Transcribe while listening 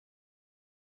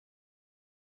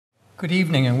Good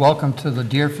evening and welcome to the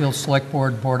Deerfield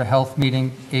Selectboard Board of Health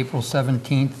meeting, April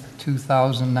 17th,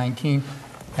 2019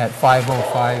 at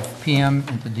 5:05 p.m.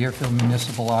 at the Deerfield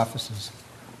Municipal Offices.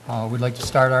 We'd like to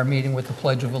start our meeting with the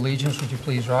Pledge of Allegiance. Would you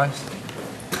please rise?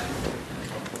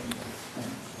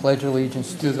 Pledge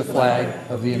allegiance to the flag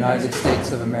of the United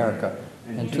States of America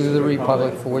and to the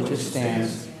republic for which it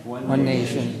stands, one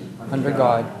nation, under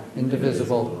God,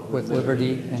 indivisible, with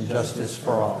liberty and justice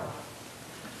for all.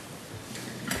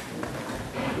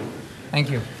 Thank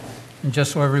you. And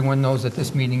just so everyone knows that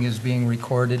this meeting is being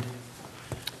recorded,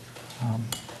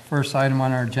 first item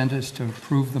on our agenda is to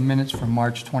approve the minutes from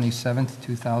March 27th,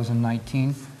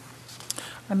 2019.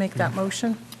 I make that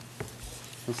motion.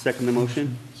 I'll second the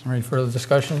motion. Is there any further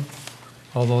discussion?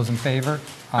 All those in favor?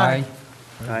 Aye.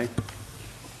 Aye.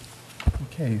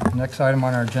 Okay, the next item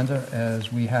on our agenda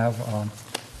is we have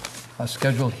a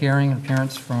scheduled hearing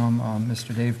appearance from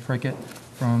Mr. Dave Prickett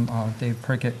from Dave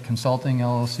Prickett Consulting,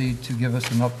 LLC, to give us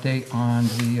an update on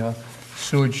the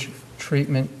sewage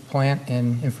treatment plant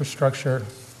and infrastructure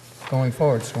going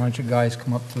forward. So why don't you guys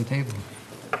come up to the table?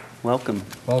 Welcome.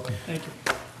 Welcome. Thank you.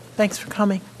 Thanks for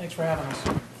coming. Thanks for having us.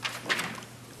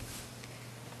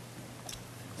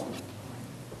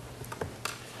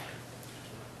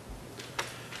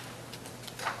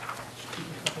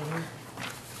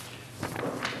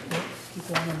 Keep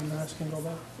going and the rest can go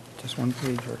back. Just one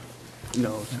page or?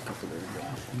 No, it's a couple there.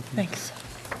 Thanks.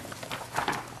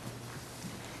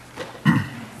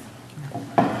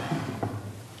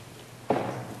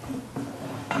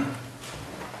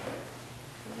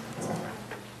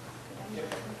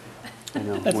 I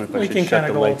know. What if I We should can shut kind the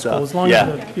of go old lights school off? as long Yeah.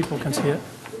 as the people can see it.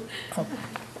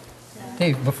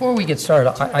 Dave, before we get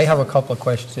started, I have a couple of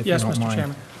questions, if you Yes, don't mind.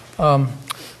 Mr. Chairman.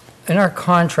 In our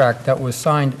contract that was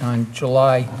signed on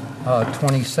July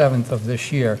 27th of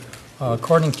this year,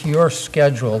 according to your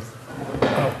schedule,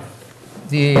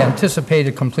 the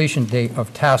anticipated completion date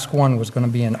of Task 1 was going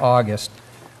to be in August.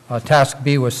 Task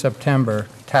B was September,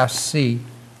 Task C,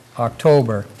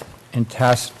 October, and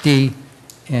Task D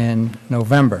in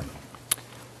November.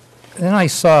 Then I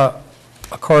saw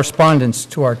a correspondence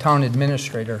to our town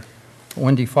administrator,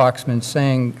 Wendy Foxman,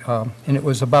 saying, and it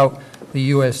was about the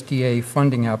USDA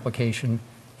funding application,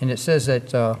 and it says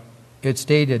that it's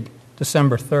dated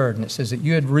December 3rd, and it says that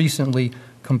you had recently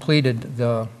completed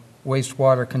the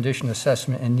wastewater condition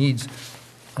assessment and needs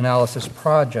analysis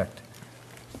project.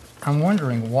 I'm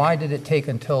wondering, why did it take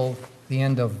until the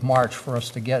end of March for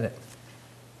us to get it?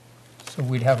 So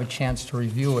we'd have a chance to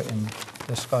review it and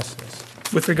discuss this.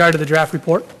 With regard to the draft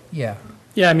report? Yeah.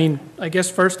 Yeah, I mean, I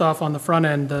guess first off, on the front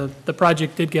end, the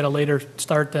project did get a later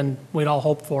start than we'd all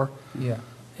hoped for. Yeah.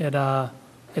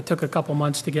 It took a couple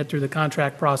months to get through the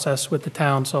contract process with the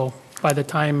town, so by the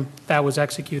time that was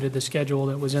executed, the schedule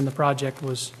that was in the project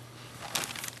was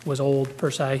old, per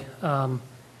se.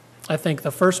 I think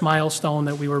the first milestone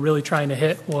that we were really trying to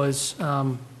hit was,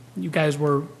 you guys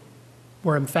were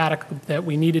emphatic that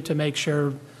we needed to make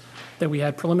sure that we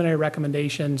had preliminary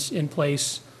recommendations in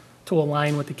place to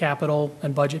align with the capital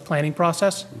and budget planning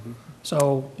process. Mm-hmm.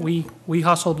 So we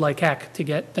hustled like heck to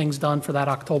get things done for that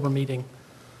October meeting.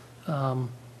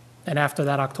 And after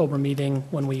that October meeting,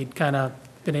 when we'd kind of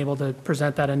been able to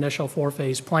present that initial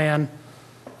four-phase plan,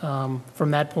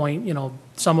 from that point, you know,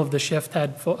 some of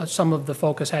the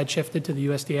focus had shifted to the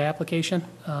USDA application.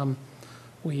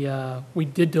 We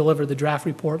did deliver the draft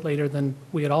report later than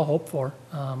we had all hoped for.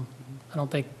 I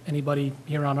don't think anybody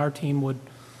here on our team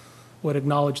would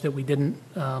acknowledge that we didn't.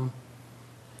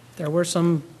 There were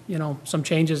some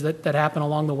changes that happen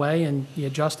along the way, and you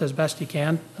adjust as best you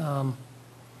can.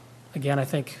 Again, I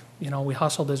think, we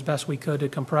hustled as best we could to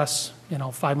compress,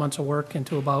 5 months of work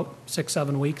into about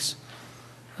 6-7 weeks.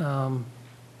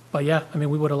 But yeah, I mean,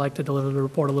 we would have liked to deliver the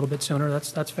report a little bit sooner.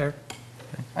 That's fair.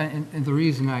 And the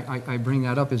reason I bring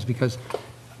that up is because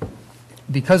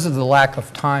of the lack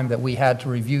of time that we had to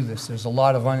review this, there's a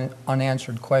lot of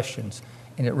unanswered questions,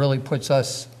 and it really puts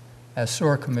us as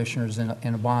sewer commissioners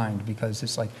in a bind, because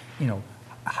it's like,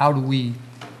 how do we,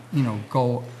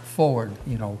 go forward,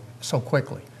 so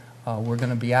quickly? We're going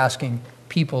to be asking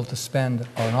people to spend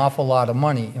an awful lot of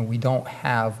money, and we don't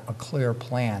have a clear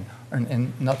plan,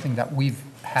 and nothing that we've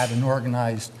had an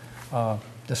organized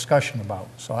discussion about.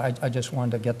 So I just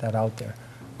wanted to get that out there.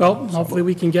 Well, hopefully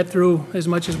we can get through as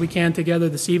much as we can together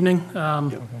this evening.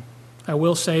 Okay. I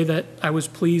will say that I was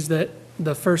pleased that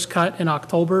the first cut in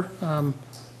October,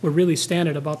 we're really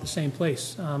standing about the same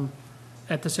place.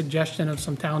 At the suggestion of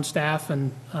some town staff,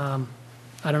 and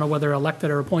I don't know whether elected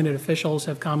or appointed officials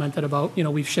have commented about,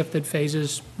 we've shifted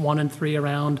phases 1 and 3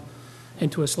 around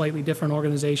into a slightly different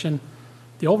organization.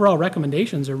 the overall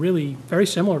recommendations are really very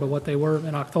similar to what they were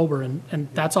in October, and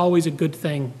that's always a good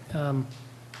thing,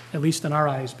 at least in our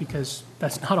eyes, because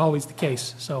that's not always the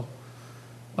case, so.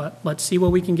 But let's see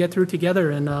what we can get through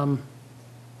together, and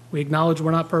we acknowledge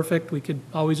we're not perfect. We could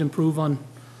always improve on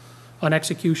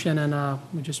execution, and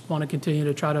we just want to continue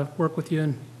to try to work with you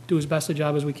and do as best a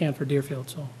job as we can for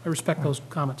Deerfield, so I respect those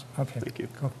comments. Okay. Thank you.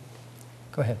 Go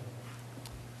ahead.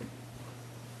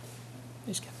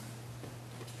 Yes, Kevin.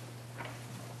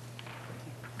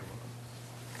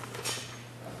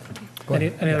 Go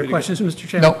ahead. Any other questions, Mr.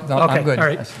 Chairman? No, I'm Okay, good. all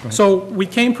right. Yes, go ahead. So we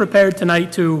came prepared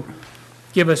tonight to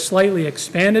give a slightly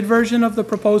expanded version of the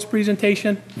proposed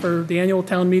presentation for the annual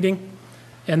town meeting.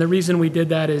 And the reason we did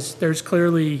that is there's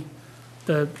clearly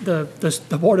the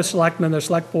Board of Selectmen, the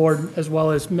Select Board, as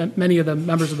well as many of the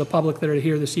members of the public that are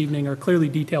here this evening are clearly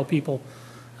detailed people.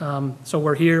 So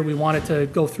we're here, we wanted to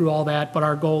go through all that, but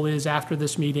our goal is after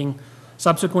this meeting,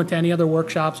 subsequent to any other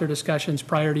workshops or discussions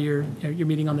prior to your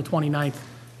meeting on the 29th,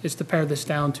 is to pare this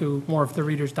down to more of the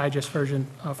Reader's Digest version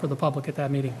for the public at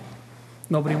that meeting.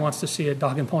 Nobody wants to see a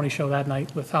dog and pony show that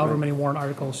night with however many warrant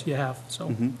articles you have.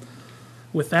 So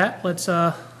with that,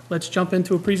 let's jump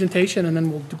into a presentation, and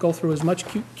then we'll go through as much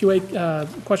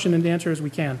QA question and answer as we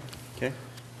can. Okay.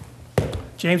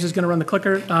 James is going to run the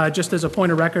clicker. Just as a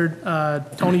point of record,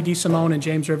 Tony DeSimone and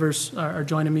James Rivers are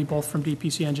joining me, both from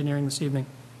DPC Engineering this evening.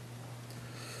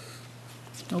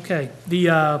 Okay,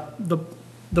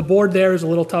 the board there is a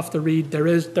little tough to read.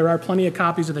 There are plenty of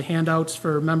copies of the handouts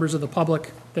for members of the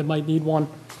public that might need one.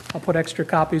 I'll put extra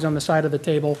copies on the side of the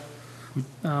table,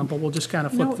 but we'll just kind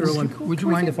of flip through. And Would you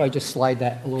mind if I just slide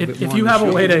that a little bit more? if you have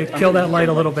a way to kill that light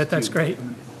a little bit, that's great.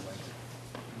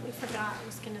 We forgot it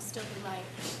was going to still be light.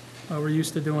 We're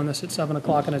used to doing this at 7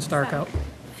 o'clock and it's dark out.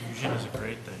 Fusion is a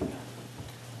great thing.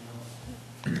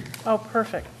 Oh,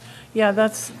 perfect. Yeah,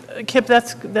 that's, Kip,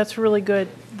 that's really good.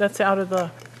 That's out of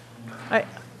the,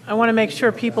 I want to make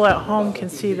sure people at home can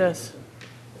see this.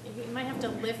 You might have to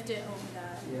lift it over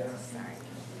that. Sorry.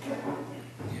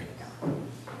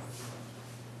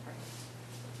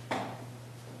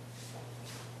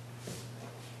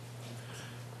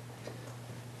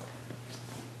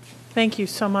 Thank you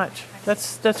so much.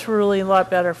 That's really a lot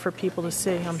better for people to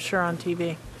see, I'm sure, on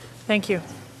TV. Thank you.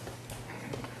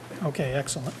 Okay,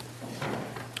 excellent.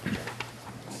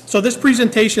 So this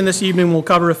presentation this evening will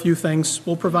cover a few things.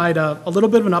 We'll provide a little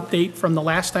bit of an update from the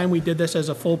last time we did this as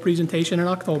a full presentation in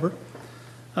October.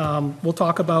 We'll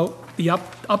talk about the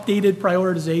updated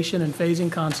prioritization and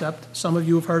phasing concept. Some of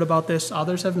you have heard about this,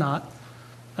 others have not.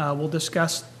 We'll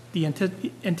discuss the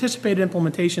anticipated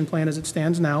implementation plan as it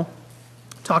stands now.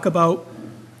 Talk about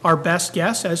our best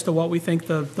guess as to what we think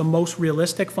the most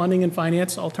realistic funding and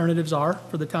finance alternatives are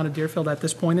for the town of Deerfield at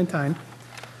this point in time.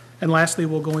 And lastly,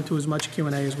 we'll go into as much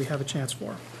Q&A as we have a chance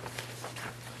for.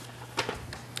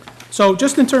 So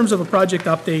just in terms of a project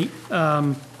update,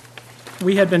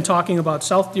 we had been talking about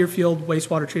South Deerfield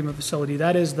wastewater treatment facility.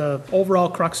 That is the overall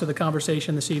crux of the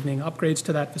conversation this evening, upgrades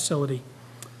to that facility.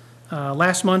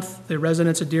 Last month, the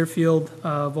residents of Deerfield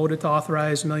voted to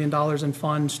authorize $1 million in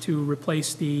funds to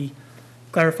replace the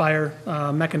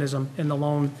clarifier mechanism in the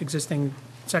lone existing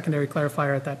secondary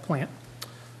clarifier at that plant.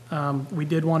 We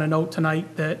did want to note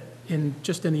tonight that in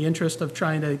the interest of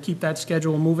trying to keep that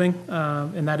schedule moving,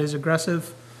 and that is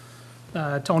aggressive,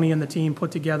 Tony and the team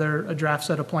put together a draft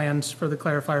set of plans for the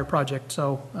clarifier project.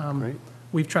 So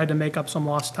we've tried to make up some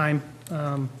lost time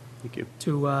Thank you.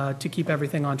 to keep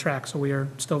everything on track. So we are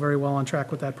still very well on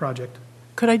track with that project.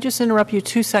 Could I just interrupt you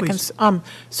 2 seconds?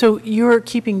 So you're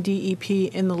keeping DEP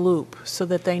in the loop so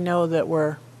that they know that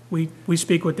we're... We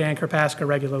speak with Dan Karpaska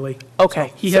regularly. Okay.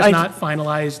 So he So has not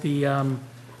finalized the,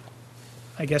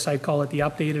 I guess I'd call it the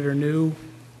updated or new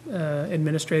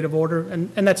administrative order.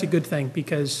 And that's a good thing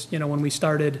because, when we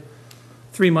started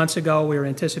 3 months ago, we were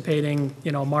anticipating,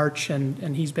 March,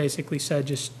 and he's basically said,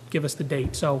 just give us the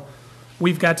date. So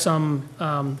we've got some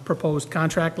proposed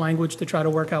contract language to try to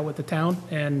work out with the town,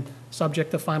 and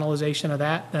subject to finalization of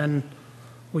that, then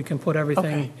we can put everything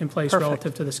Okay, in place perfect.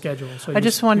 relative to the schedule. So I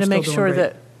just wanted to you're make still sure doing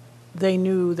great. that they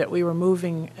knew that we were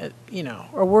moving,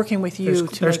 or working with you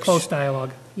to There's make close su-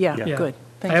 dialogue. Yeah, Yeah. good.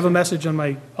 I Thank have a you. message on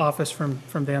my office from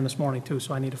Dan this morning, too,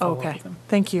 so I need to follow up Okay, with him.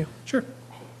 thank you. Sure.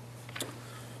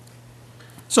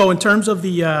 So in terms of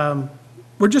the,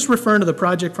 we're just referring to the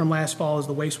project from last fall as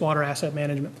the wastewater asset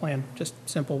management plan, just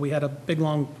simple. We had a big,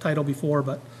 long title before,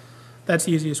 but that's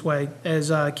the easiest way.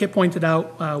 As Kip pointed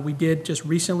out, we did just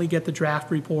recently get the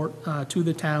draft report to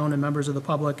the town and members of the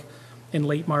public in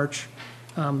late March.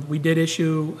 We did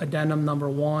issue addendum number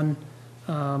 1,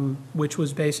 which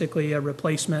was basically a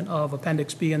replacement of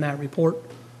Appendix B in that report.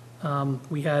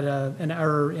 We had an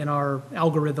error in our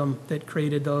algorithm that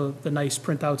created the nice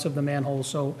printouts of the manholes,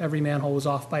 so every manhole was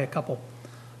off by a couple.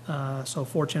 So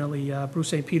fortunately, Bruce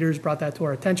St. Peter's brought that to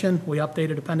our attention. We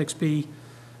updated Appendix B,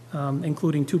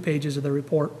 including 2 pages of the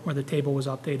report where the table was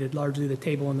updated. Largely, the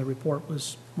table in the report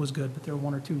was good, but there were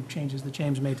 1 or 2 changes that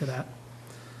James made to that.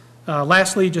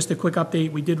 Lastly, just a quick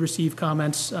update. We did receive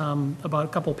comments, about a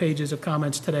couple pages of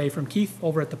comments today from Keith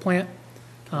over at the plant.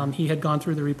 He had gone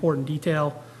through the report in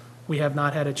detail. We have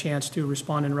not had a chance to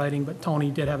respond in writing, but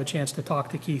Tony did have a chance to talk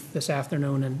to Keith this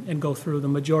afternoon and go through the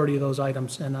majority of those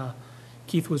items. And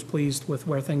Keith was pleased with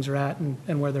where things are at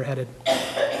and where they're headed.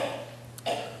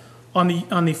 On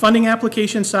the funding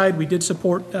application side, we did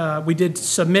submit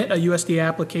a USDA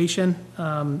application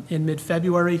in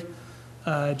mid-February.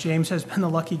 James has been the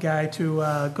lucky guy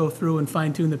to go through and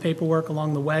fine-tune the paperwork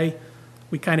along the way.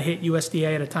 We kind of hit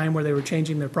USDA at a time where they were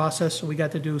changing their process, so we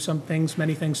got to do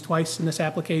many things twice in this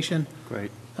application.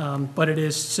 Great. But it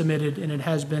is submitted, and it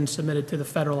has been submitted to the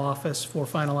federal office for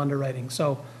final underwriting.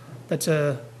 So that's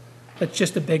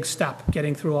just a big step,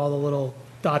 getting through all the little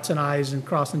dots and I's and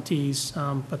crossing T's,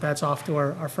 but that's off to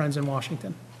our friends in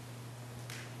Washington.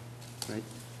 Great.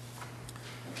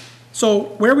 So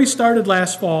where we started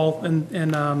last fall,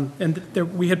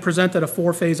 we had presented a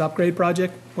 4-phase upgrade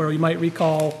project where you might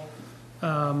recall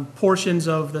portions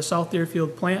of the South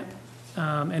Deerfield plant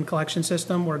and collection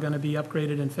system were going to be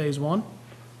upgraded in phase 1,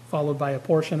 followed by a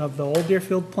portion of the old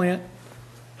Deerfield plant,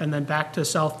 and then back to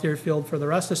South Deerfield for the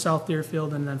rest of South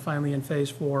Deerfield, and then finally in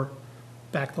phase 4,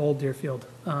 back to old Deerfield.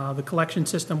 The collection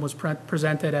system was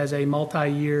presented as a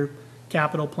multi-year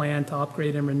capital plan to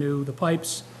upgrade and renew the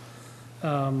pipes.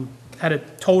 Had a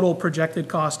total projected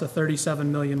cost of $37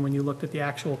 million when you looked at the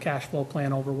actual cash flow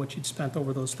plan over what you'd spent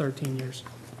over those 13 years.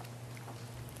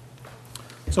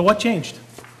 So what changed?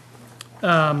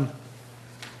 The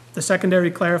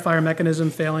secondary clarifier mechanism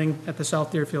failing at the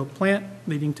South Deerfield plant,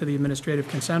 leading to the administrative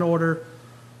consent order,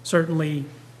 certainly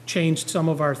changed some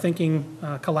of our thinking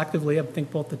collectively. I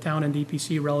think both the town and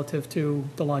DPC relative to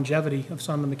the longevity of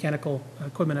some of the mechanical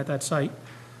equipment at that site.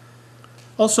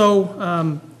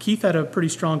 Also, Keith had a pretty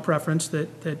strong preference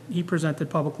that he presented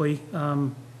publicly,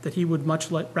 that he would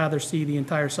much rather see the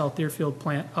entire South Deerfield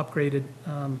plant upgraded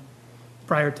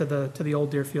prior to the old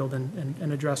Deerfield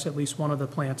and address at least one of the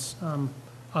plants.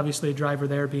 Obviously, a driver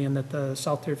there being that the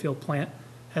South Deerfield plant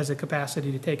has a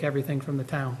capacity to take everything from the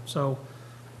town. So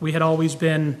we had always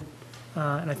been,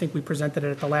 and I think we presented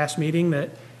it at the last meeting,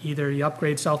 that either you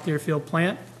upgrade South Deerfield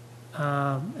plant,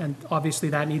 and obviously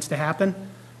that needs to happen,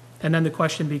 and then the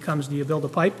question becomes, do you build a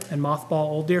pipe and mothball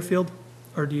old Deerfield,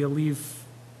 or do you leave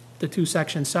the 2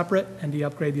 sections separate and do you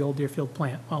upgrade the old Deerfield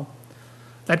plant? Well,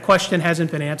 that question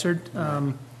hasn't been answered.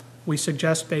 We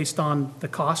suggest, based on the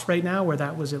cost right now, where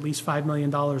that was at least $5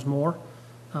 million more,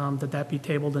 that be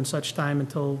tabled in such time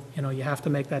until you have to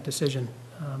make that decision.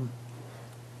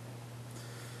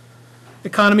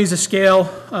 Economies of scale,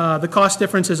 the cost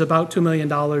difference is about $2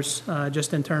 million,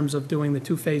 just in terms of doing the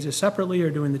 2 phases separately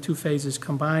or doing the 2 phases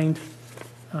combined.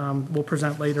 We'll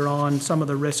present later on some of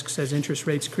the risks as interest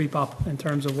rates creep up in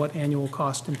terms of what annual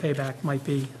cost and payback might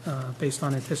be based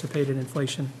on anticipated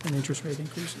inflation and interest rate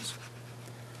increases.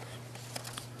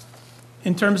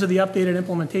 In terms of the updated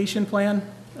implementation plan,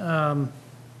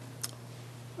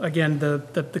 again,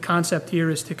 the concept here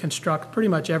is to construct pretty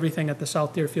much everything at the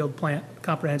South Deerfield plant,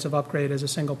 comprehensive upgrade, as a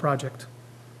single project.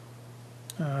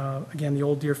 Again, the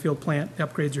old Deerfield plant, the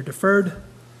upgrades are deferred,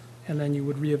 and then you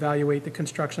would reevaluate the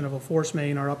construction of a force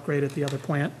main or upgrade at the other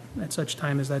plant at such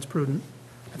time as that's prudent.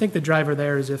 I think the driver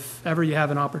there is if ever you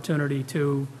have an opportunity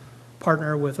to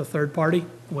partner with a third party,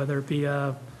 whether it be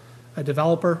a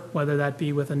developer, whether that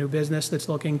be with a new business that's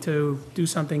looking to do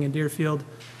something in Deerfield,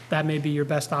 that may be your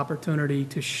best opportunity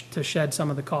to shed some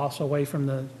of the costs away from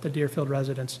the Deerfield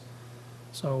residents.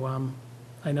 So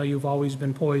I know you've always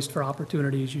been poised for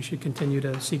opportunities. You should continue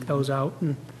to seek those out.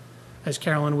 And as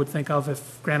Carolyn would think of,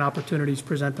 if grant opportunities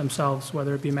present themselves,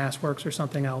 whether it be MassWorks or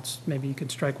something else, maybe you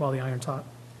could strike while the iron's hot.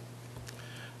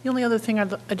 The only other thing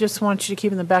I just want you to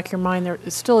keep in the back of your mind, there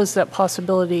still is that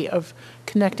possibility of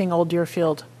connecting Old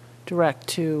Deerfield direct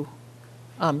to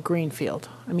Greenfield.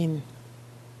 I mean,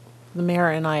 the mayor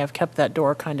and I have kept that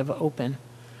door kind of open,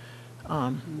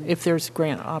 if there's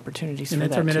grant opportunities for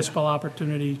that too. An intermunicipal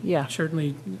opportunity, Yeah.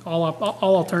 certainly all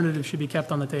alternatives should be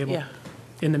kept on the table. Yeah.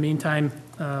 In the meantime,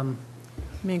 I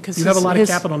mean, 'cause you have a lot of his-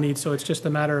 capital needs, so it's just a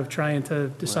matter of trying to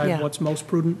decide Yeah. what's most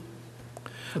prudent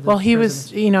for the Well, he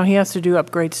residents. was, he has to do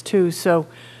upgrades too, so,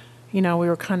 we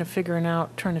were kind of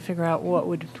trying to figure out what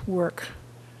would work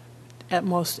at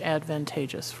most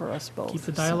advantageous for us both. Keep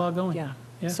the So, dialogue going. Yeah.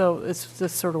 Yeah. So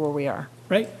that's sort of where we are.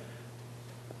 Right?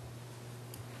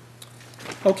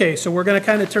 Okay, so we're going to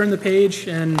kind of turn the page,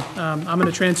 and I'm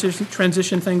going to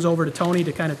transition things over to Tony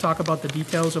to kind of talk about the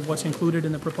details of what's included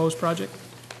in the proposed project.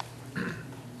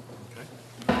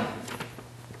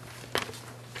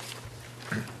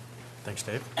 Thanks,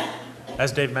 Dave.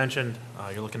 As Dave mentioned,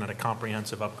 you're looking at a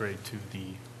comprehensive upgrade to the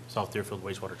South Deerfield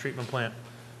wastewater treatment plant.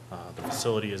 The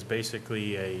facility is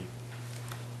basically a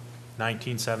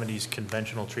 1970s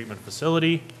conventional treatment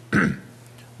facility.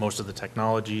 Most of the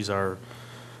technologies are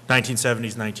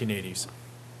 1970s, 1980s.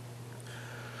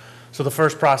 So the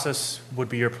first process would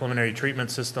be your preliminary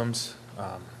treatment systems,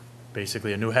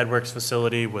 basically a new headworks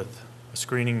facility with a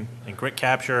screening and grit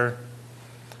capture.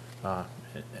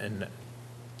 And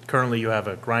currently you have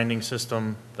a grinding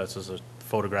system. That's a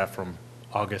photograph from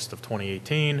August of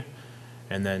 2018,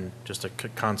 and then just a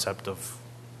concept of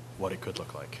what it could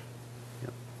look like.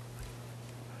 Yep.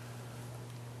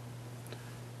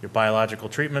 Your biological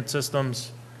treatment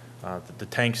systems. The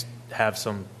tanks have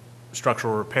some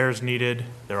structural repairs needed.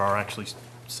 There are actually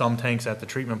some tanks at the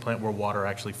treatment plant where water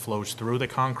actually flows through the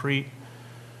concrete.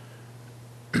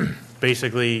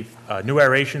 Basically, a new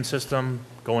aeration system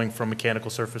going from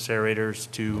mechanical surface aerators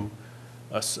to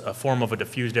a form of a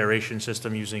diffused aeration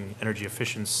system using energy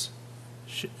efficiency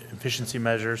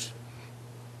measures.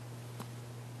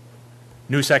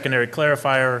 New secondary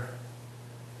clarifier,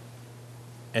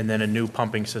 and then a new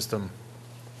pumping system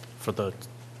for the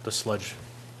sludge.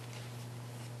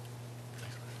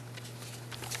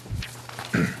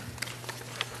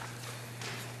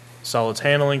 Solids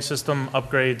handling system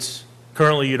upgrades.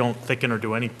 Currently, you don't thicken or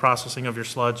do any processing of your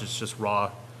sludge. It's just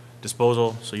raw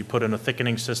disposal. So you put in a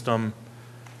thickening system,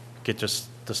 get just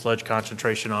the sludge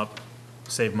concentration up,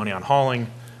 save money on hauling,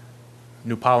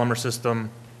 new polymer system,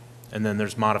 and then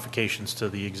there's modifications to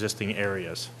the existing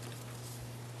areas.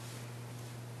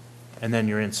 And then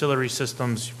your ancillary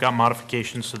systems, you've got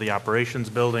modifications to the operations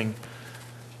building,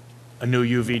 a new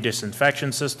UV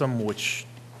disinfection system, which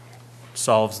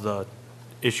solves the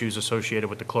issues associated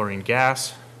with the chlorine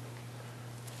gas,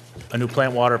 a new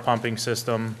plant water pumping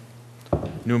system,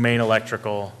 new main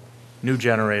electrical, new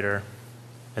generator,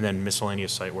 and then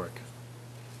miscellaneous site work.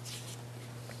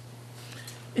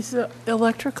 Is the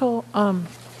electrical,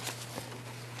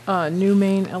 new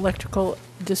main electrical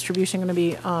distribution going to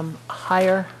be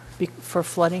higher for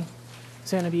flooding?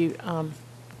 Is it going to be,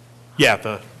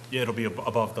 Yeah, it'll be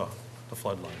above the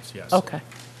flood lines, yes. okay.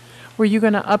 Were you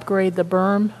going to upgrade the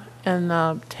berm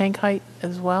and tank height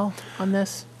as well on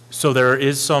this? So there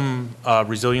is some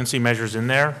resiliency measures in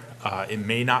there. It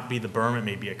may not be the berm, it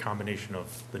may be a combination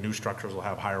of the new structures will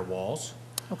have higher walls,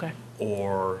 Okay,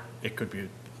 or it could be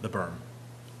the berm.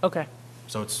 okay.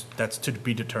 So that's to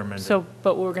be determined. So,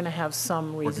 but we're going to have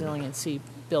some resiliency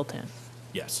built in?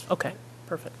 Yes. Okay,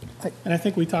 perfect. And I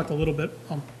think we talked a little bit,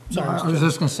 sorry. I was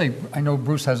just going to say, I know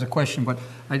Bruce has a question, but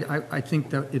I think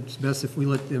that it's best if we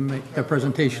let them make their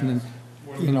presentation, and,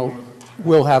 you know,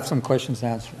 we'll have some questions to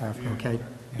answer after, okay?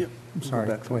 Yep. I'm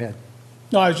sorry, go ahead.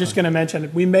 No, I was just going to mention,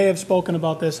 we may have spoken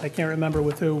about this, I can't remember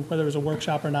with who, whether it was a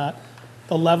workshop or not.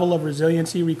 The level of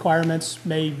resiliency requirements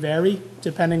may vary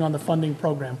depending on the funding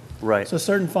program. Right. So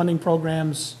certain funding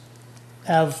programs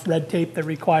have red tape that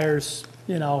requires,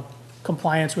 you know,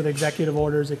 compliance with executive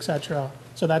orders, et cetera.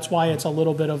 So that's why it's a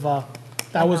little bit of a,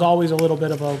 that was always a little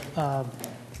bit of a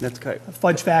That's okay.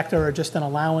 fudge factor or just an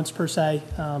allowance per se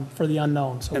for the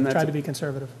unknown. So And we that's tried a- to be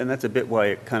conservative. And that's a bit why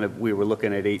it kind of, we were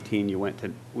looking at 18,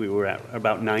 we were at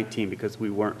about 19 because we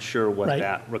weren't sure what Right.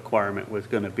 that requirement was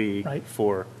going to be Right.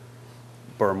 for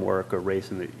berm work or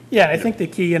raising the. Yeah, I think the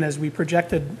key, and as we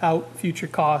projected out future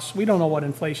costs, we don't know what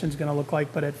inflation's gonna look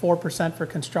like, but at 4% for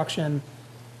construction,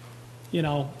 you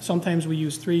know, sometimes we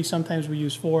use 3, sometimes we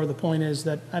use 4. The point is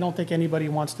that I don't think anybody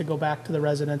wants to go back to the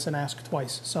residents and ask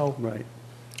twice. So Right.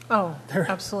 Oh, there,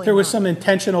 absolutely there was not. some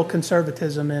intentional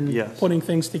conservatism in Yes. putting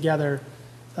things together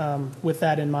with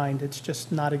that in mind. It's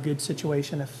just not a good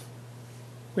situation if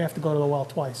we have to go to the well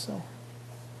twice, so.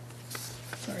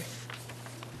 Sorry.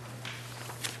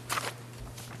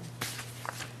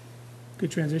 Good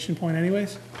transition point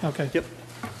anyways? Okay. Yep.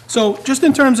 So just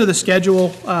in terms of the schedule,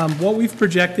 what we've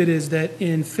projected is that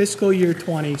in fiscal year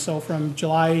 '20, so from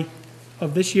July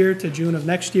of this year to June of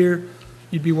next year,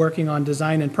 you'd be working on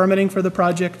design and permitting for the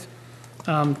project,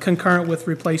 concurrent with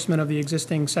replacement of the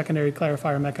existing secondary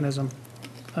clarifier mechanism.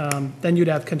 Then you'd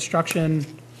have construction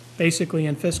basically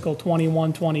in fiscal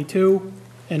 '21, '22,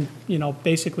 and, you know,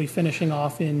 basically finishing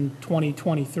off in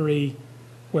 2023,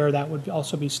 where that would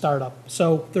also be startup.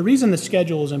 So the reason the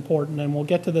schedule is important, and we'll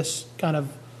get to this kind of,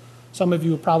 some of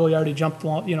you have probably already jumped,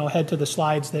 you know, ahead to the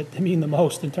slides that mean the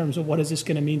most in terms of what is this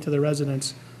going to mean to the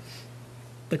residents.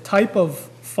 The type of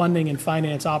funding and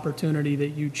finance opportunity that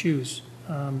you choose,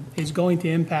 is going to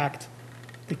impact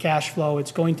the cash flow.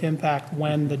 It's going to impact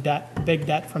when the debt, big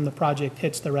debt from the project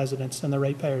hits the residents and the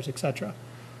ratepayers, et cetera.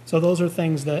 So those are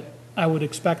things that I would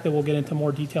expect that we'll get into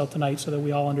more detail tonight so that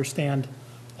we all understand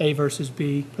A versus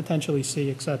B, potentially C,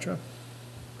 et cetera.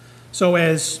 So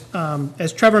as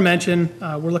Trevor mentioned,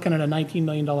 we're looking at a $19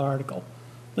 million article.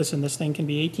 Listen, this thing can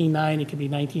be 18.9, it can be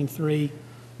 19.3.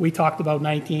 We talked about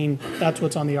 19, that's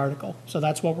what's on the article. So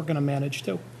that's what we're going to manage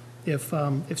to.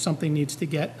 If something needs to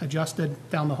get adjusted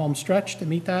down the home stretch to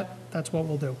meet that, that's what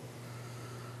we'll do.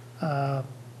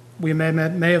 We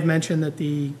may have mentioned that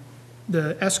the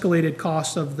escalated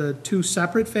costs of the two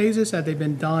separate phases, had they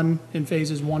been done in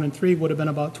phases 1 and 3, would have been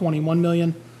about $21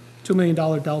 million, $2 million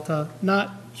delta,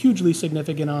 not hugely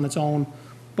significant on its own.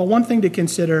 But one thing to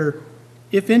consider,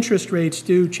 if interest rates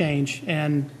do change,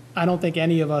 and I don't think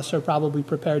any of us are probably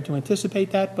prepared to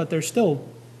anticipate that, but they're still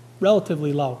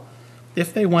relatively low.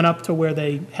 If they went up to where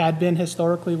they had been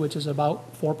historically, which is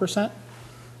about 4%,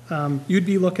 you'd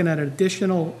be looking at an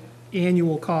additional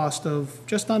annual cost of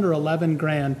just under 11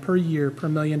 grand per year per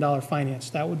 $1 million finance.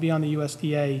 That would be on the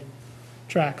USDA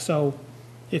track. So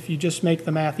if you just make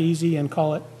the math easy and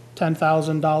call it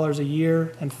 $10,000 a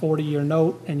year and 40-year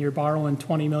note, and you're borrowing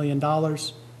 $20 million,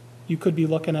 you could be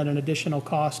looking at an additional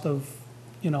cost of,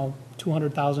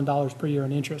 $200,000 per year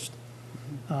in interest.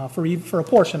 For a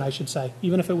portion, I should say,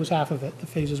 even if it was half of it, the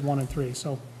phases 1 and 3.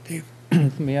 So,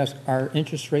 Let me ask, are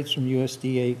interest rates from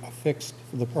USDA fixed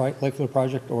for the life of the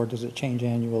project, or does it change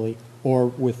annually, or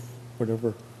with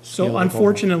whatever? so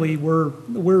unfortunately,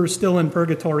 we're still in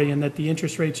purgatory in that the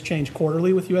interest rates change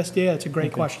quarterly with USDA. That's a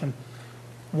great question.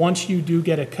 Once you do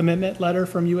get a commitment letter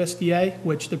from USDA,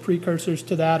 which the precursors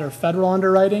to that are federal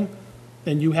underwriting,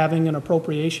 then you having an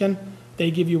appropriation, they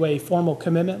give you a formal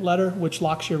commitment letter, which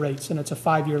locks your rates, and it's a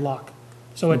 5-year lock.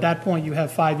 So at that point, you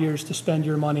have 5 years to spend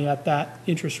your money at that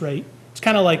interest rate. It's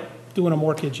kind of like doing a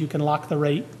mortgage. You can lock the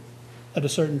rate at a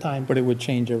certain time. But it would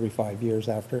change every 5 years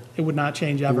after? It would not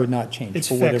change ever. It would not change It's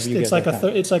for whatever fixed. you get It's like at that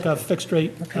time. it's like a fixed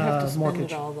rate You have to spend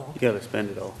mortgage. it all, though. You gotta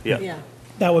spend it all, yeah. Yeah.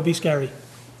 That would be scary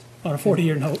on a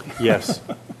 40-year note. Yes.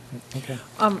 Okay.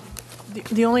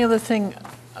 The only other thing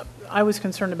I was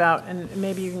concerned about, and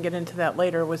maybe you can get into that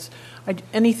later, was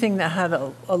anything that had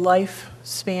a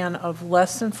lifespan of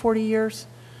less than 40 years,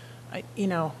 we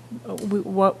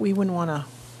wouldn't want to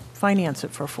finance it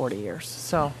for 40 years,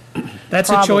 so. That's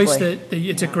a choice Probably.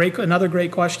 it's another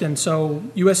great question. So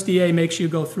USDA makes you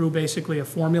go through basically a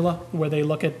formula where they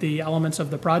look at the elements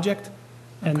of the project,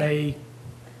 and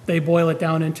they boil it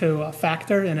down into a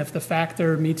factor, and if the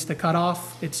factor meets the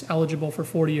cutoff, it's eligible for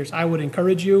 40 years. I would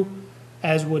encourage you,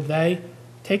 as would they,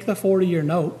 take the 40-year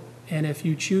note, and if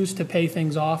you choose to pay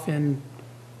things off in,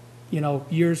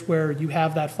 years where you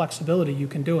have that flexibility, you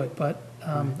can do it. But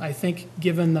I think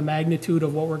given the magnitude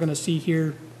of what we're going to see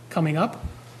here coming up,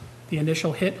 the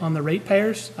initial hit on the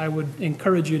ratepayers, I would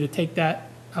encourage you to take that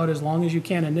out as long as you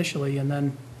can initially, and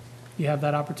then you have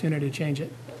that opportunity to change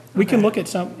it. We can look at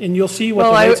some, and you'll see what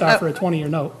Well, the rates are for a 20-year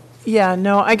note. Yeah,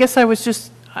 no, I guess I was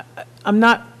just,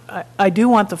 I do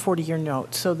want the 40-year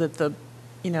note so that the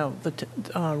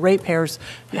ratepayers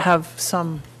have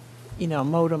some,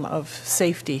 modicum of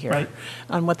safety here Right.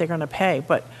 on what they're going to pay.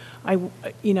 But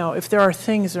if there are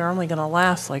things that are only going to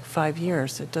last like 5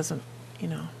 years, it doesn't,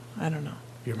 I don't know.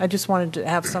 I just wanted to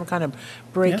have some kind of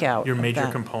breakout Your of major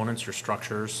that. components, your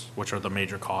structures, which are the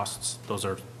major costs, those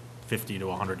are 50 to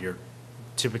 100-year.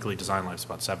 Typically, design life's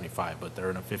about 75, but they're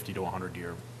in a 50 to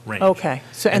 100-year range. Okay,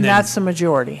 so, and then- that's the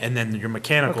majority. And then your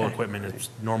mechanical Okay. equipment is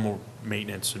normal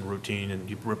maintenance and routine, and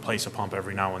you replace a pump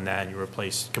every now and then, you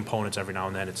replace components every now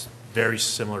and then. It's very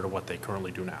similar to what they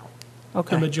currently do now. The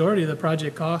Okay, majority of the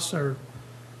project costs are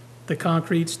the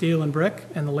concrete, steel, and brick,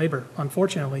 and the labor,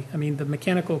 unfortunately. I mean, the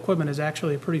mechanical equipment is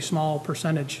actually a pretty small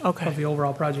percentage Okay. of the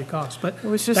overall project cost. But It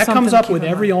was just that comes something to up keep with in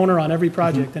every mind. owner on every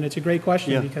project, and it's a great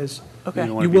question Yeah. because okay.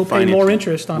 don't wanna you be will pay more financing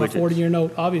interest on a widgets. 40-year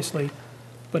note, obviously,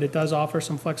 but it does offer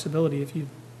some flexibility if you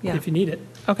Yeah. need it.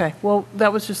 Okay, well,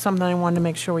 that was just something I wanted to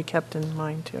make sure we kept in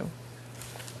mind, too.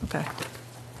 Okay.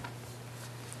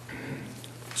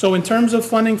 So in terms of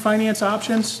funding finance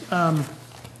options,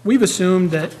 we've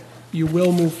assumed that you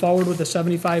will move forward with a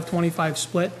 75-25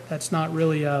 split. That's not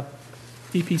really a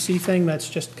DPC thing, that's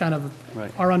just kind of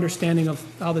Right. our understanding of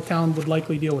how the town would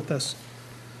likely deal with this.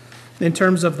 In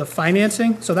terms of the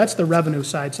financing, so that's the revenue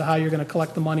side, so how you're going to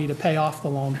collect the money to pay off the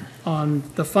loan. On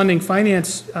the funding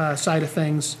finance side of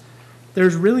things,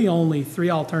 there's really only 3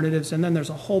 alternatives, and then there's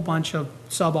a whole bunch of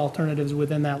sub-alternatives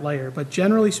within that layer. But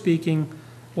generally speaking,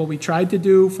 what we tried to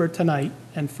do for tonight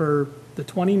and for the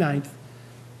 29th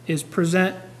is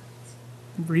present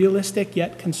realistic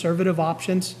yet conservative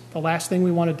options. The last thing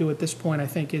we want to do at this point, I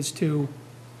think, is to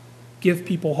give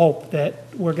people hope that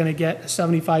we're going to get a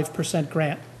 75%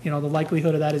 grant. You know, the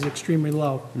likelihood of that is extremely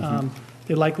low.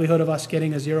 The likelihood of us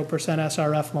getting a 0%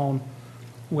 SRF loan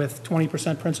with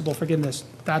 20% principal forgiveness,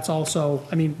 that's also,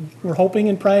 I mean, we're hoping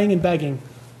and praying and begging.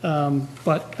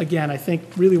 But again, I think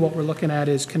really what we're looking at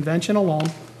is conventional loan.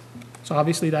 So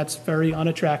obviously that's very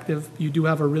unattractive. You do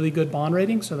have a really good bond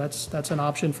rating, so that's an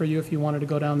option for you if you wanted to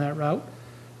go down that route.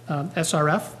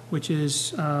 SRF, which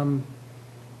is, in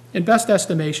best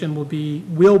estimation,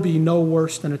 will be no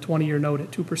worse than a 20-year note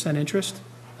at 2% interest.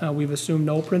 We've assumed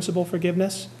no principal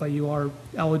forgiveness, but you are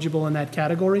eligible in that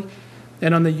category.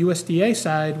 And on the USDA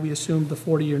side, we assumed the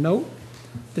 40-year note,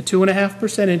 the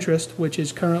 2.5% interest, which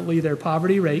is currently their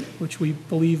poverty rate, which we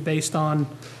believe based on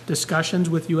discussions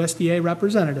with USDA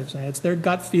representatives. And it's their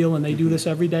gut feel, and they do this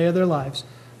every day of their lives.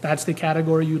 That's the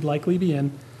category you'd likely be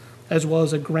in, as well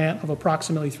as a grant of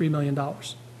approximately $3 million.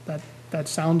 That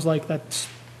sounds like that's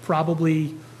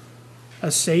probably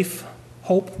a safe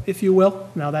hope, if you will.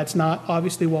 Now, that's not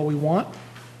obviously what we want,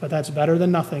 but that's better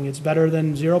than nothing. It's better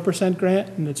than 0%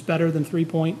 grant, and it's better than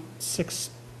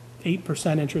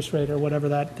 3.68% interest rate or whatever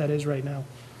that is right now.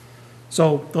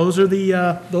 So those are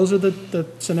the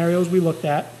scenarios we looked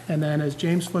at. And then as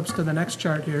James flips to the next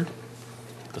chart here,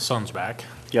 The sun's back.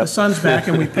 Yep. the sun's back,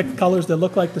 and we picked colors that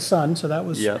look like the sun, so that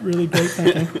was Yep. really great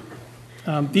thinking.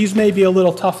 These may be a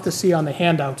little tough to see on the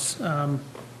handouts.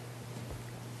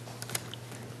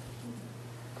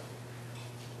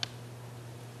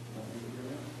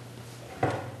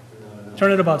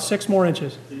 Turn it about 6 more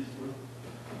inches.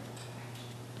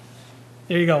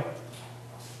 There you go.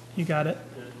 You got it.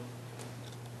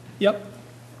 Yep.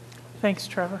 Thanks,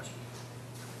 Trevor.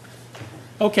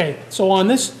 Okay, so on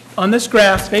this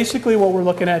graph, basically what we're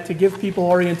looking at to give people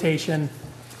orientation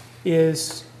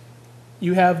is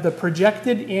you have the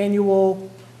projected annual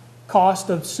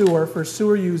cost of sewer for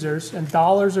sewer users, and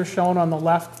dollars are shown on the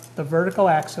left, the vertical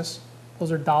axis.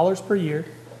 Those are dollars per year.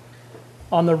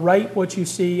 On the right, what you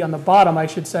see, on the bottom, I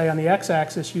should say, on the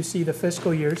x-axis, you see the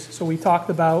fiscal years. So we talked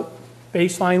about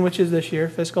baseline, which is this year,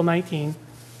 fiscal 19,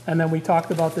 and then we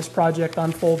talked about this project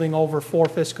unfolding over 4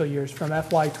 fiscal years, from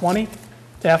FY20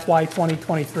 to FY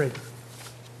 2023.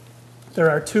 There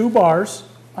are 2 bars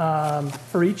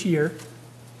for each year.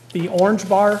 The orange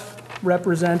bar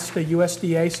represents the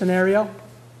USDA scenario.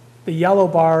 The yellow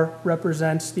bar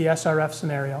represents the SRF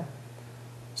scenario.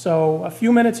 So a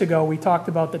few minutes ago, we talked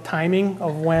about the timing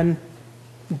of when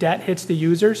debt hits the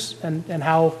users and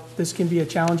how this can be a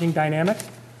challenging dynamic.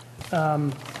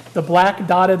 The black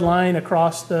dotted line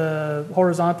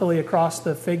horizontally across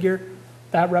the figure,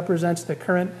 that represents the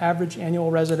current average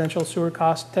annual residential sewer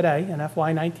cost today in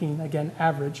FY19, again,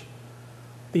 average.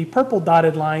 The purple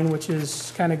dotted line, which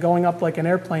is kind of going up like an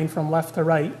airplane from left to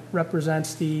right,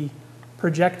 represents the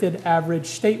projected average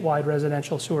statewide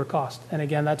residential sewer cost. And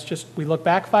again, that's just, we look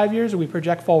back 5 years or we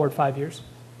project forward 5 years.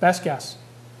 Best guess.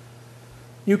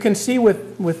 You can see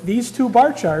with these 2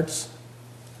 bar charts,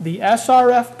 the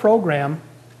SRF program,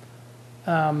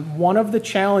 one of the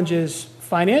challenges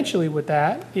financially with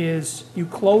that is you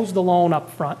close the loan up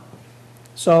front.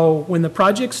 So when the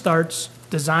project starts,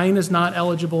 design is not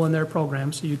eligible in their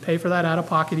program, so you pay for that out of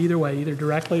pocket either way, either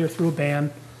directly or through a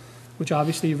ban, which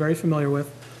obviously you're very familiar with.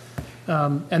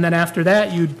 And then after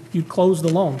that, you'd close the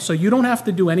loan. So you don't have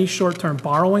to do any short-term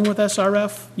borrowing with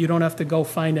SRF. You don't have to go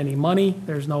find any money.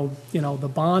 There's no,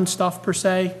 the bond stuff per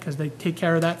se, because they take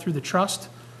care of that through the trust.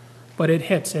 But it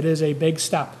hits. It is a big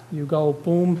step. You go,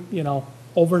 boom,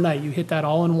 overnight. You hit that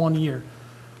all in 1 year.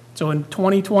 So in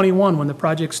 2021, when the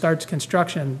project starts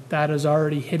construction, that is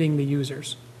already hitting the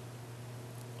users.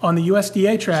 On the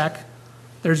USDA track,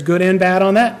 there's good and bad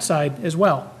on that side as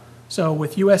well. So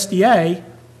with USDA,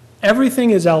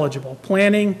 everything is eligible: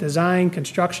 planning, design,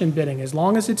 construction, bidding. As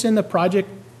long as it's in the project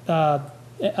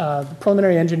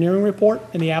preliminary engineering report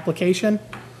in the application,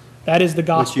 that is the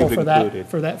gospel for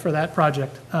that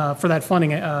project, for that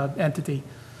funding entity.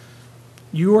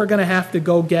 You are going to have to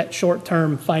go get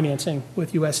short-term financing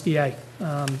with USDA.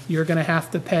 You're going to have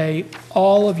to pay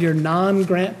all of your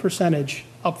non-grant percentage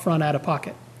upfront out of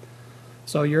pocket.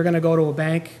 So you're going to go to a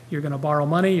bank, you're going to borrow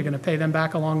money, you're going to pay them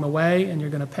back along the way, and you're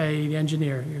going to pay the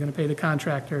engineer, you're going to pay the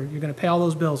contractor, you're going to pay all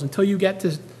those bills until you get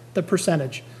to the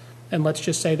percentage. And let's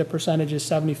just say the percentage is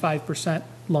 75%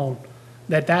 loan.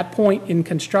 At that point in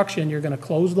construction, you're going to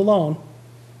close the loan.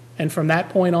 And from that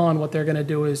point on, what they're going to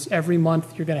do is every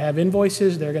month you're going to have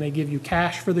invoices, they're going to give you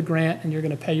cash for the grant, and you're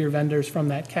going to pay your vendors from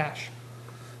that cash.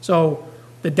 So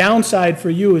the downside for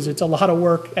you is it's a lot of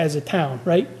work as a town,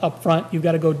 right? Up front, you've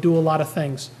got to go do a lot of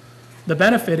things. The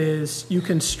benefit is you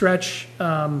can stretch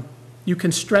the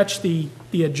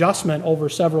adjustment over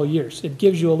several years. It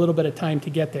gives you a little bit of time to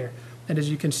get there. And as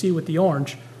you can see with the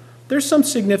orange, there's some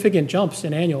significant jumps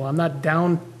in annual. I'm not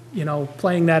down,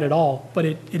 playing that at all, but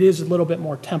it is a little bit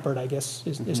more tempered, I guess,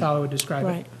 is how I would describe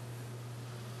Right. it.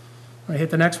 All right, hit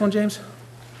the next one, James.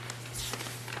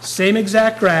 Same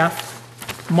exact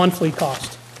graph, monthly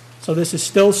cost. So this is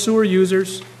still sewer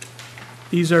users.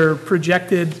 These are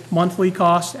projected monthly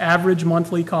costs, average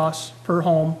monthly costs per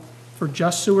home for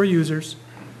just sewer users.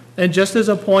 And just as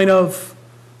a point of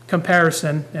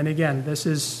comparison, and again, this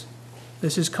is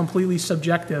completely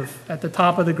subjective. At the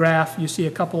top of the graph, you see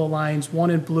a couple of lines, one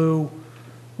in blue,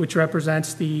 which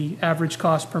represents the average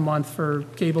cost per month for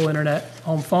cable, internet,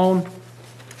 home phone.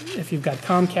 If you've got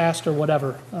Comcast or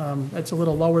whatever, it's a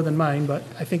little lower than mine, but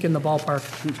I think in the ballpark.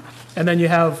 And then you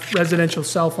have residential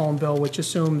cell phone bill, which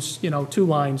assumes, 2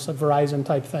 lines, a Verizon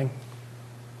type thing.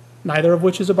 Neither of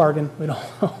which is a bargain.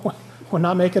 We're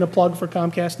not making a plug for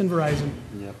Comcast and Verizon.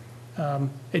 Yep.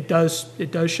 It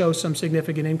does show some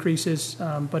significant increases,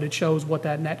 but it shows what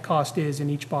that net cost is in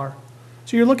each bar.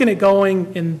 So you're looking at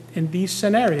going in these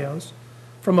scenarios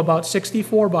from about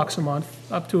 $64 a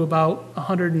month up to about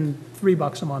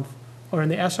 $103 a month, or in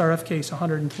the SRF case,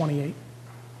 $128.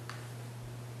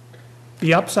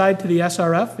 The upside to the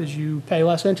SRF is you pay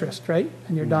less interest, right?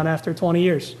 And you're done after 20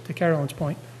 years, to Carolyn's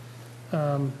point.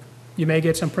 You may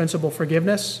get some principal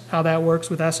forgiveness. How that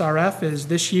works with SRF is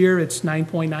this year it's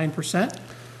 9.9%.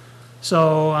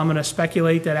 So I'm going to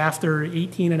speculate that after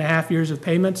 18 and a half years of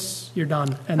payments, you're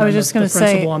done. And I was then just going to the say,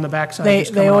 principal on the backside is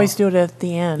they coming always off. do it at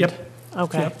the end. Yep.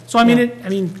 Okay. Yep. So I mean,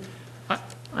 Yeah.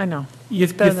 I know. you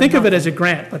better than think of it nothing. as a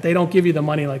grant, but they don't give you the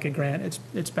money like a grant.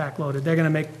 It's backloaded. They're going to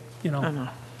make, I know.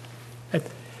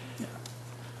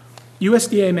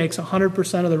 USDA makes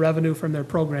 100% of the revenue from their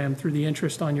program through the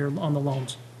interest on the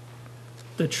loans.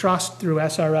 The trust through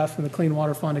SRF and the Clean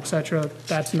Water Fund, et cetera,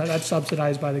 that's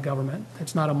subsidized by the government.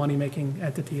 It's not a money-making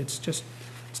entity. It's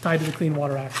tied to the Clean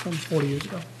Water Act from 40 years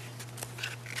ago.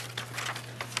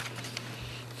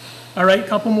 All right,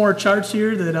 couple more charts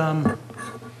here that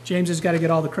James has got to get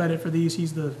all the credit for these.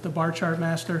 He's the bar chart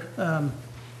master.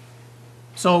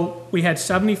 So we had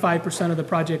 75% of the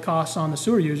project costs on the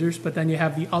sewer users, but then you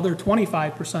have the other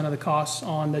 25% of the costs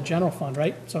on the general fund,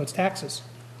 right? So it's taxes.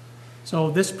 So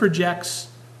this projects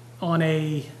on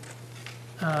a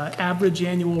average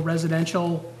annual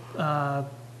residential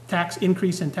tax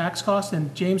increase in tax cost,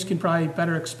 and James can probably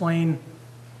better explain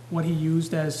what he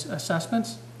used as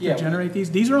assessments to generate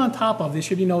these. These are on top of, this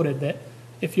should be noted, that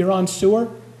if you're on sewer,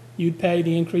 you'd pay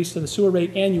the increase to the sewer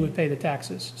rate and you would pay the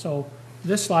taxes. So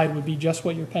this slide would be just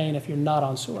what you're paying if you're not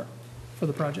on sewer for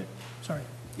the project. Sorry.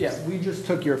 Yeah, we just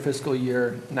took your fiscal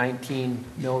year 19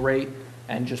 mill rate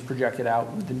and just projected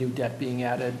out with the new debt being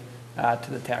added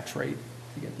to the tax rate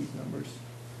to get these numbers.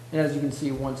 And as you can see,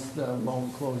 once the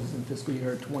loan closes in fiscal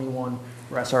year 21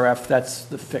 for SRF, that's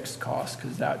the fixed cost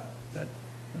because that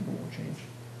number won't change.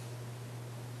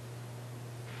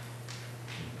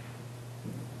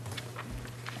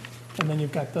 And then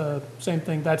you've got the same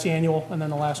thing, that's annual, and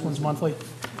then the last one's monthly.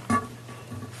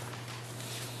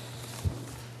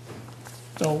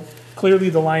 So clearly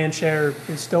the lion's share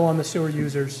is still on the sewer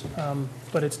users,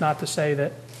 but it's not to say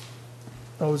that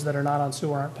those that are not on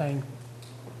sewer aren't paying.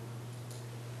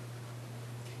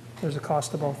 There's a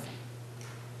cost to both.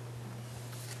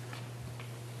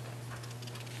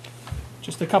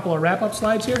 Just a couple of wrap-up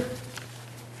slides here.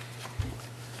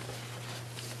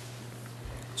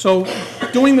 So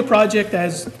doing the project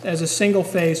as a single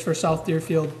phase for South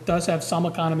Deerfield does have some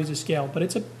economies of scale, but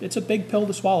it's a big pill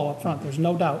to swallow up front. There's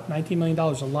no doubt. $19 million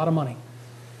is a lot of money.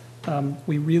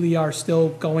 We really are still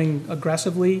going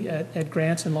aggressively at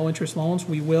grants and low-interest loans.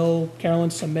 We will, Carolyn,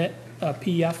 submit a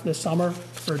PF this summer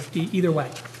for either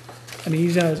way. I mean,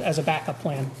 even as a backup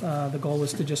plan. The goal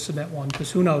is to just submit one,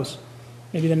 because who knows?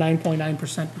 Maybe the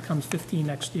 9.9% becomes 15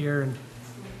 next year, and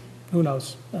who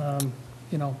knows?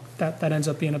 You know, that ends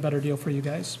up being a better deal for you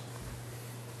guys.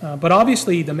 But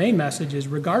obviously, the main message is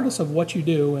regardless of what you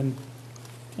do and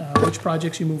which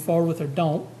projects you move forward with or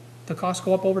don't, the costs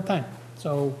go up over time.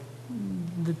 So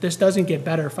this doesn't get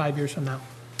better 5 years from now.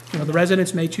 You know, the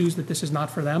residents may choose that this is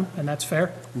not for them, and that's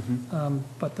fair.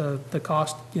 But the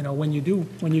cost, you know, when you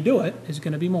do it, is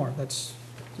going to be more. It's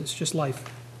just life.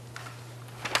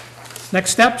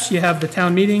 Next steps, you have the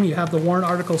town meeting, you have the warrant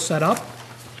article set up.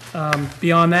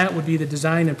 Beyond that would be the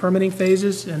design and permitting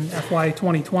phases in FY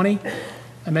 2020.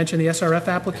 I mentioned the SRF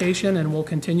application, and we'll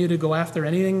continue to go after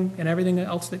anything and everything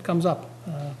else that comes up.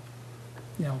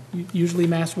 You know, usually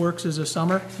Mass Works is a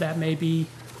summer. That may be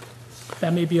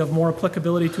that may be of more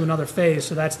applicability to another phase,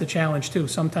 so that's the challenge too.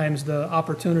 Sometimes the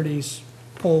opportunities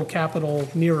pull capital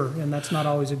nearer, and that's not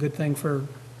always a good thing for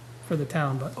the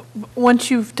town, but. Once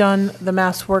you've done the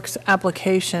Mass Works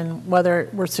application, whether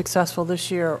we're successful this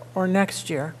year or next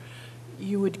year,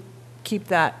 you would keep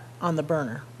that on the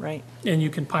burner, right? And you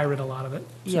can pirate a lot of it,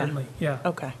 Yeah. certainly, yeah.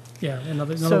 Okay. Yeah, in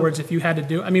other So- words, if you had to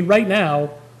do, I mean, right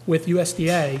now, with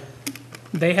USDA,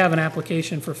 they have an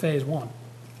application for phase one.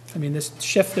 I mean, this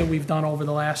shift that we've done over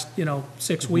the last,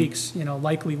 6 weeks,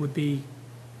 likely would be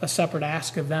a separate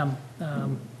ask of them.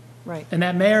 Right, And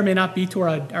that may or may not be to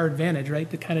our advantage,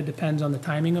 right? It kind of depends on the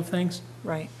timing of things,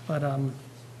 right. but,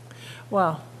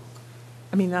 Well,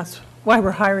 I mean, that's why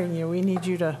we're hiring you. We need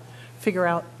you to figure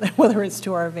out whether it's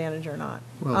to our advantage or not.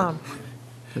 Well,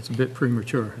 that's a bit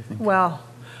premature, I think. Well,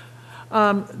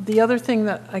 the other thing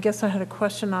that I guess I had a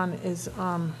question on is,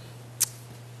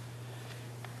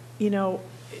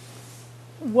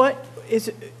 what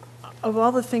is, of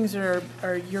all the things that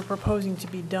are you're proposing to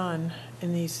be done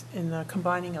in the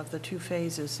combining of the two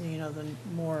phases, the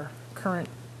more current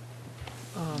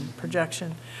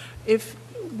projection,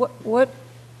 what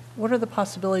are the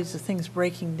possibilities of things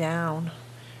breaking down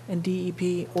and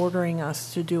DEP ordering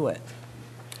us to do it?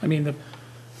 I mean,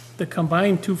 the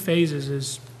combined two phases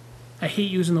is, I hate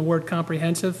using the word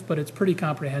comprehensive, but it's pretty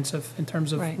comprehensive in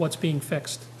terms of Right. what's being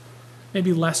fixed.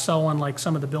 Maybe less so on like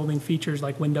some of the building features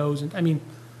like windows, and, I mean,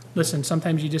 listen,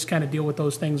 sometimes you just kind of deal with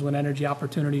those things when energy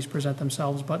opportunities present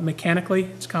themselves, but mechanically,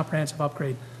 it's a comprehensive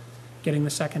upgrade. Getting the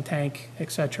second tank,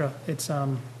 et cetera, it's, I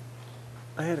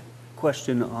had a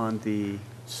question on the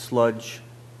sludge,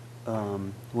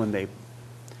 when they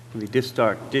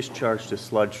discharge the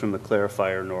sludge from the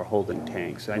clarifier nor holding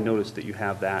tanks. I noticed that you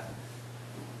have that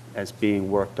as being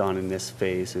worked on in this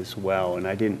phase as well, and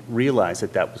I didn't realize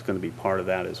that that was going to be part of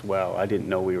that as well. I didn't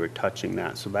know we were touching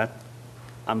that, so that,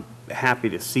 I'm happy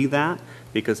to see that,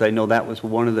 because I know that was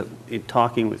one of the, in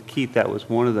talking with Keith, that was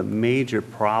one of the major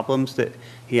problems that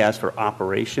he has for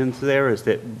operations there, is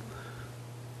that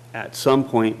at some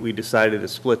point, we decided to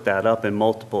split that up in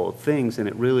multiple things, and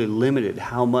it really limited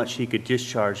how much he could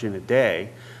discharge in a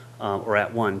day or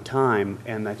at one time.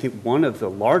 And I think one of the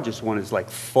largest one is like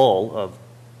full of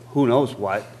who knows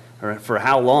what, or for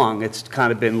how long. It's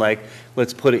kind of been like,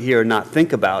 let's put it here and not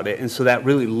think about it. And so that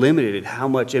really limited how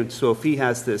much. And so if he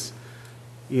has this,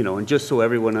 and just so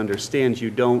everyone understands, you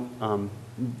don't,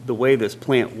 the way this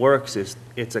plant works is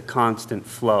it's a constant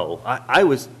flow.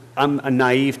 I'm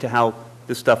naive to how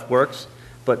this stuff works,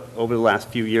 but over the last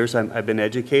few years I've been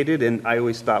educated, and I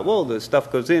always thought, well, the stuff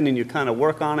goes in and you kind of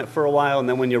work on it for a while, and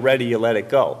then when you're ready you let it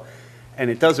go. And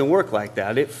it doesn't work like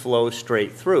that. It flows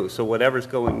straight through. So whatever's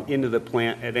going into the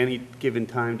plant at any given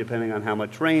time, depending on how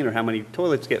much rain or how many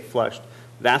toilets get flushed,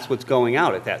 that's what's going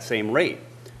out at that same rate.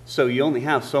 So you only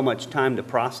have so much time to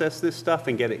process this stuff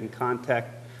and get it in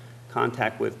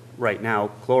contact with, right now,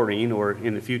 chlorine, or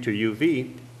in the future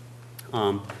UV.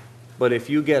 But if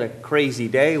you get a crazy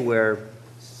day where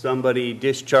somebody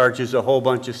discharges a whole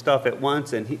bunch of stuff at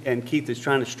once, and Keith is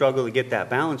trying to struggle to get that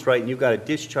balance right, and you've got to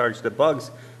discharge the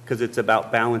bugs because it's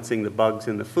about balancing the bugs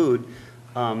in the food,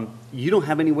 you don't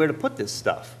have anywhere to put this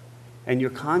stuff. And you're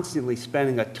constantly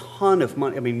spending a ton of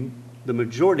money. I mean, the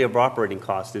majority of operating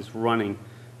cost is running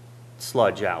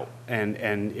sludge out. And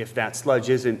if that sludge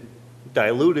isn't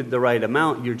diluted the right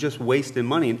amount, you're just wasting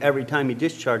money. And every time he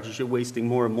discharges, you're wasting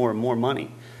more and more and more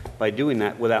money by doing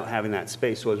that without having that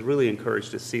space. So I was really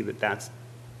encouraged to see that that's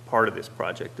part of this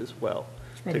project as well,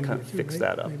 to kind of fix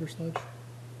that up. Neighbor sludge.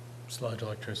 Sludge,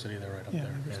 electricity, they're right up Yeah,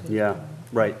 there. neighbor sludge. Yeah,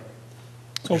 right.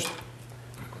 So,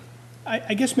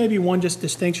 I guess maybe one just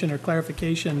distinction or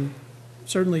clarification,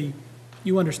 certainly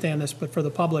you understand this, but for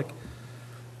the public,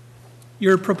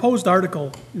 your proposed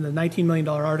article, the $19 million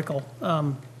article,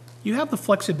 you have the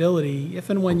flexibility, if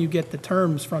and when you get the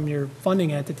terms from your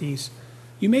funding entities,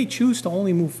 you may choose to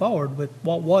only move forward with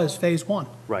what was phase one.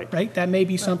 Right. Right? That may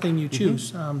be something you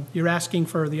choose. You're asking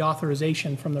for the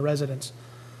authorization from the residents.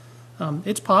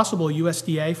 It's possible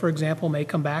USDA, for example, may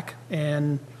come back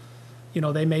and,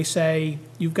 they may say,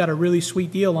 you've got a really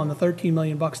sweet deal on the $13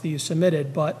 million that you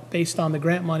submitted, but based on the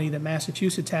grant money that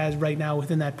Massachusetts has right now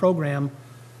within that program,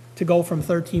 to go from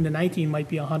 13 to 19 might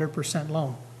be 100%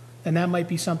 loan. And that might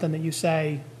be something that you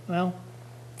say, well,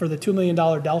 for the $2 million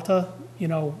delta,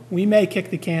 we may kick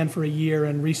the can for a year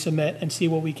and resubmit and see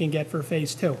what we can get for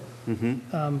phase two.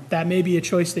 That may be a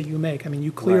choice that you make. I mean,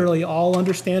 you clearly all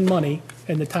understand money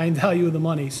and the time value of the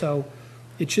money, so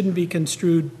it shouldn't be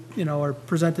construed, or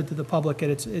presented to the public that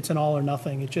it's an all or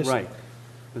nothing. It just, Right.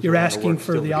 There's you're a lot of asking work for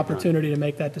still to the be done. opportunity to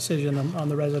make that decision on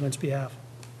the residents' behalf.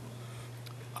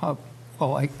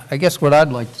 Well, I guess what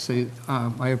I'd like to say,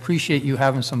 I appreciate you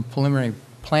having some preliminary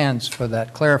plans for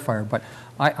that clarifier, but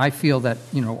I feel that,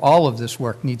 you know, all of this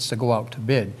work needs to go out to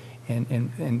bid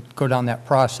and go down that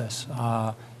process.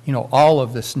 You know, all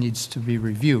of this needs to be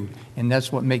reviewed, and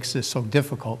that's what makes this so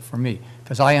difficult for me,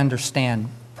 because I understand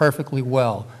perfectly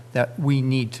well that we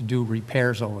need to do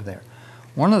repairs over there.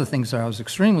 One of the things that I was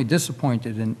extremely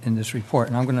disappointed in this report,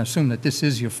 and I'm going to assume that this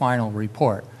is your final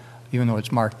report, even though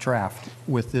it's marked draft,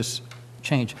 with this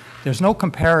change, there's no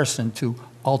comparison to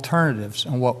alternatives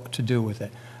and what to do with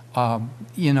it.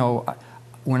 You know,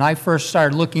 when I first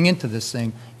started looking into this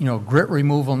thing, you know, grit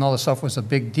removal and all this stuff was a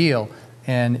big deal,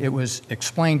 and it was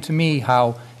explained to me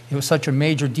how it was such a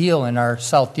major deal in our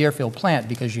South Deerfield plant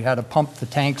because you had to pump the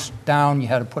tanks down, you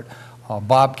had to put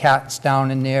bobcats down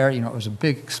in there, you know, it was a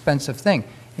big expensive thing,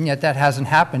 and yet that hasn't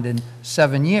happened in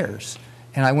 7 years.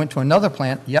 And I went to another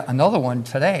plant, yet another one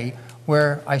today,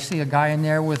 where I see a guy in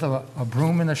there with a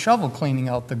broom and a shovel cleaning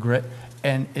out the grit,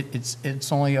 and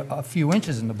it's only a few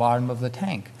inches in the bottom of the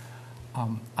tank.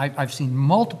 I've seen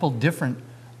multiple different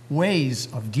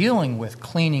ways of dealing with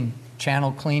cleaning,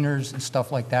 channel cleaners and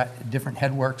stuff like that, different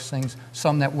headworks things,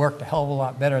 some that worked a hell of a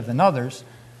lot better than others,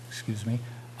 excuse me,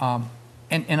 and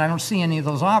I don't see any of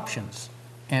those options.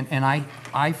 And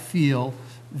I feel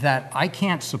that I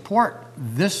can't support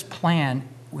this plan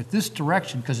with this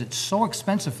direction because it's so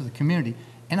expensive for the community,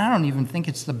 and I don't even think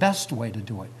it's the best way to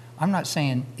do it. I'm not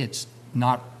saying it's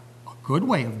not a good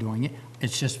way of doing it,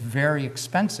 it's just very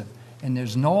expensive. And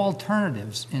there's no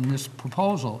alternatives in this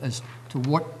proposal as to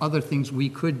what other things we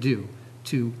could do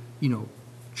to, you know,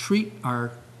 treat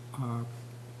our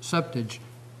septage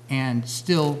and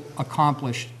still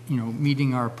accomplish, you know,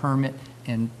 meeting our permit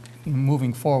and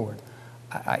moving forward.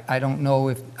 I don't know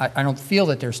if, I don't feel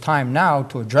that there's time now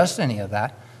to address any of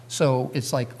that, so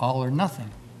it's like all or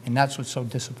nothing, and that's what's so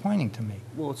disappointing to me.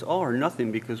 Well, it's all or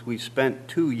nothing because we spent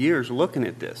 2 years looking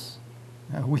at this.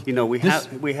 You know, we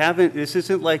haven't, this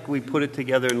isn't like we put it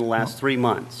together in the last 3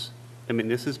 months. I mean,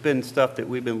 this has been stuff that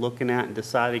we've been looking at and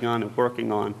deciding on and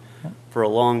working on for a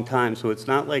long time, so it's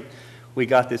not like we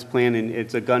got this plan and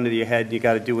it's a gun to your head and you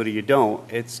got to do it or you don't.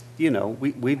 It's, you know,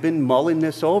 we've been mulling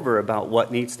this over about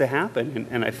what needs to happen,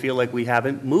 and I feel like we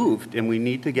haven't moved, and we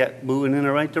need to get moving in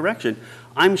the right direction.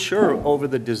 I'm sure over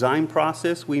the design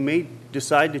process we may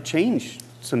decide to change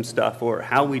some stuff or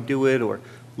how we do it or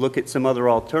look at some other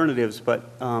alternatives, but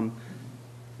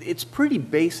it's pretty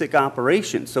basic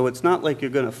operation, so it's not like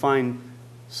you're going to find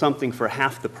something for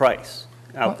half the price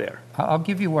out there. I'll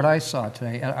give you what I saw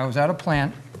today. I was at a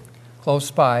plant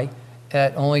close by,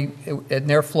 and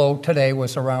their flow today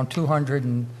was around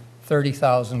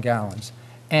 230,000 gallons.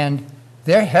 And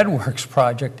their headworks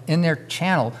project in their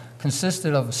channel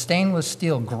consisted of a stainless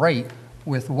steel grate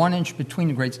with 1 inch between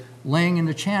the grates laying in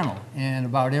the channel. And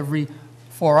about every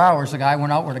 4 hours, a guy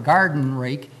went out with a garden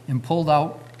rake and pulled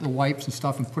out the wipes and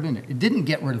stuff and put in it. It didn't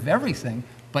get rid of everything,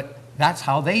 but that's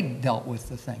how they dealt with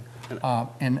the thing.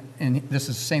 And this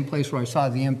is the same place where I saw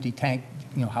the empty tank,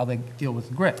 you know, how they deal with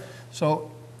the grit.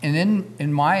 So, and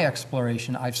in my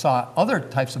exploration, I saw other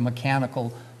types of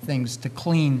mechanical things to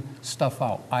clean stuff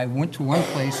out. I went to one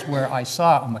place where I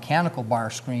saw a mechanical bar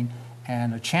screen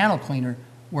and a channel cleaner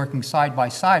working side by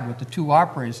side with the two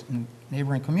operators in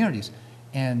neighboring communities.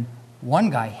 And one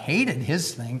guy hated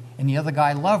his thing and the other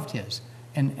guy loved his.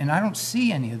 And I don't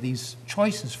see any of these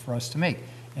choices for us to make.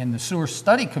 And the Sewer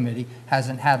Study Committee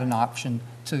hasn't had an option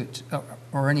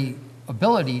or any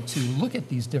ability to look at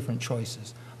these different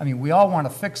choices. I mean, we all want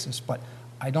to fix this, but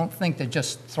I don't think that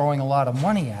just throwing a lot of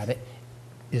money at it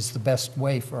is the best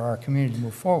way for our community to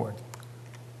move forward.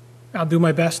 I'll do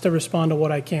my best to respond to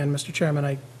what I can, Mr.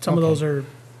 Chairman. Some of those are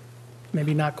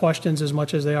maybe not questions as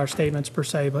much as they are statements per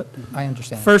se, but I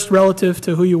understand. First, relative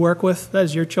to who you work with, that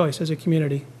is your choice as a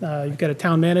community. You've got a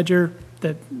town manager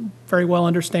that very well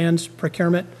understands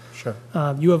procurement. Sure.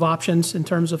 You have options in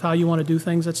terms of how you want to do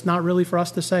things. That's not really for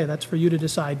us to say. That's for you to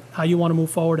decide how you want to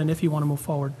move forward and if you want to move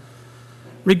forward.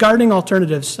 Regarding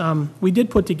alternatives, we did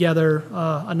put together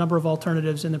a number of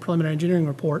alternatives in the preliminary engineering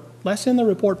report, less in the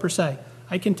report per se.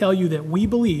 I can tell you that we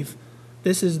believe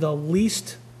this is the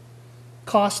least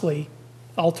costly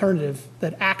alternative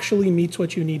that actually meets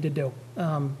what you need to do.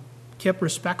 Kip,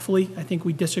 respectfully, I think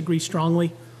we disagree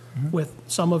strongly with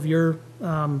some of your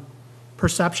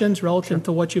perceptions relative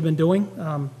to what you've been doing.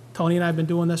 Tony and I have been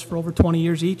doing this for over 20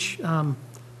 years each.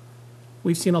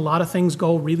 We've seen a lot of things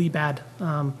go really bad.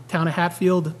 Town of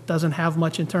Hatfield doesn't have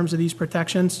much in terms of these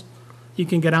protections. You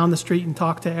can get down the street and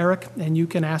talk to Eric, and you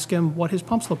can ask him what his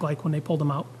pumps look like when they pulled them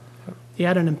out. He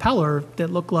had an impeller that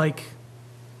looked like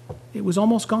it was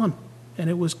almost gone. and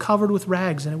it was covered with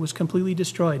rags, and it was completely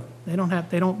destroyed. They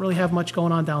don't really have much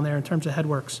going on down there in terms of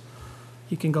headworks.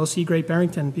 You can go see Great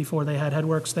Barrington before they had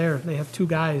headworks there. They have 2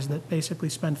 guys that basically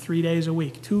spend 3 days a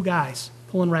week, 2 guys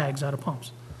pulling rags out of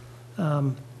pumps.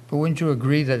 But wouldn't you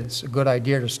agree that it's a good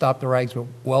idea to stop the rags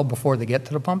well before they get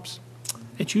to the pumps?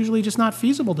 It's usually just not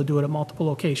feasible to do it at multiple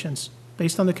locations,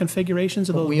 based on the configurations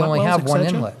of But those we wet only wells, have one et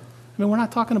cetera. inlet. I mean, we're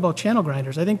not talking about channel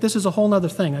grinders. I think this is a whole nother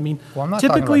thing. I mean, Well, I'm not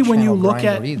talking typically, about when you channel look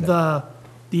at grinder either.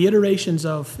 the iterations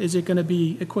of, is it going to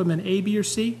be equipment A, B, or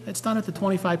C? It's done at the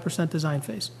 25% design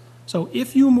phase. So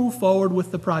if you move forward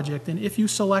with the project, and if you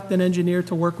select an engineer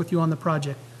to work with you on the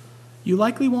project, you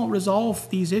likely won't resolve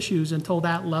these issues until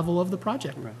that level of the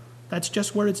project. Right. That's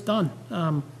just where it's done.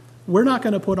 We're not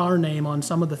going to put our name on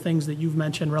some of the things that you've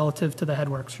mentioned relative to the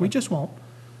headworks. We just won't.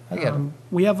 I get it.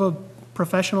 We have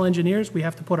professional engineers. We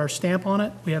have to put our stamp on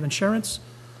it. We have insurance.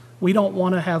 We don't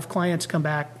want to have clients come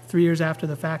back 3 years after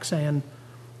the fact saying,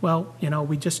 well,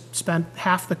 we just spent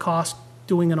half the cost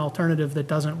doing an alternative that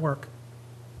doesn't work.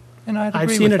 And I'd agree I've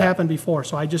with seen it that. happen before,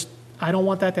 so I don't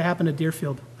want that to happen to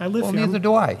Deerfield. I live Well, here. neither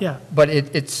do I. Yeah. But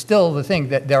it's still the thing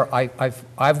that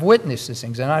I've witnessed these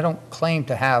things, and I don't claim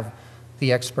to have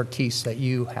the expertise that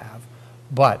you have.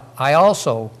 But I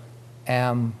also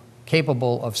am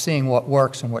capable of seeing what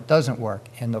works and what doesn't work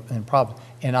and problems.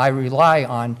 And I rely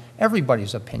on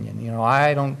everybody's opinion.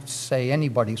 I don't say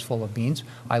anybody's full of beans.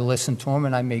 I listen to them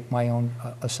and I make my own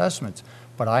assessments.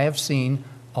 But I have seen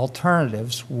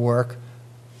alternatives work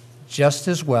just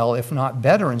as well, if not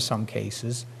better in some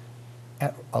cases,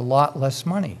 at a lot less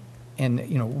money. And,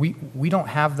 we don't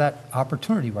have that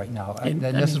opportunity right now. And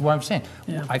this is what I'm saying.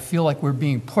 Yeah. I feel like we're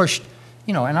being pushed,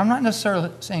 and I'm not necessarily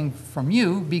saying from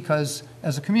you, because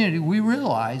as a community, we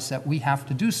realize that we have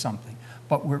to do something.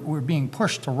 But we're being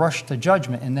pushed to rush to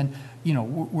judgment, and then,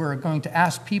 we're going to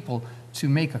ask people to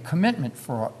make a commitment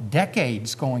for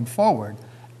decades going forward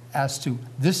as to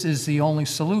this is the only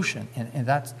solution. And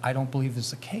that's, I don't believe,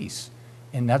 is the case.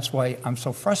 And that's why I'm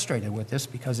so frustrated with this,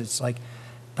 because it's like,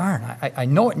 darn, I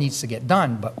know it needs to get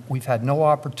done, but we've had no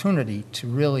opportunity to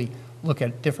really look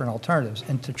at different alternatives.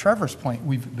 And to Trevor's point,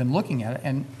 we've been looking at it,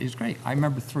 and it's great. I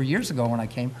remember 3 years ago when I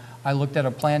came, I looked at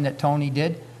a plan that Tony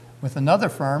did with another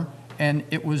firm, and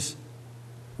it was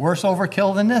worse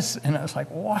overkill than this. And I was like,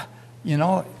 what?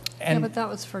 Yeah, And but that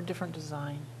was for a different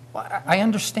design. I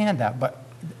understand that, but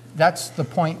that's the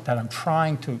point that I'm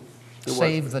trying to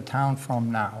save the town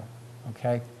from now,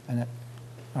 okay? All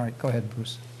right, go ahead,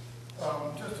 Bruce.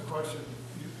 Just a question,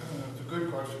 it's a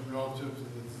good question relative to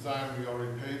the design we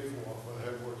already paid for the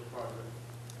Headworks project.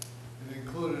 It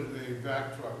included a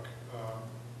back truck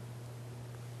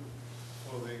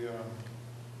for the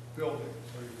building,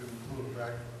 so you could include a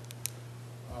back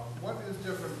truck. What is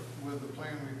different with the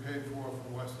plan we paid for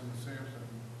Weston and Sampson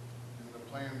and the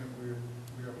plan that we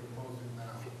are proposing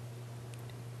now?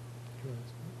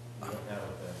 We don't have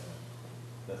a plan.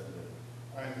 That's the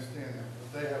difference. I understand that,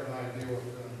 but they have an idea what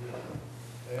they're going to do.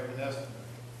 They have an estimate.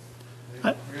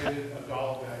 I- They've created a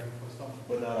dollar value for something.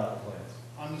 But not our plans.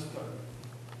 Understood.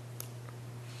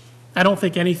 I don't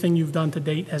think anything you've done to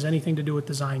date has anything to do with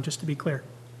design, just to be clear.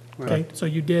 Okay, so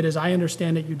you did, as I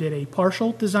understand it, you did a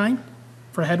partial design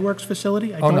for a Headworks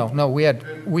facility? I Oh, don't- no, we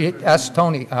asked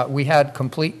Tony, we had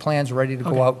complete plans ready to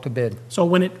Okay. go out to bid.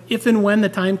 So if and when the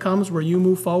time comes where you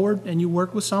move forward and you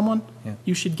work with someone, Yeah.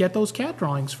 you should get those CAD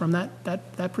drawings from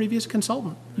that previous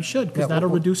consultant. You should, Yeah, because that'll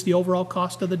well- reduce the overall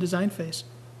cost of the design phase.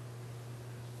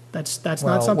 That's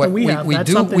Well, not something we have.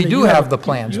 That's something We that do you have the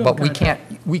plans, you have but we contract.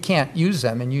 can't use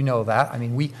them, and you know that. I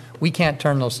mean, we can't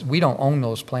turn those, we don't own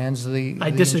those plans.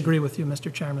 I disagree with you,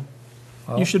 Mr. Chairman.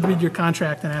 Oh. You should read your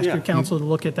contract and ask Yeah. your counsel to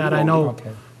look at that. You I own know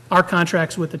Okay. our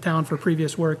contracts with the town for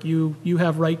previous work, you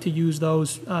have right to use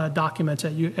those documents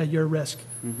at your risk.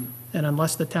 And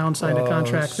unless the town signed a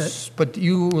contract that, But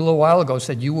you, a little while ago,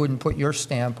 said you wouldn't put your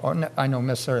stamp, on I know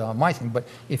necessarily on my thing, but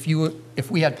if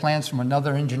we had plans from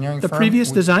another engineering the firm.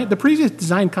 previous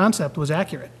design concept was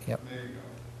accurate. Yep. There you go.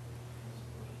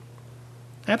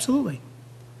 Absolutely.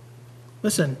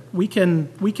 Listen, we can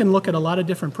look at a lot of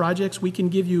different projects. We can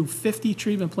give you 50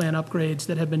 treatment plant upgrades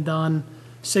that have been done,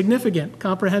 significant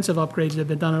comprehensive upgrades that have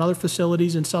been done in other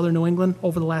facilities in southern New England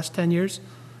over the last 10 years.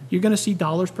 You're going to see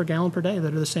dollars per gallon per day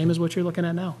that are the same as what you're looking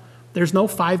at now. There's no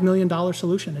 $5 million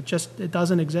solution. It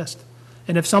doesn't exist.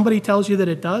 And if somebody tells you that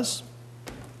it does,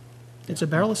 it's a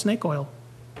barrel of snake oil.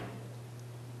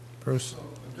 Bruce? So,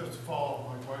 just to follow up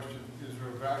my question, is there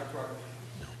a back truck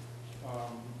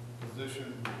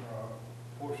position,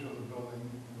 portion of the building,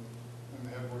 in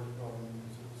the Headworks building,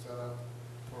 is it set up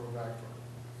for a back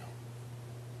truck?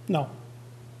 No.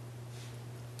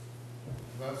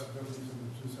 That's the difference in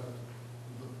the two sets.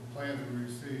 plans we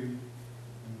received and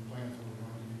the plans that we're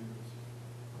going to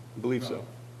use. I believe so.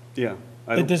 Yeah.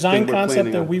 I The don't design think we're concept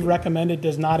planning that on- we recommended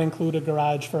does not include a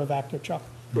garage for a Vector truck.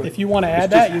 Right. If you want to It's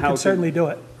add just that, you can housing. certainly do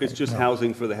it. It's just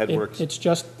housing for the headworks. It's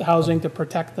just housing to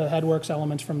protect the headworks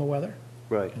elements from the weather.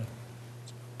 Right.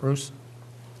 Bruce?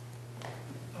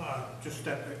 Just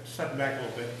stepping back a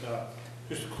little bit,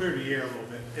 just to clear the air a little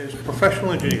bit, as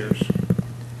professional engineers,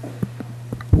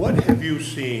 what have you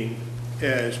seen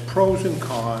as pros and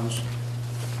cons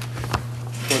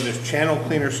when this channel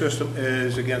cleaner system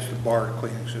is against the bar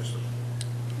cleaning system?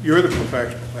 You're the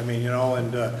professional, I mean, you know,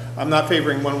 and I'm not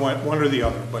favoring one or the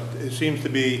other, but it seems to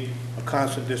be a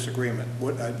constant disagreement.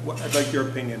 I'd like your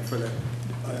opinion for the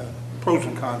pros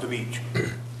and cons of each.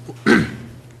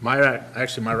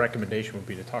 Actually, my recommendation would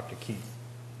be to talk to Keith.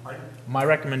 My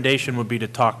recommendation would be to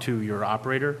talk to your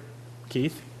operator,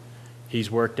 Keith. He's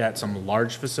worked at some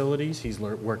large facilities. He's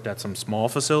worked at some small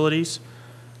facilities.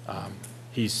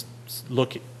 He's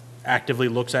actively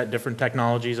looks at different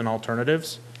technologies and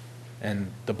alternatives,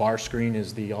 and the bar screen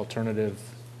is the alternative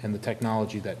and the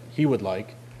technology that he would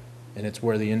like, and it's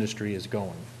where the industry is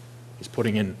going. He's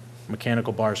putting in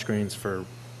mechanical bar screens for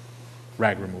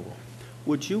rag removal.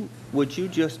 Would you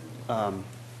just,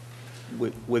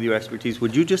 with your expertise,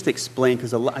 would you just explain,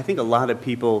 because I think a lot of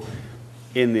people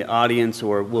in the audience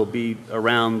or will be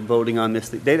around voting on this,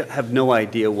 they have no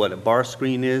idea what a bar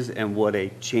screen is and what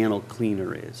a channel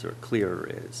cleaner is or clearer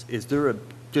is. Is there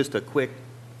just a quick,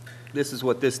 this is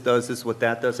what this does, this is what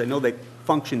that does? I know they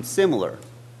function similar,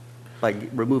 like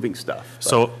removing stuff. but-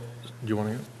 So, do you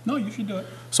want to? No, you should do it.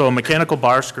 So a mechanical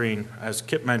bar screen, as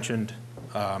Kip mentioned,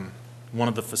 one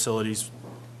of the facilities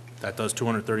that does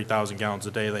 230,000 gallons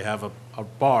a day, they have a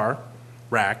bar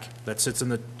rack that sits in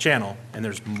the channel, and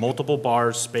there's multiple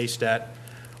bars spaced at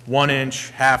 1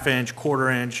 inch, ½ inch,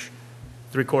 1/4 inch,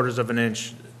 3/4 of an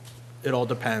inch. It all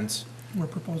depends. We're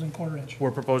proposing 1/4 inch.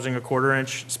 We're proposing a 1/4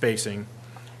 inch spacing.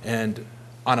 And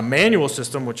on a manual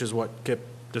system, which is what Kip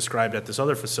described at this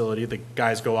other facility, the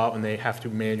guys go out and they have to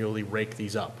manually rake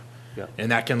these up. Yeah.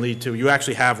 And that can lead to, you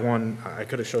actually have one, I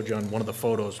could have showed you on one of the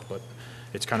photos, but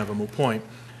it's kind of a moot point.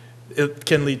 It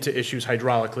can lead to issues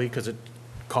hydraulically because it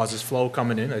causes flow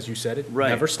coming in, as you said, it Right,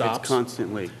 never it's stops.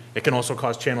 constantly. It can also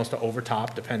cause channels to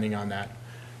overtop, depending on that.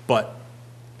 But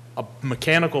a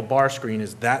mechanical bar screen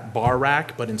is that bar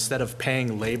rack, but instead of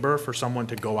paying labor for someone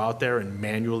to go out there and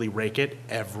manually rake it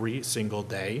every single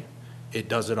day, it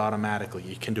does it automatically.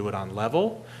 You can do it on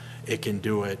level, it can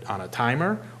do it on a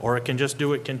timer, or it can just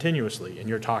do it continuously. And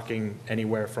you're talking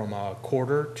anywhere from a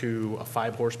 1/4 to a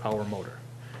 5 horsepower motor.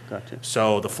 Gotcha.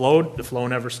 So the flow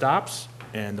never stops,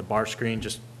 and the bar screen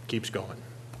just keeps going.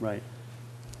 Right.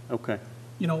 Okay.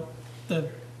 You know, the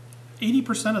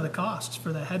 80% of the costs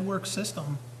for the headwork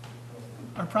system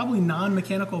are probably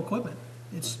non-mechanical equipment.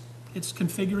 It's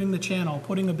configuring the channel,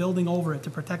 putting a building over it to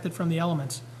protect it from the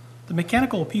elements. The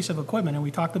mechanical piece of equipment, and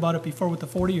we talked about it before with the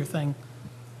 40-year thing,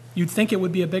 you'd think it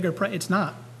would be a bigger price. It's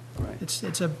not. Right.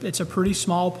 It's a pretty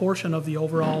small portion of the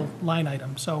overall line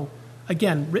item. So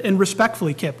again, and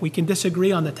respectfully, Kip, we can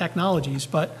disagree on the technologies,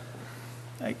 but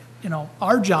you know,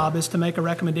 our job is to make a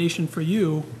recommendation for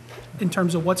you in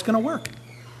terms of what's going to work.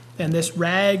 And this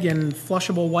rag and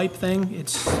flushable wipe thing,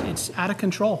 it's out of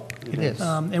control. It is.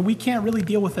 And we can't really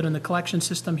deal with it in the collection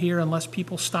system here unless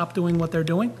people stop doing what they're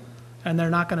doing, and they're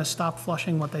not going to stop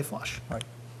flushing what they flush. Right.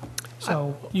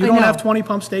 So you I don't know. have 20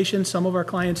 pump stations, some of our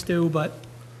clients do, but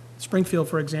Springfield,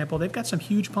 for example, they've got some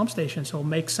huge pump stations, so it'll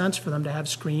make sense for them to have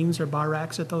screens or bar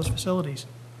racks at those facilities.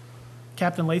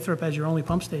 Captain Lathrop has your only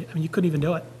pump station, I mean, you couldn't even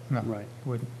do it. No, Right.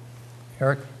 wouldn't.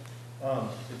 Eric?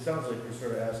 It sounds like we're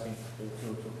sort of asking,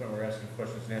 to a point we're asking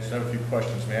questions and answers. I have a few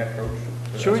questions. May I approach?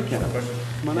 Sure you Ask can. some questions?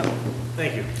 Come on up.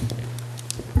 Thank you.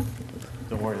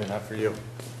 Don't worry, they're not for you.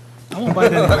 I won't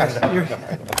bite into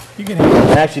that. You can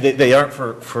have it. Actually, they aren't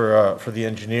for the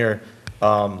engineer.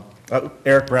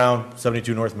 Eric Brown,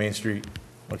 72 North Main Street.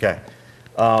 Okay.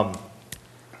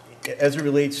 As it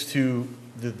relates to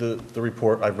the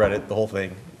report, I've read it, the whole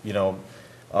thing, you know.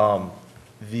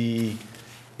 The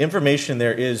information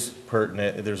there is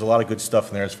pertinent. There's a lot of good stuff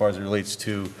in there as far as it relates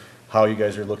to how you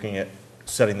guys are looking at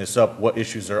setting this up, what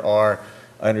issues there are.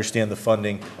 I understand the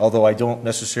funding, although I don't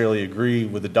necessarily agree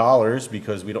with the dollars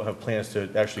because we don't have plans to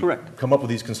actually Correct. come up with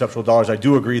these conceptual dollars. I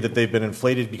do agree that they've been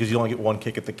inflated because you only get one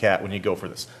kick at the cat when you go for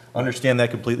this. Understand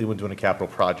that completely when doing a capital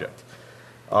project.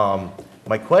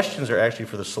 My questions are actually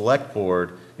for the select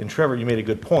board. And Trevor, you made a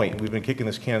good point. We've been kicking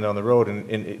this can down the road, and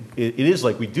it is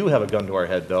like we do have a gun to our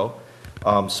head, though.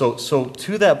 So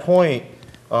to that point,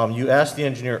 you asked the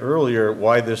engineer earlier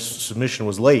why this submission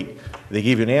was late. They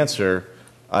gave you an answer.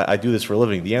 I do this for a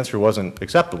living. The answer wasn't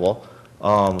acceptable.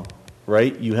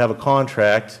 right? You have a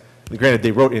contract, granted,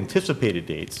 they wrote anticipated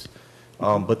dates,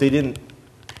 but they didn't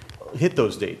hit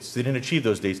those dates. They didn't achieve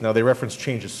those dates. Now, they reference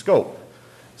change of scope.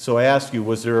 So I ask you,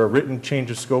 was there a written change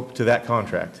of scope to that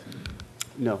contract?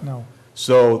 No. No.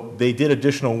 So they did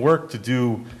additional work to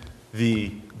do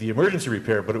the emergency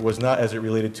repair, but it was not as it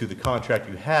related to the contract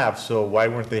you have, so why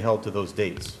weren't they held to those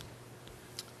dates?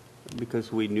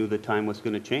 Because we knew the time was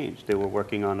going to change. They were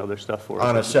working on other stuff for us.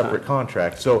 On a at the time. separate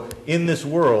contract. So in this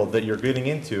world that you're getting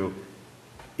into,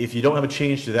 if you don't have a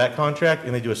change to that contract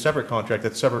and they do a separate contract,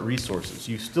 that's separate resources.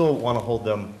 You still want to hold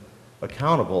them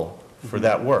accountable for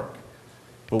that work.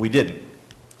 But we didn't.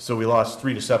 So we lost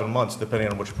 3 to 7 months depending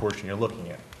on which portion you're looking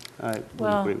at. I would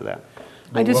Well- agree with that.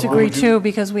 I Well, what disagree would you- too,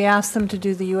 because we asked them to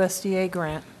do the USDA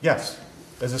grant Yes,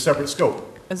 as a separate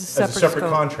scope. as a separate scope.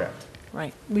 Contract.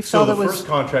 Right. We So felt the it was, first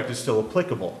contract is still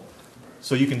applicable.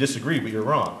 So you can disagree, but you're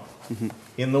wrong.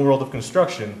 In the world of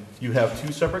construction, you have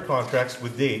 2 separate contracts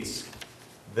with dates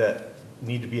that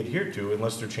need to be adhered to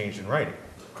unless they're changed in writing.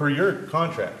 Per your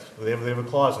contract, they have a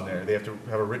clause in there. They have to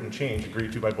have a written change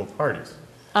agreed to by both parties.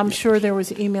 I'm sure there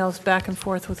was emails back and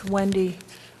forth with Wendy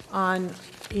on,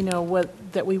 you know,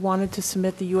 that we wanted to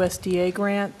submit the USDA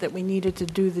grant, that we needed to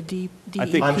do the DEP. I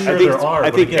think, I'm I sure think, there are, I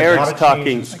but think again, not Eric's a change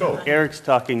talking, in scope. Eric's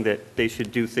talking that they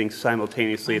should do things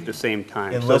simultaneously at the same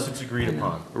time. Unless So- it's agreed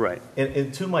upon. Right.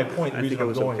 And to my point, the I reason think I I'm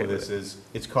was going okay with with this is,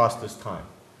 it's cost us time.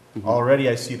 Already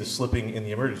I see the slipping in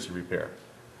the emergency repair.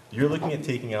 You're looking at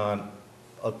taking on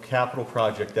a capital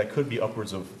project that could be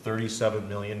upwards of $37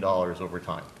 million over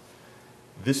time.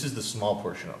 This is the small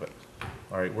portion of it.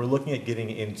 All right, we're looking at getting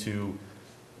into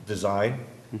design,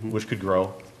 which could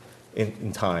grow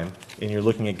in time, and you're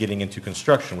looking at getting into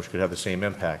construction, which could have the same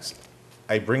impacts.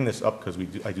 I bring this up because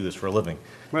I do this for a living,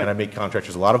 Right. and I make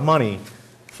contractors a lot of money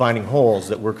finding holes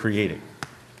that we're creating.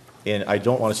 And I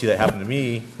don't want to see that happen to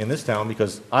me in this town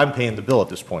because I'm paying the bill at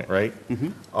this point, right?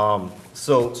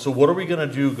 So what are we going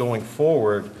to do going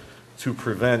forward to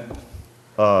prevent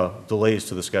delays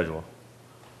to the schedule?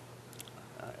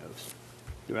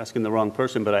 You're asking the wrong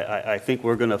person, but I think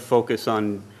we're going to focus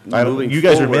on I don't- moving You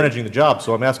guys are forward. managing the job,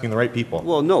 so I'm asking the right people.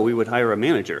 Well, no, we would hire a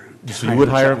manager. So you would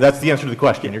hire, that's the answer to the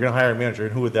question. You're going to hire a manager,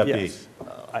 and who would that be? Yes.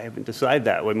 I haven't decided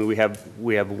that. I mean, we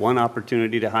have one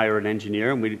opportunity to hire an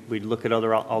engineer, and we'd look at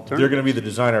other alternatives. They're going to be the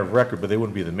designer of record, but they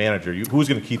wouldn't be the manager. Who's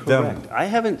going to keep them? Correct. I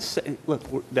haven't, look,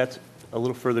 that's a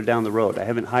little further down the road. I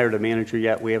haven't hired a manager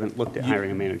yet. We haven't looked at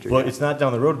hiring a manager Well, yet. it's not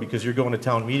down the road because you're going to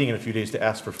town meeting in a few days to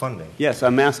ask for funding. Yes,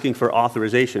 I'm asking for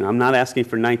authorization. I'm not asking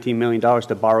for $19 million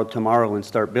to borrow tomorrow and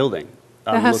start building.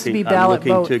 That I'm has to looking- be I'm ballot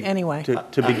looking vote to- anyway.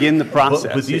 To begin the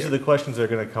process. But these are here. the questions that are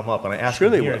going to come up, and I ask Sure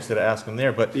them they here will. instead of asking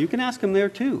there. But You can ask them there,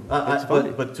 too. That's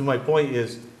fine. But to my point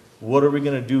is, what are we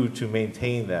going to do to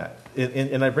maintain that?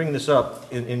 And I bring this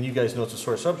up, and you guys know it's a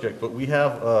sore subject, but we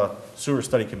have a sewer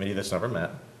study committee that's never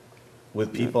met,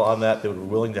 with people on that were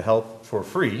willing to help for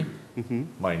free,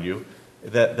 mind you,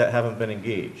 that haven't been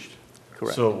engaged.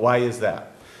 Correct. So why is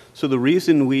that? So the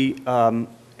reason we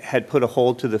had put a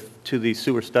hold to the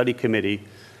sewer study committee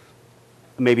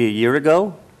maybe a year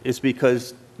ago is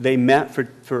because they met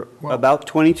for about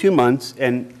 22 months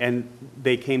and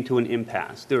they came to an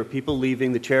impasse. There were people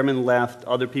leaving, the chairman left,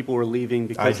 other people were leaving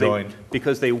because joined.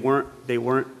 they weren't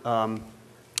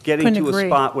getting Couldn't to a agree.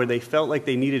 spot where they felt like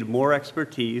they needed more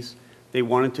expertise. They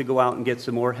wanted to go out and get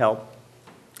some more help.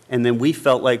 And then we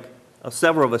felt like,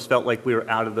 several of us felt like we were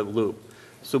out of the loop.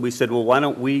 So we said, well, why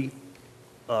don't we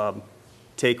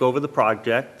take over the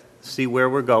project, see where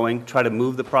we're going, try to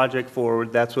move the project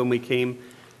forward. That's when we came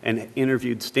and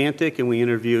interviewed Stantec and we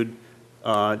interviewed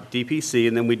DPC,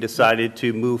 and then we decided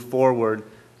to move forward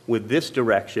with this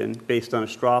direction based on a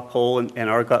straw poll and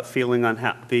our gut feeling on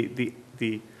how the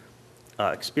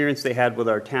experience they had with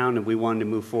our town, and we wanted to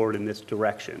move forward in this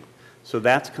direction. So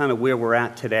that's kind of where we're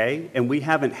at today, and we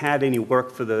haven't had any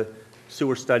work for the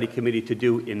sewer study committee to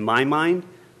do in my mind.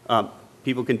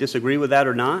 People can disagree with that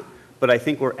or not, but I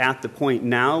think we're at the point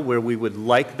now where we would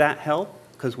like that help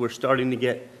because we're starting to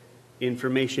get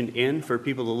information in for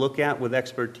people to look at with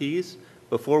expertise.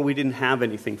 Before, we didn't have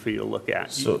anything for you to look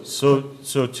at. So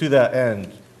to that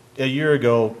end, a year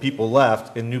ago, people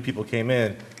left and new people came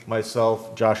in.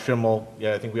 Myself, Josh Schimmel,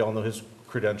 I think we all know his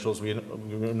credentials. We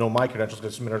know my credentials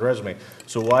because I submitted a resume.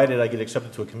 So why did I get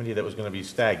accepted to a committee that was going to be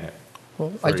stagnant? Well,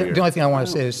 for a year? the only thing I want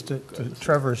to say is to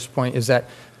Trevor's point is that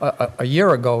a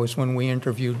year ago is when we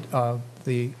interviewed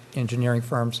the engineering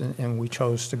firms and we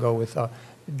chose to go with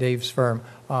Dave's firm.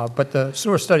 But the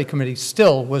sewer study committee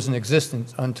still was in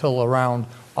existence until around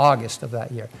August of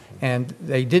that year. And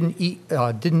they didn't meet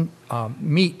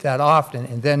that often.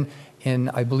 And then in,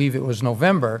 I believe it was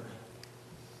November,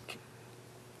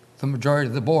 the majority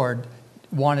of the board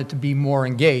wanted to be more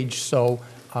engaged, so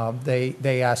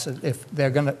they asked if they're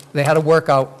going to, they had to work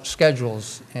out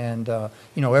schedules, and,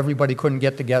 everybody couldn't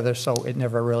get together, so it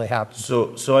never really happened.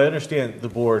 So I understand the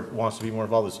board wants to be more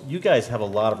involved in this. You guys have a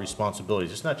lot of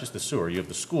responsibilities. It's not just the sewer. You have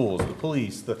the schools, the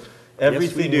police,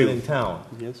 everything do. within town.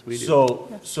 Yes, we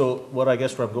do. So what I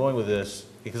guess where I'm going with this,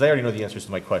 because I already know the answers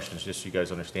to my questions, just so you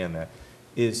guys understand that,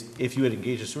 is if you had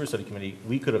engaged the sewer study committee,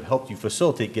 we could have helped you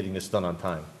facilitate getting this done on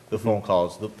time, the phone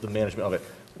calls, the management of it.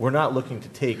 We're not looking to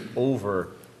take over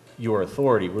your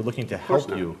authority. We're looking to help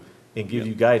you and give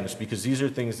you guidance, because these are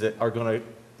things that are going to,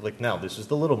 like now, this is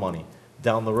the little money.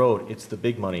 Down the road, it's the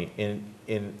big money.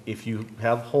 And if you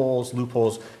have holes,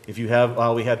 loopholes, if you have,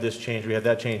 oh, we had this change, we had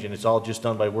that change, and it's all just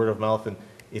done by word of mouth, and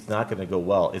it's not going to go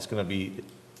well. It's going to be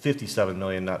 57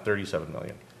 million, not 37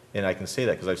 million. And I can say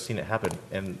that because I've seen it happen,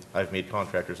 and I've made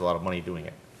contractors a lot of money doing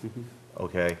it.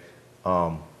 Okay?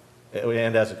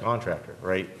 And as a contractor,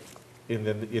 right? And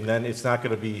then it's not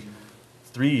going to be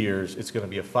 3 years, it's going to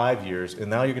be 5 years, and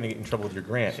now you're going to get in trouble with your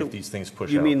grant if these things push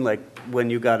out. You mean like when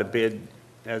you got a bid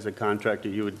as a contractor,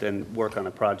 you would then work on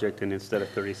a project and instead of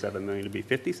 37 million, it'd be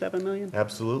 57 million?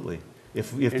 Absolutely.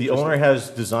 If the owner has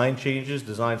design changes,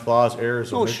 design flaws,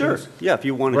 errors, Oh, sure. omissions. Yeah, if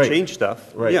you want to Right. change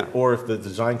stuff. Right. Yeah. Or if the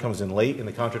design comes in late and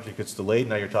the contractor gets delayed,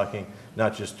 now you're talking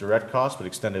not just direct costs, but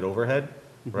extended overhead,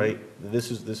 right?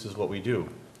 This is what we do.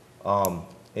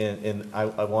 And I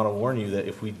want to warn you that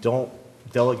if we don't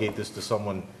delegate this to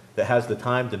someone that has the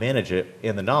time to manage it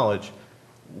and the knowledge,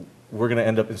 we're going to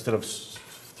end up, instead of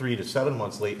 3 to 7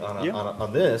 months late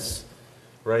on this,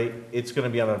 right? It's going to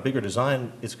be on a bigger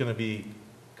design. It's going to be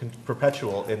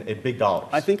perpetual and big dollars.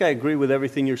 I think I agree with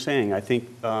everything you're saying. I think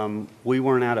we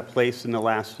weren't at a place in the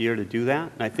last year to do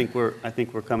that. And I think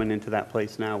we're coming into that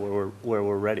place now where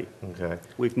we're ready. Okay.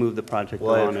 We've moved the project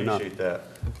Well, I along enough. appreciate that.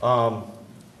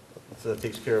 So that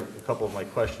takes care of a couple of my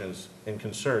questions and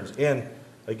concerns. And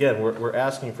again, we're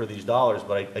asking for these dollars,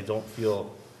 but I don't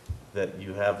feel that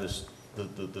you have this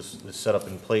setup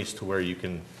in place to where you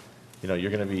can, you're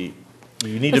going to be,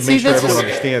 you need to make sure everyone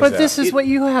understands that. But this is what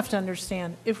you have to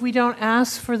understand. If we don't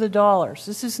ask for the dollars,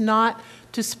 this is not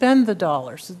to spend the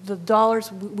dollars. The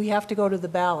dollars, we have to go to the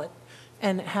ballot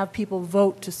and have people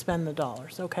vote to spend the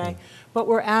dollars, okay? But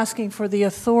we're asking for the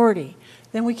authority.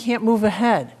 Then we can't move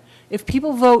ahead. If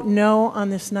people vote no on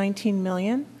this 19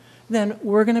 million, then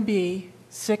we're going to be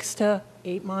 6 to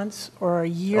 8 months or a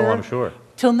year. Oh, I'm sure.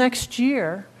 Till next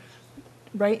year,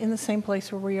 right in the same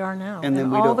place where we are now. And then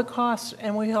we all don't- the costs,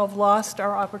 and we have lost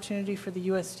our opportunity for the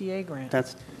USDA grant.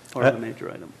 That's part of the major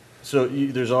item. So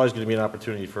there's always going to be an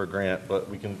opportunity for a grant, but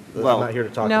I'm Well, not here to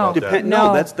talk no. about that. No,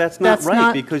 No, that's not that's right,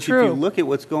 not because if true. you look at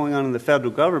what's going on in the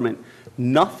federal government,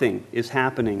 nothing is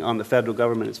happening on the federal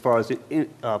government as far as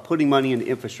putting money into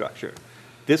infrastructure.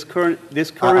 This current.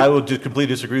 I will completely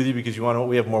disagree with you, because you want to know,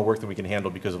 we have more work than we can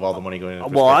handle because of all the money going into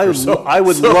Well, I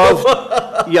would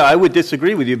love, yeah, I would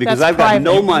disagree with you, because That's I've got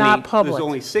no private, money. not public. There's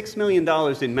only $6 million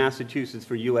in Massachusetts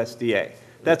for USDA.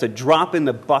 That's a drop in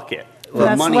the bucket for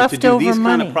That's money to do leftover these kind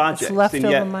money. of projects. It's and leftover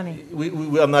yet- money.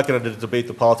 I'm not going to debate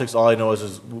the politics. All I know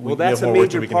is we Well, that's have a more work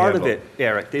than major we can part of handle. it,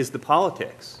 Eric, is the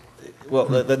politics. Well,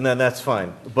 then that's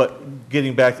fine. But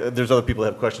getting back, there's other people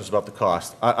that have questions about the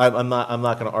cost. I'm not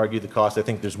going to argue the cost. I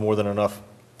think there's more than enough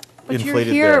But you're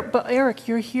inflated here, there. but Eric,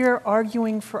 you're here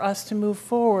arguing for us to move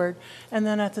forward, and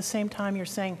then at the same time, you're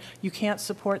saying you can't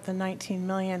support the 19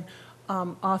 million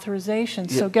authorization.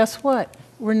 So Yeah. guess what?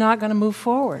 We're not going to move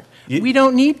forward. You- We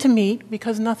don't need to meet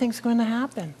because nothing's going to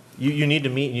happen. You need to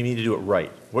meet, and you need to do it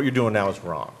right. What you're doing now is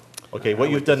wrong. Okay, what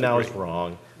you've done now is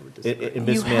wrong. It You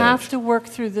mismanaged. have to work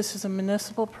through, this is a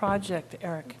municipal project,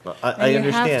 Eric. I And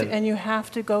you have to- understand. And you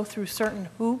have to go through certain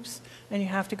hoops, and you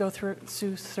have to go through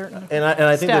certain And I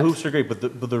think the steps. hoops are great,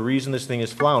 but the reason this thing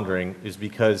is floundering is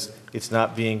because it's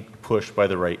not being pushed by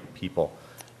the right people.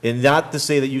 And not to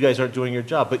say that you guys aren't doing your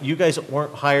job, but you guys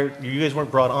weren't hired, you guys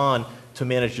weren't brought on to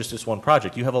manage just this one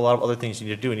project. You have a lot of other things you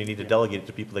need to do, and you need to delegate it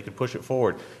to people that can push it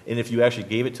forward. And if you actually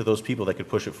gave it to those people that could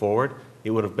push it forward, it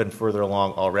would have been further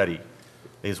along already,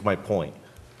 is my point.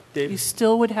 You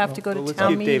still would have to go to Well, let's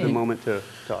town give Dave a meeting. moment to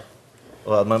talk.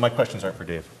 Well, my questions aren't for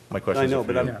Dave. My questions I know, are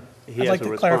for but you. he I'd has like a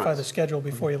to clarify the response. schedule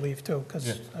before you leave, too,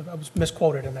 because I was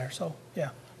misquoted in there, so, yeah.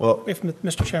 Well, If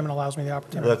Mr. Chairman allows me the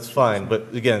opportunity. that's fine,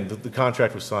 but again, the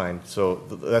contract was signed, so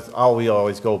that's all we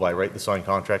always go by, right? The signed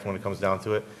contract when it comes down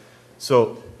to it.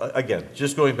 So, again,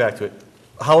 just going back to it,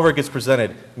 however it gets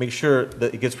presented, make sure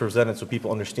that it gets presented so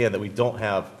people understand that we don't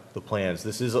have the plans.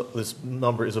 This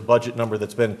number is a budget number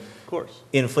that's been Of course.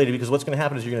 inflated, because what's going to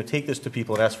happen is you're going to take this to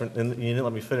people and ask for, and you didn't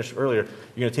let me finish earlier,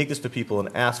 you're going to take this to people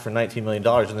and ask for $19 million,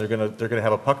 and they're going to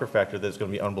have a pucker factor that's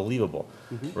going to be unbelievable,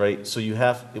 right? So you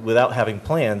have, without having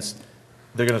plans,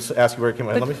 they're going to ask you where it came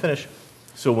from. Let me finish.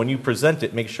 So when you present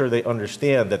it, make sure they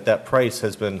understand that that price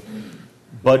has been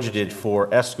budgeted for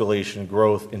escalation,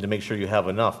 growth, and to make sure you have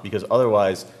enough, because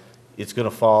otherwise it's going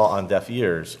to fall on deaf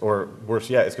ears, or worse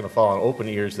yet, it's going to fall on open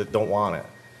ears that don't want it,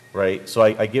 right? So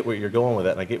I get where you're going with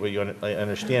that, and I get what I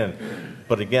understand.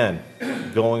 But again,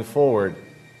 going forward,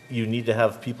 you need to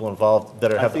have people involved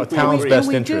that have a think we town's agree. best And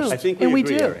we interest. do. I think we And we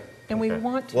agree, do. Eric. And we Okay.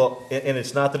 want to. Well, and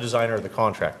it's not the designer or the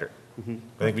contractor. I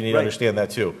think we need to Right. understand that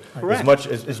too. Correct.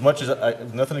 As much as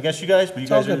nothing against you guys, but you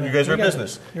all guys are, good, you guys are a man. We get it.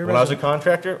 business. You're a When I was a resident.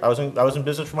 contractor, I was in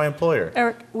business for my employer.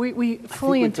 Eric, we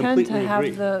fully we intend to completely have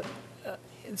agree. the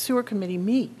sewer committee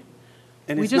meet.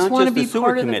 And We it's just not wanna just the be sewer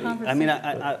part of the committee. I mean,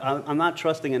 I'm not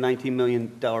trusting a $19 million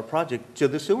project to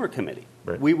the sewer committee.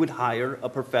 Right. We would hire a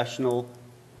professional,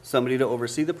 somebody to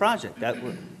oversee the project. That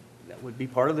would be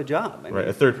part of the job. I mean, Right,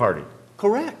 a third party.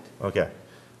 Correct. Okay.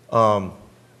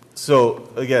 So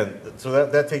again, so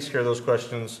that takes care of those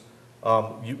questions.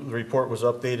 The report was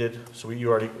updated, so you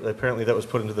already, apparently that was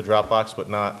put into the Dropbox, but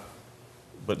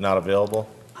not available.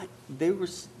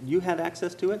 You had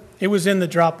access to it? It was in the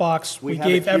Dropbox. We We have it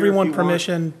gave here if everyone you want.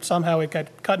 permission. Somehow it got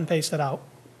cut and pasted out.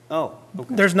 Oh,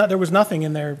 okay. There was nothing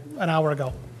in there an hour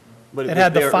ago. But It was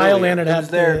had the there file earlier. and it It had was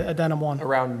there the addendum 1.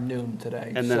 around noon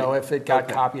today. And then So it- if it got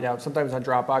okay. copied out, sometimes on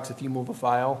Dropbox, if you move a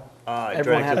file, It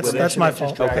everyone drags it has with it. That's my permission, it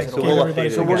just fault. drags Okay, it so over. we'll everybody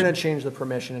update it So we're again. going to change the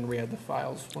permission and re-add the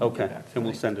files when we Okay, get back and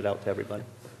we'll tonight. send it out to everybody.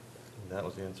 That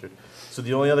was answered. So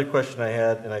the only other question I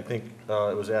had, and I think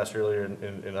it was asked earlier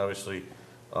and obviously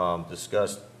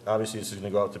discussed, obviously this is going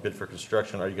to go out to bid for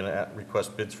construction. Are you going to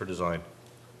request bids for design?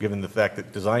 Given the fact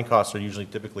that design costs are usually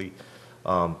typically,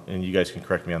 and you guys can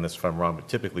correct me on this if I'm wrong, but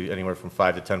typically anywhere from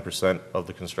 5 to 10% of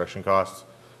the construction costs.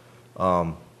 It's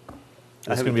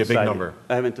going to be a big number.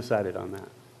 I haven't decided on that.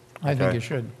 I think Okay. you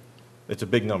should. It's a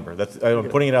big number. I'm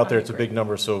putting it out there, it's a big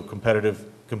number, so competitive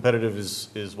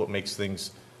is what makes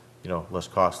things, less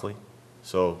costly.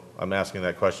 So I'm asking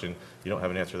that question. You don't have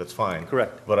an answer, that's fine.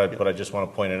 Correct. But I just want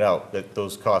to point it out, that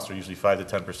those costs are usually 5 to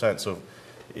 10%. So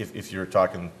if you're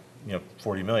talking,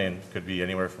 40 million, it could be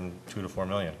anywhere from 2 to 4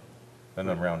 million, and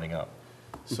I'm rounding up.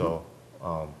 So,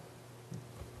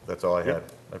 that's all I had.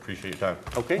 I appreciate your time.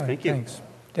 Okay, All right, thank you. Thanks.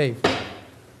 Dave?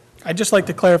 I'd just like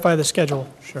to clarify the schedule.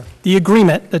 Sure. The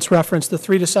agreement that's referenced, the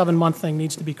 3 to 7 month thing,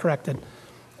 needs to be corrected.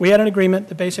 We had an agreement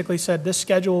that basically said this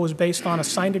schedule was based on a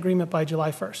signed agreement by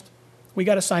July 1st. We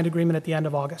got a signed agreement at the end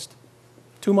of August,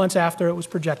 2 months after it was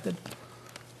projected.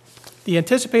 The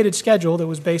anticipated schedule that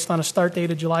was based on a start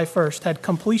date of July 1st had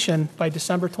completion by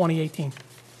December 2018,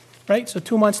 right? So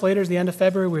 2 months later is the end of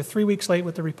February. We were 3 weeks late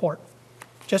with the report.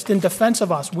 Just in defense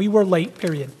of us, we were late,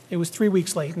 period. It was 3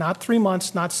 weeks late, not 3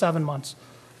 months, not 7 months.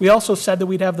 We also said that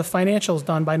we'd have the financials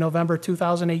done by November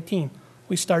 2018.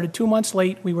 We started 2 months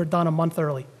late, we were done a month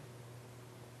early.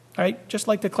 All right, just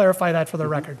like to clarify that for the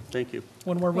record. Thank you.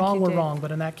 When we're Thank wrong, you, we're Dave. wrong,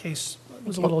 but in that case, it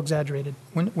was a little exaggerated.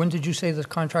 When did you say the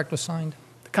contract was signed?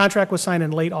 The contract was signed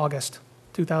in late August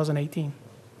 2018.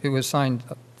 It was signed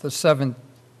the 7th,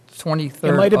 23rd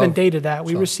It might have been of- dated that.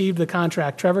 We so- received the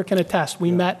contract. Trevor can attest.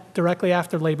 We met directly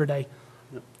after Labor Day.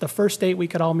 The first date we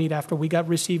could all meet after we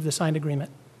received the signed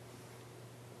agreement.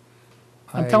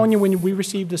 I'm telling you, when we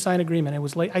received the signed agreement, it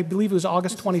was late, I believe it was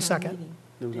August 22nd.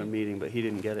 There was a meeting, but he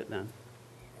didn't get it then.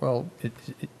 Well,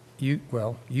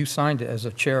 you signed it as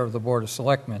a chair of the Board of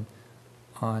Selectmen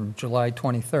on July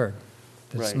 23rd.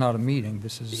 It's Right. not a meeting,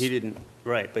 this is... He didn't,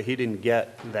 right, but he didn't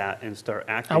get that and start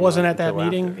acting I wasn't on it at that until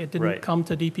meeting. after. It didn't Right. come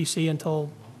to DPC until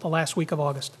the last week of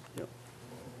August. Yep.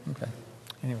 Okay,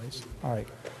 anyways, all right.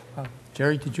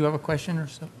 Jerry, did you have a question or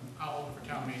so? I'll hold it for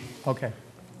town meeting. Okay.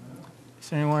 Is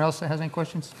there anyone else that has any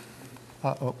questions?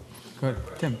 Oh, good,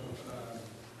 Tim.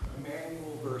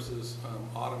 Manual versus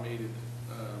automated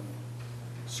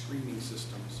screening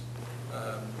systems.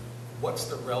 What's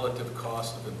the relative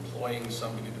cost of employing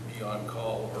somebody to be on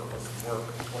call or work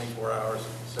 24 hours,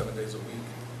 7 days a week?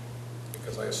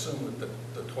 Because I assume that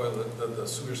the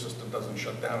sewer system doesn't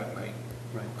shut down at night.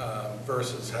 Right.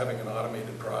 Versus having an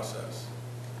automated process.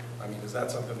 I mean, is that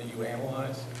something that you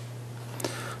analyze?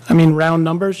 I mean, round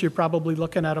numbers, you're probably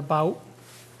looking at about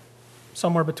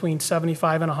somewhere between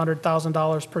 $75,000 and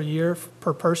 $100,000 per year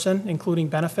per person, including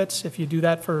benefits. If you do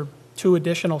that for 2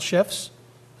 additional shifts,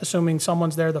 assuming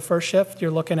someone's there the first shift,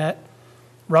 you're looking at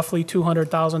roughly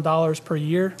 $200,000 per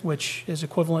year, which is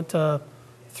equivalent to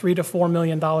 $3 to $4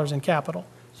 million in capital.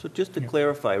 So just to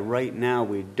clarify, right now,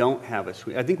 we don't have a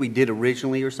I think we did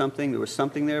originally or something. There was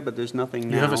something there, but there's nothing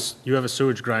now. You have a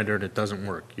sewage grinder that doesn't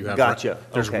work. You have Gotcha,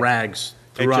 There's okay. keeps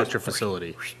throughout your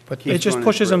facility. But It just running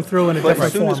pushes them through in a But different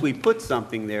as soon as form. we put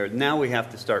something there, now we have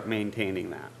to start maintaining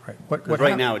that. Right. Because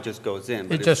right now, it just goes in.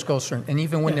 but It it's- just goes through, and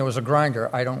even when there was a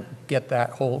grinder, I don't get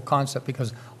that whole concept,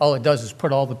 because all it does is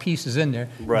put all the pieces in there.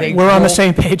 Right. They We're on the roll-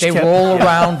 same page, They Kip. roll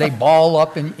around, they ball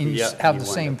up, and you Yeah, have you the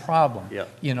wind same up. problem. Yeah.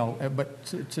 You know, but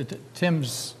to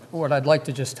Tim's, what I'd like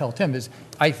to just tell Tim is,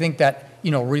 I think that,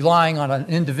 you know, relying on an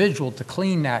individual to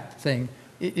clean that thing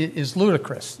is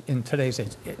ludicrous in today's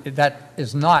age. That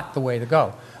is not the way to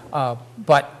go.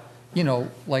 But, you know,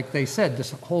 like they said, this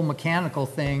whole mechanical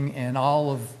thing and all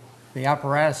of the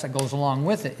apparatus that goes along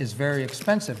with it is very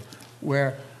expensive,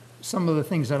 where some of the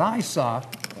things that I saw,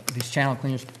 these channel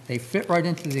cleaners, they fit right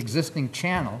into the existing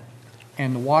channel,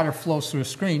 and the water flows through a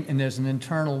screen, and there's an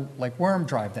internal, like, worm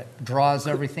drive that draws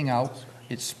everything out.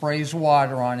 It sprays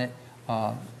water on it,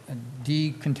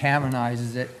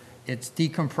 decontaminizes it, it's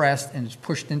decompressed, and it's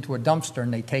pushed into a dumpster,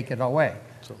 and they take it away.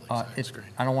 I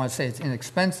don't want to say it's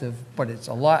inexpensive, but it's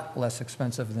a lot less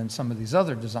expensive than some of these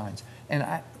other designs. And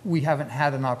we haven't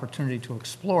had an opportunity to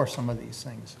explore some of these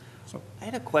things. So I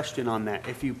had a question on that.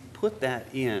 If you put that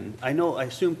in, I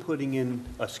assume putting in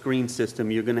a screen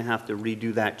system, you're going to have to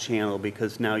redo that channel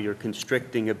because now you're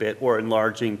constricting a bit or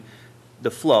enlarging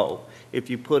the flow. If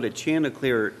you put a channel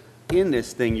clearer in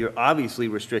this thing, you're obviously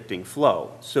restricting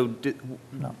flow. So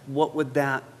what would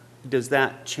does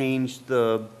that change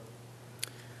the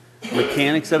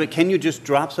mechanics of it? Can you just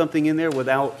drop something in there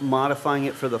without modifying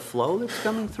it for the flow that's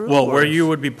coming through? Well, or- where you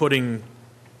would be putting,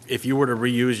 if you were to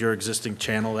reuse your existing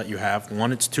channel that you have,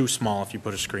 one, it's too small if you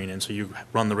put a screen in, so you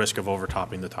run the risk of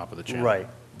overtopping the top of the channel. Right.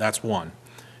 That's one.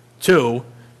 Two,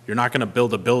 you're not going to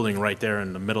build a building right there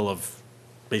in the middle of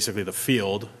basically the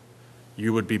field.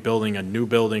 You would be building a new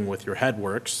building with your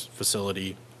headworks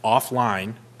facility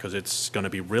offline, because it's going to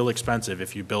be real expensive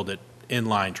if you build it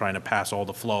inline, trying to pass all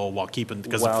the flow while keeping,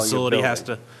 because the While you're facility has to,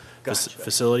 building. Gotcha.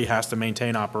 facility has to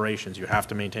maintain operations. You have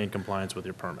to maintain compliance with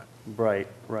your permit. Right,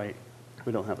 right.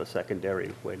 We don't have a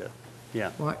secondary way to,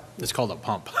 yeah, It's called a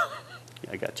pump.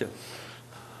 I got you.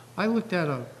 I looked at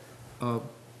a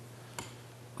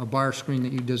bar screen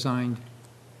that you designed,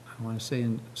 I want to say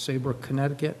in Saybrook,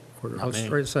 Connecticut, or Not me.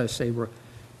 right outside of Saybrook.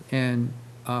 And,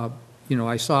 you know,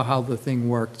 I saw how the thing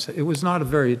worked. It was not a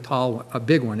very tall, a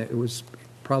big one. It was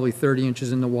probably 30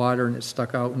 inches in the water, and it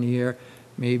stuck out in the air,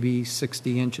 maybe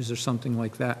 60 inches or something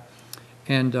like that.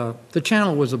 And the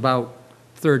channel was about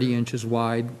 30 inches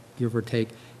wide, give or take,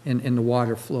 and the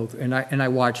water flowed. And I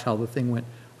watched how the thing went.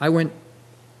 I went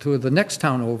to the next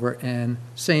town over, and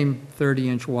same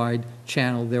 30-inch wide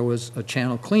channel, there was a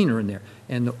channel cleaner in there.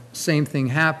 And the same thing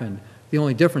happened. The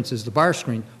only difference is the bar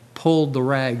screen pulled the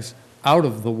rags out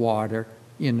of the water,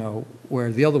 you know,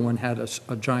 where the other one had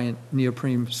a giant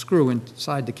neoprene screw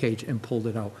inside the cage and pulled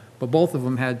it out. But both of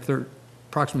them had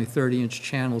approximately 30-inch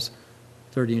channels,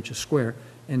 30 inches square,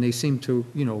 and they seemed to,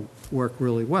 you know, work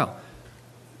really well.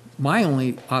 My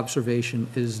only observation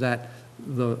is that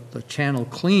the channel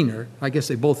cleaner, I guess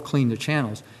they both clean the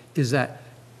channels, is that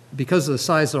because of the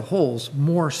size of the holes,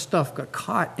 more stuff got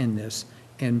caught in this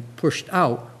and pushed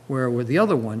out, where with the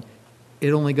other one,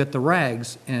 it only got the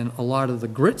rags, and a lot of the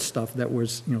grit stuff that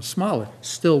was, you know, smaller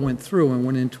still went through and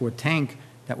went into a tank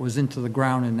that was into the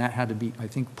ground, and that had to be, I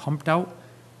think, pumped out.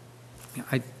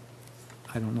 I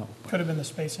don't know. Could have been the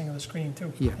spacing of the screen,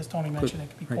 too. Yeah. As Tony mentioned, it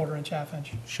could be Right. quarter-inch,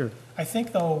 half-inch. Sure. I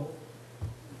think, though,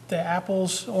 the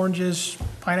apples, oranges,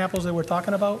 pineapples that we're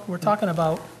talking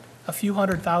about a few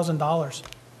 $100,000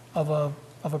 of a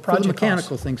For the project mechanical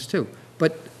cost. things, too.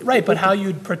 But Right, but how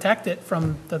you'd protect it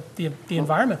from the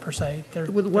environment, per se, they're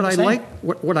What the I same. like,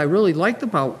 what I really liked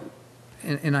about,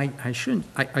 and I shouldn't,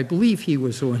 I believe he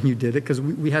was the one who did it, because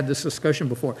we had this discussion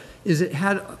before, is it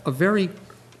had a very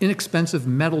inexpensive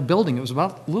metal building. It was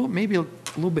about maybe a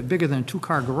little bit bigger than a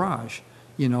two-car garage,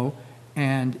 you know,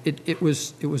 and it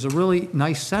was a really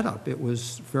nice setup. It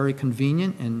was very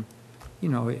convenient, and, you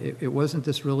know, it wasn't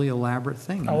this really elaborate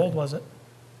thing. How old was it?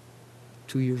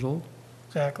 2 years old?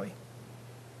 Exactly.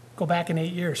 Go back in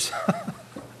 8 years.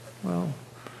 Well,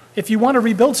 If you want to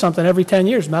rebuild something every 10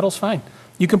 years, metal's fine.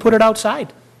 You can put it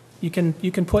outside. You can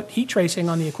put heat tracing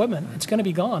on the equipment. It's going to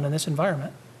be gone in this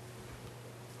environment.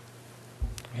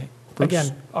 Bruce?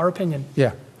 Again, our opinion.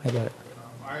 Yeah, I got it.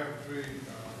 I have three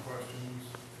questions.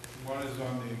 One is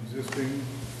on the existing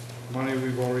money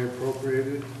we've already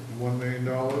appropriated, $1 million.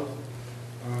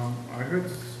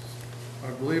 I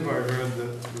believe I heard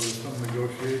that there was some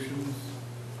negotiations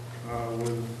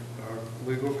with our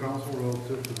legal counsel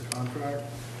relative to the contract.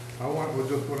 We're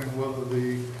just wondering whether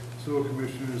the sewer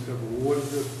commissioners have awarded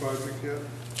this project yet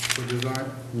for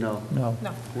design? No. No.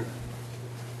 No.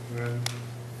 And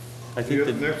I think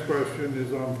the that, next question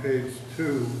is on page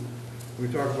 2. We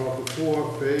talk about the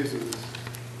 4 phases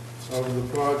of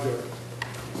the project.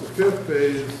 The 5th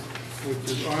phase,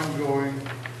 which is ongoing,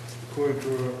 according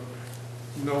to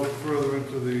a note further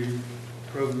into the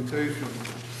presentation,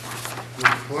 the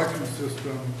collection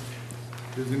system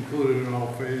is included in all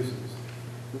phases.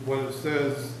 What it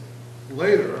says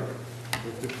later,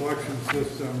 that the collection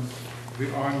system be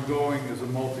ongoing as a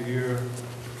multi-year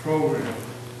program.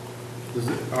 Is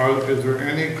there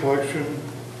any collection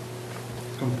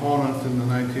components in the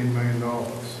 $19 million?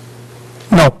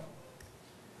 No.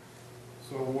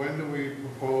 So when do we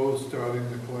propose starting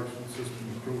the collection system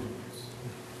improvements?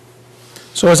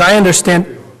 So as I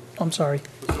understand, I'm sorry.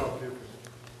 The South Deerfield.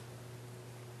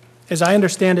 As I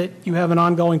understand it, you have an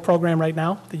ongoing program right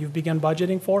now that you've begun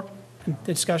budgeting for, in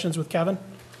discussions with Kevin.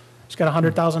 He's got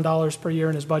 $100,000 per year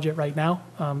in his budget right now.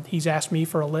 He's asked me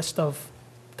for a list of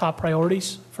top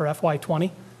priorities for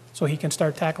FY20, so he can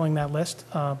start tackling that list.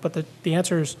 But the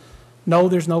answer is no,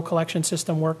 there's no collection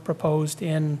system work proposed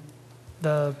in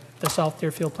the South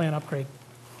Deerfield plant upgrade.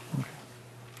 And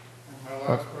my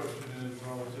last question is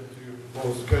relative to your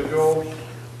proposed schedule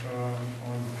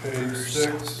on page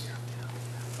 6.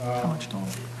 How much total?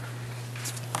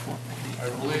 I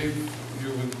believe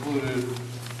you've included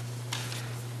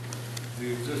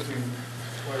the existing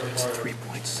firefighter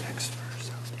 3.6.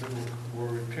 that we're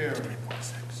repairing.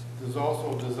 There's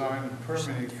also a design and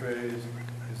permitting phase.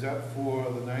 Is that for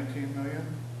the 19 million?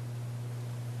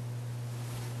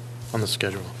 On the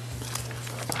schedule.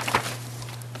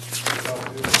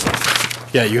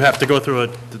 Yeah, you have to go through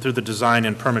the design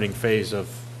and permitting phase of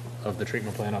the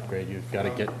treatment plant upgrade. You've got to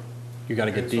get,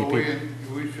 Okay, DP.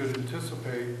 So we should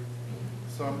anticipate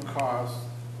some costs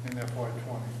in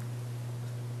FY20,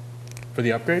 For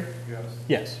the upgrade? yes.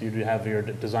 Yes, you have your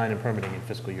design and permitting in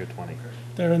fiscal year 20.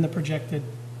 They're in the projected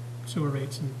sewer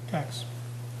rates and tax.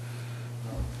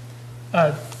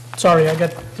 Sorry, I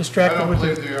got I distracted don't with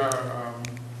believe the... they are,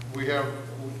 we have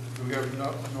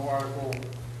no article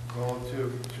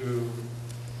relative to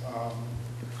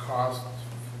cost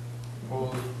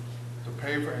proposed to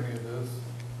pay for any of this,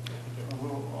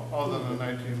 other than the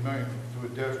 19 million, to a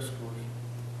debt exclusion.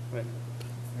 right.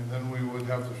 And then we would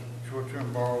have the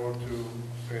short-term borrower to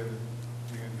pay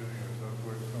the engineers. That's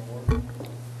where it's going to work.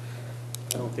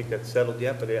 I don't think that's settled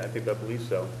yet, but I believe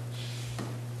so.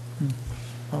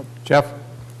 Jeff?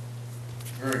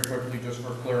 Very quickly, just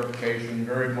for clarification,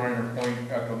 very minor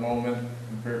point at the moment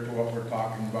compared to what we're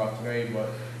talking about today, but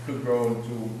could grow into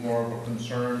more of a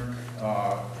concern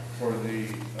for the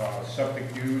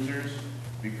septic users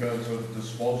because of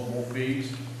disposable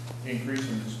fees, increase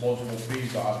in disposable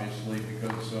fees, obviously,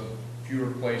 because of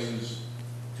fewer places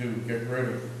to get rid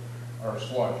of our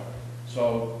sludge.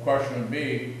 So question would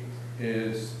be,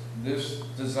 is this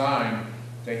designed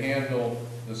to handle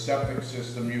the septic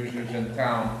system users in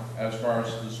town as far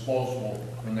as disposable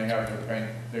when they have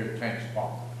their tanks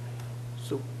pumped?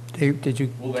 So, Dave, did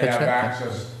you Will they catch have that?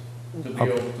 access to be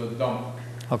able to dump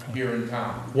Okay. here in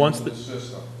town Once into the- the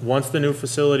system? Once the new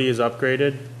facility is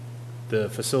upgraded, the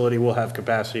facility will have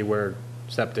capacity where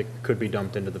septic could be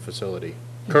dumped into the facility.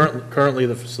 Currently,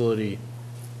 the facility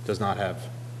does not have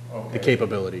the Okay.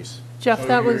 capabilities. Jeff, So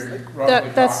that was, you're roughly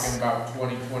that's, talking about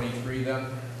 2023 then?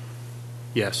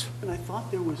 Yes. and I thought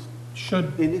there was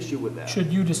Should, an issue with that.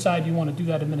 should you decide you want to do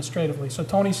that administratively. So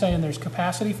Tony's saying there's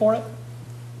capacity for it,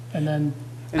 and then,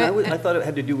 And I thought it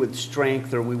had to do with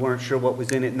strength, or we weren't sure what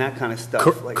was in it and that kind of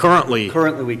stuff. like- Currently,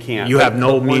 Currently, we can't. you have but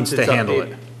no once means to it's handle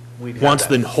updated, it. we'd have Once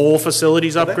that. the whole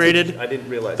facility's Oh, that's upgraded, I didn't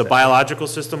realize the that. biological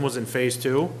system was in phase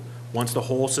 2. Once the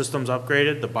whole system's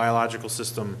upgraded, the biological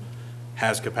system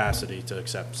has capacity to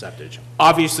accept septage.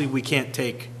 Obviously, we can't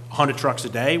take 100 trucks a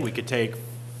day. We could take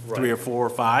 3 or Right. 4 or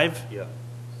 5. Yeah.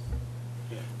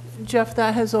 Jeff,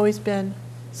 that has always been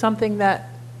something that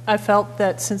I felt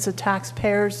that since the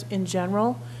taxpayers in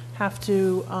general have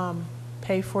to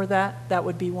pay for that, that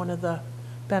would be one of the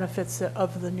benefits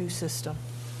of the new system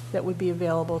that would be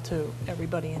available to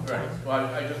everybody in Right, town. well,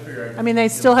 I just figured. I mean, they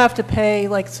still have to pay,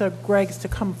 like, so Greg's to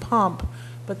come pump,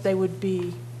 but they would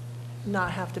be,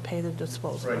 not have to pay the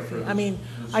disposal Right, for fee. the I mean,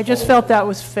 I just felt that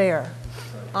was fair.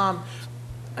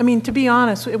 I mean, to be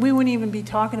honest, we wouldn't even be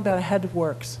talking about a Head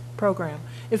Works program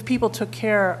if people took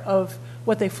care of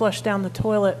what they flush down the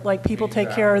toilet, like people take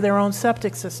care of their own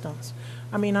septic systems.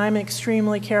 I mean, I'm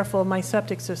extremely careful of my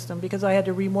septic system because I had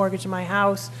to remortgage my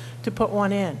house to put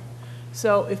one in.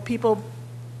 So if people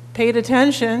paid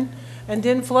attention and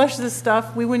didn't flush this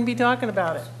stuff, we wouldn't be talking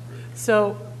about it.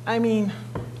 So, I mean,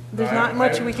 there's not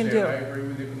much we can do. I agree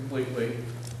with you completely.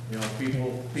 You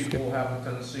know, people have a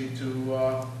tendency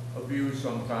to abuse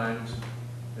sometimes.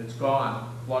 It's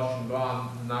gone, flush and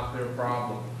gone, not their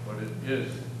problem, but it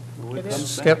is. It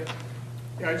is. Skip?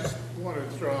 Yeah, I just wanted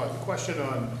to throw out a question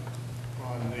on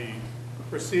the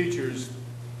procedures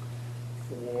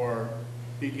for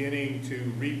beginning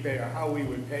to repay, or how we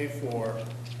would pay for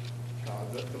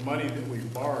the money that we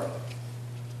borrow.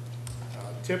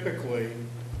 Typically,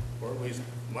 or at least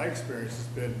my experience has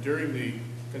been, during the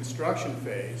construction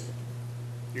phase,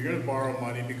 you're going to borrow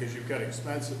money because you've got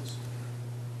expenses.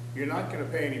 You're not going to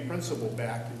pay any principal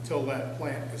back until that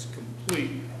plant is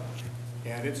complete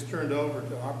and it's turned over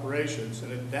to operations.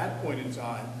 And at that point in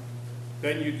time,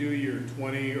 then you do your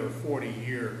 20 or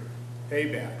 40-year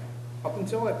payback. Up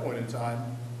until that point in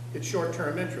time, it's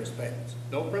short-term interest payments.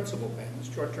 No principal payments,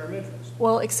 short-term interest.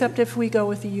 Well, except if we go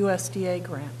with the USDA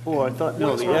grant. Oh, I thought,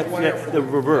 no, What's that's the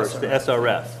reverse, the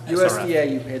SRF.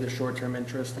 USDA, you pay the short-term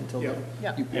interest until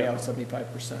Yeah. you pay out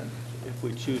 75%. If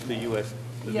we choose the US,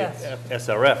 the Yes.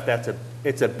 SRF,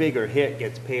 it's a bigger hit,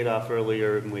 gets paid off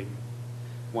earlier, and we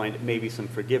wind, maybe some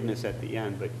forgiveness at the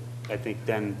end, but I think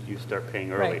then you start paying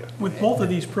Right. earlier. With both of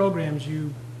these programs,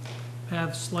 you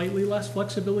have slightly less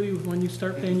flexibility with when you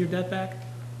start paying your debt back.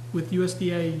 With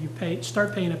USDA, you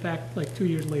start paying it back like 2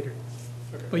 years later.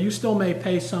 But you still may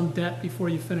pay some debt before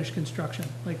you finish construction,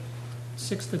 like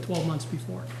 6 to 12 months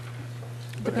before.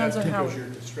 Depends on how. Because your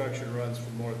construction runs for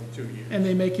more than 2 years. And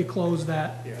they make you close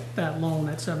that, Yeah. that loan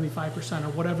at 75% or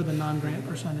whatever the non-grant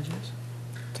percentage is.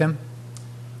 Tim?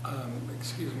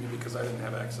 Excuse me, because I didn't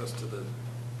have access to the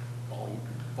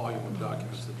volume of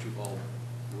documents that you've all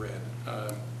read.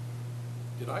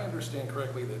 Did I understand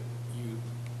correctly that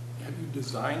have you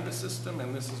designed the system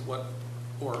and this is what,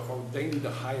 or they need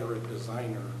to hire a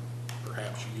designer,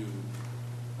 perhaps you,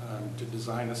 to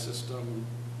design a system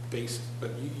based,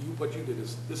 but what you did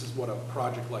is, this is what a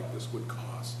project like this would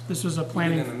cost. This was a You did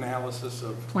planning, an analysis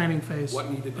of planning phase. what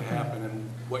needed to happen and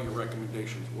what your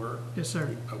recommendations were? Yes, sir.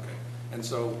 Okay, and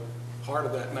so part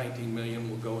of that 19 million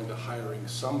will go into hiring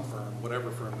some firm, whatever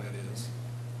firm that is,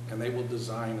 and they will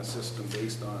design a system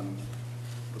based on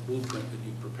the blueprint that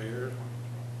you prepared?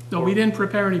 No, we didn't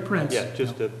prepare any prints. Yeah,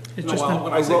 just a, It's No, just well, a-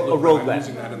 when I say a blueprint, I'm roadmap.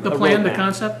 using that in the a plan, the roadmap.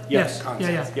 concept? Yes. Yes,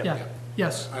 Concept, yeah, yeah.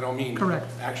 yes. I don't mean Correct.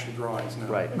 actual drawings, no.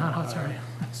 right. No, no, sorry.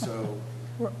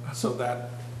 So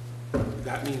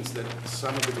that means that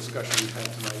some of the discussion we've had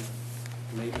tonight,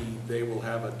 maybe they will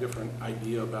have a different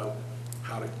idea about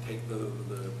how to take the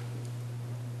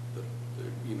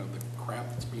crap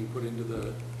that's being put into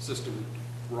the system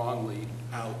wrongly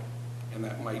out, and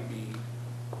that might be,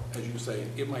 as you say,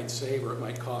 it might save or it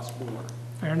might cost more.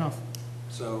 Fair enough.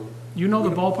 So. You know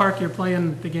the ballpark you're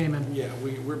playing the game in. Yeah,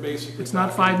 we're basically. It's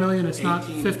not 5 million, it's not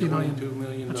 18 50 to million. $22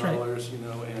 million, That's right. you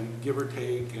know, and give or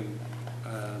take, and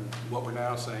what we're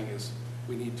now saying is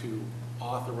we need to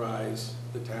authorize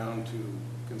the town to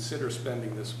consider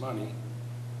spending this money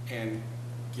and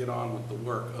get on with the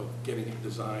work of getting it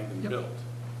designed and Yep. built.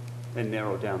 And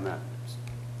narrow down that.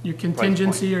 Your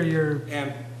contingency or your,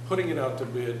 And putting it out to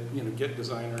bid, you know, get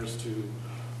designers to,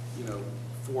 you know,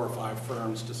 4 or 5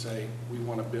 firms to say, we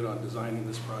want to bid on designing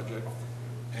this project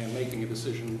and making a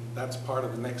decision. That's part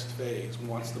of the next phase.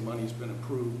 Once the money's been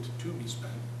approved to be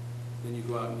spent, then you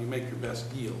go out and you make your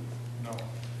best deal. No,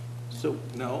 So,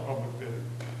 No? public bidding.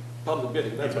 Public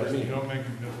bidding, that's what I You mean. don't make your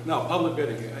bid. No, public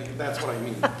bidding, that's what I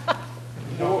mean.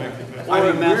 You don't make your bid. Or in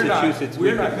I mean, we're not- Massachusetts,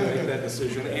 We're we- not going to make that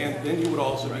decision, and then you would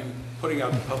also be putting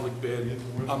out the public bid,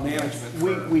 a management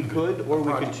firm. we could, or we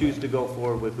could Project. choose to go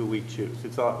forward with who we choose.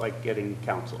 It's not like getting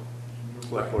counsel.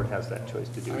 Select Right. board has that choice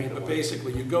to do I mean, either but one.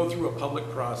 basically, you go through a public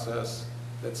process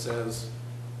that says,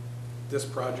 this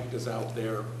project is out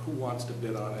there, who wants to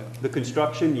bid on it? The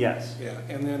construction, yes. Yeah,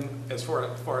 and then as far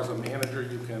as a manager,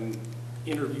 you can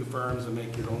interview firms and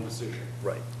make your own decision.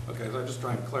 Right. Okay, so I'm just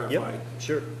trying to clarify Yep,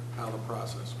 sure. how the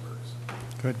process works.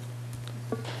 Good.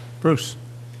 Bruce?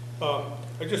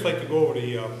 I'd just like to go over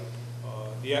the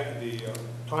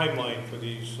timeline for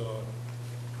these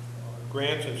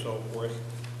grants and so forth.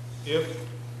 If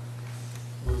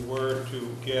we were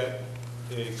to get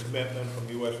a commitment from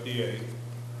USDA,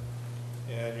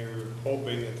 and you're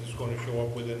hoping that it's going to show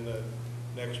up within the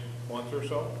next month or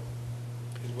so,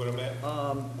 is what I'm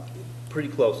at? Pretty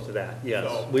close to that, yes.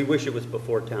 So- We wish it was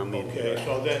before town meeting. Okay,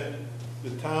 so then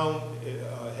the town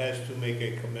has to make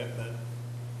a commitment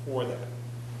for that.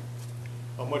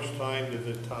 How much time does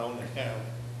the town have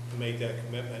to make that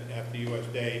commitment after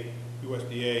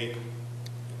USDA,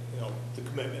 you know, the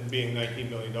commitment being $19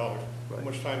 million? How Right.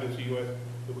 much time does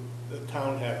the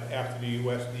town have after the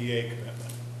USDA commitment?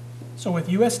 so with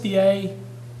USDA,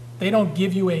 they don't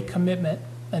give you a commitment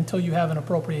until you have an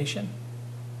appropriation.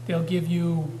 They'll give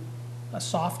you a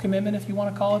soft commitment, if you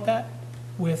want to call it that.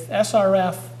 With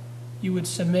SRF, you would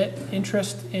submit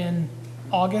interest in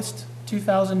August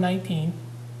 2019.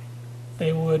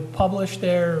 They would publish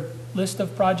their list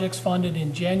of projects funded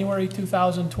in January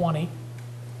 2020,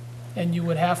 and you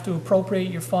would have to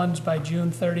appropriate your funds by June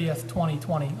 30th,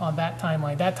 2020 on that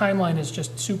timeline. That timeline is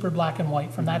just super black and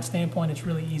white. From that standpoint, it's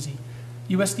really easy.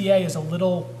 USDA is a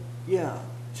little, Yeah,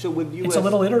 so with US. it's a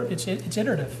little, it's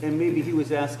iterative. And maybe he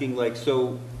was asking, like,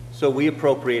 so we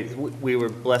appropriate, we were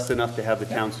blessed enough to have the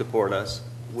town support us.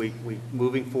 We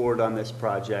moving forward on this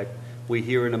project. We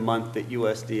hear in a month that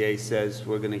USDA says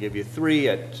we're gonna give you 3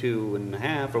 at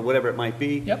 2.5, or whatever it might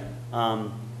be. Yep.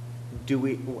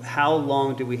 How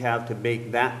long do we have to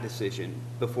make that decision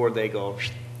before they go,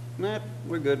 nah,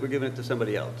 we're good, we're giving it to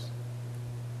somebody else?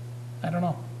 I don't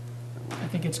know. I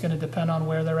think it's going to depend on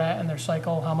where they're at in their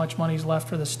cycle, how much money's left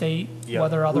for the state, Yeah,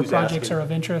 whether other who's projects asking? are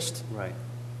of interest. Right.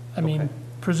 I mean,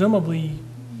 presumably,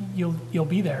 you'll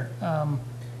be there.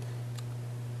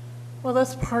 Well,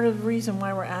 that's part of the reason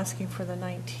why we're asking for the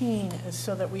 19, is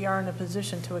so that we are in a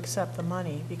position to accept the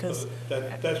money, because,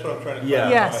 That's what I'm trying to Yeah.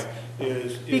 Yes. clarify.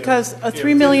 Is if- because a if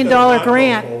 $3 this million does not go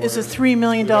grant forward, is a $3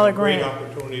 million we have a grant. great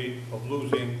opportunity of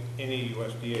losing any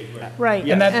USDA grant. Right.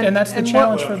 Yeah. And that's the what-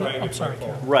 challenge What for I'm the, trying to I'm get sorry, my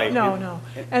Carol. fault. Right. No, no.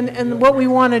 And what we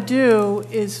want to do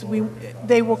is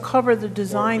they will cover the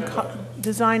design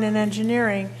and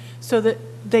engineering so that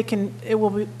it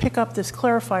will pick up this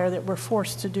clarifier that we're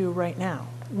forced to do right now.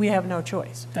 We have no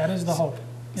choice. That is the hope.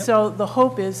 Yep. So the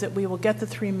hope is that we will get the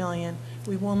 3 million.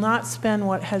 We will not spend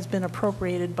what has been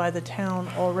appropriated by the town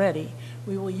already.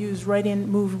 We will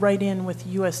move right in with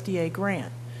USDA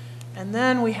grant. And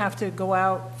then we have to go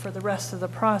out for the rest of the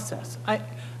process.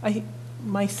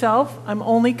 Myself, I'm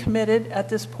only committed at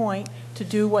this point to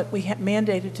do what we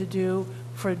mandated to do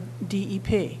for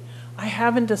DEP. I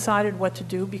haven't decided what to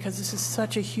do because this is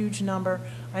such a huge number.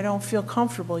 I don't feel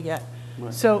comfortable yet.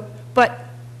 Right. So, but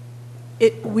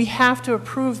we have to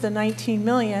approve the 19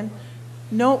 million.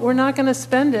 No, we're not going to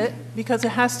spend it because it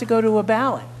has to go to a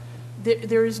ballot.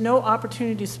 There is no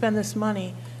opportunity to spend this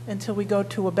money until we go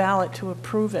to a ballot to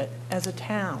approve it as a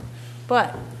town.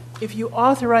 But if you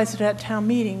authorize it at town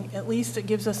meeting, at least it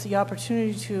gives us the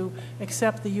opportunity to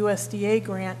accept the USDA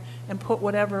grant and put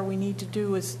whatever we need to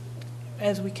do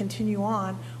as we continue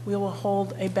on. We will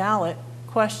hold a ballot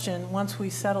question once we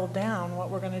settle down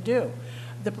what we're going to do.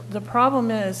 The problem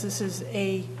is, this is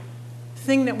a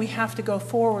thing that we have to go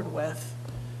forward with,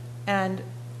 and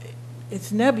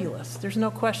it's nebulous. There's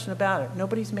no question about it.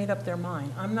 Nobody's made up their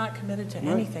mind. I'm not committed to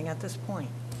anything at this point.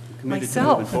 Committed to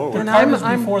Myself. moving forward. And The cart is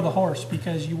I'm before the horse,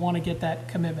 because you want to get that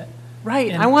commitment.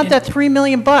 right. And- I want and- that $3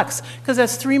 million, because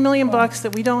that's $3 million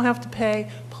that we don't have to pay,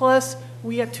 plus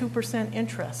we have 2%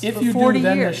 interest If for you 40 do,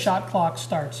 then the years. shot clock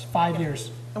starts, 5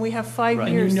 years. And we have 5 Right.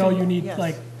 And you years. know to- you need yes.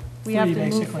 like We 3, have to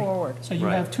basically. move forward. So you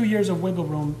Right. have 2 years of wiggle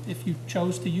room if you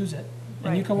chose to use it,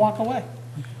 and you Right. can walk away.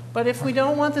 But if we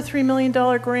don't want the $3 million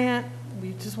grant,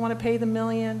 we just want to pay the $1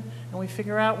 million, and we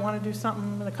figure out, want to do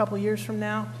something in a couple of years from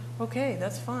now, okay,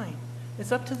 that's fine.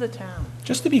 It's up to the town.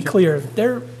 Just to be clear,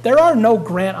 there are no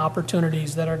grant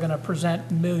opportunities that are going to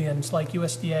present millions like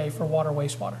USDA for water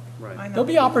wastewater. Right. I know. There'll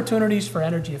be opportunities for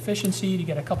energy efficiency to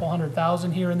get a couple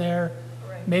 $100,000 here and there,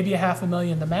 Right. maybe a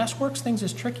 $500,000. The MassWorks things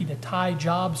is tricky to tie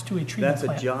jobs to a treatment That's a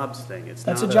plant. jobs thing. It's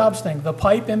That's a not jobs thing. The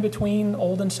pipe in between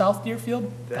Old and South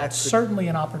Deerfield, that's That's the- certainly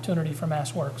an opportunity for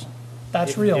MassWorks.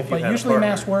 That's If- real, if you but had a usually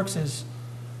partner. MassWorks is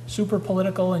super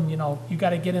political, and, you got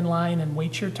to get in line and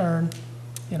wait your turn,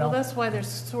 Well, that's why there's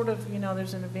sort of,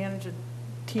 there's an advantage of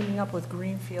teaming up with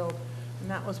Greenfield,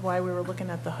 and that was why we were looking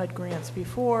at the HUD grants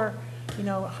before.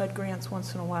 HUD grants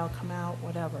once in a while come out,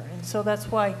 whatever. And so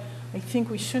that's why I think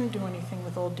we shouldn't do anything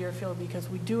with Old Deerfield, because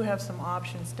we do have some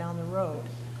options down the road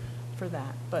for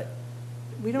that. But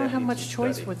we don't That have needs much to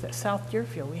choice study. with South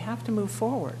Deerfield. We have to move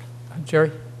forward.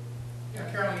 Jerry? Yeah,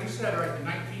 Carolyn, you said, right, the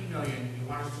 19 million, you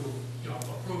want us to,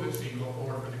 approve it so you can go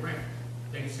forward for the grant.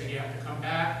 Then you said you have to come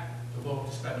back to vote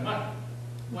to spend the money.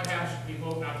 What happens if we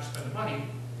vote not to spend the money? You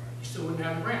still wouldn't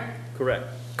have the grant. Correct.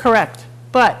 Correct.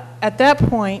 But at that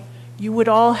point, you would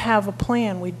all have a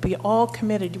plan. We'd be all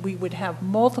committed. We would have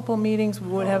multiple meetings. We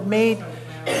would have made,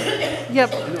 yep, You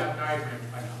have diagrams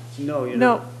by now. No, you're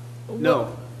no. not.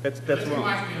 No, that's This wrong.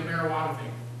 reminds me of the marijuana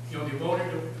thing. They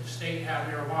voted to state to have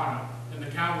marijuana, and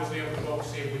the town was able to vote to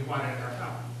say we wanted it in our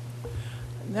town.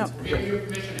 No. We're giving you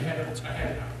permission ahead of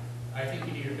time. I think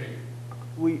you need a figure.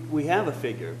 We have a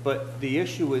figure, but the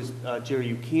issue is, Jerry,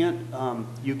 you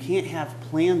can't have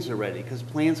plans already, because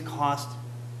plans cost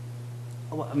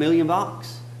 $1 million.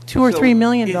 $2 or So $3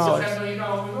 million. it's- $10 million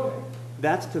we voted.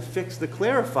 That's to fix the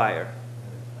clarifier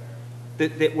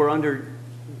that we're under,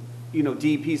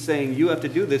 DEP saying you have to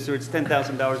do this or it's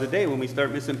 $10,000 a day when we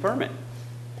start missing permit.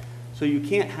 So you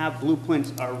can't have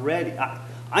blueprints already.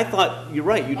 I thought, you're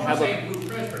right, you'd I'm not have a, saying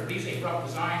blueprints, but these ain't rough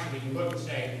designs, so we can look and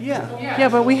say, Yeah. oh, Yeah,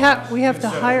 but we have to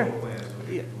hire,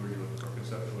 Yeah.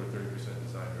 Conceptual or 30%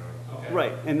 design drawing. okay.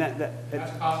 right, and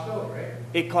That's a possibility, right?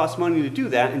 it costs money to do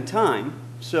that and time.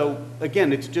 So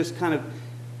again, it's just kind of,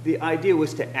 the idea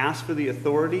was to ask for the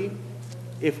authority.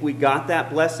 If we got that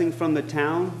blessing from the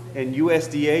town and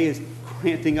USDA is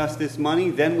granting us this money,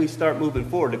 then we start moving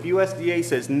forward. If USDA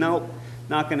says, nope,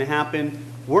 not going to happen,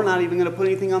 we're not even going to put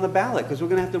anything on the ballot because we're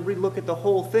going to have to relook at the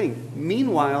whole thing.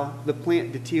 Meanwhile, the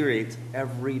plant deteriorates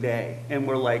every day. And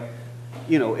we're like,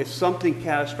 if something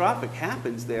catastrophic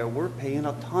happens there, we're paying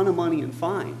a ton of money in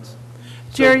fines.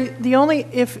 Jerry, the only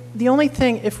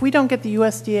thing, if we don't get the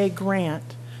USDA grant,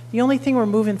 the only thing we're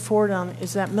moving forward on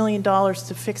is that $1 million to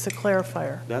fix a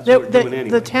clarifier. That's what we're doing anyway.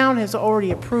 The town has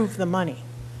already approved the money,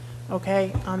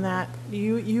 okay, on that.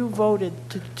 You voted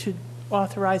to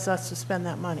authorize us to spend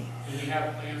that money. Do we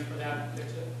have plans for that to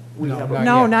fix it?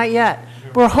 No, not yet.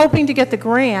 We're hoping to get the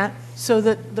grant so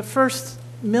that the first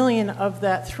 $1 million of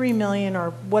that $3 million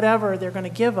or whatever they're going to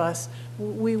give us,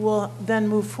 we will then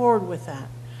move forward with that.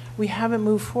 We haven't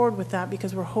moved forward with that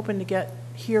because we're hoping to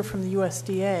hear from the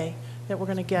USDA that we're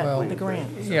going to get Well, the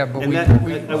grant. Yeah, but And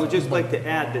we, I would just like to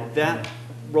add that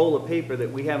roll of paper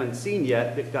that we haven't seen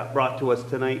yet, that got brought to us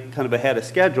tonight, kind of ahead of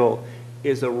schedule,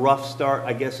 is a rough start,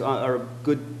 I guess, or a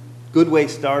good way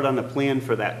start on the plan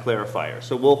for that clarifier.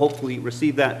 So we'll hopefully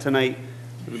receive that tonight,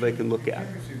 everybody can look at it.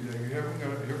 You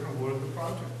haven't awarded the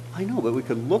project. I know, but we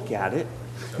could look at it.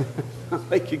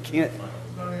 Like you can't.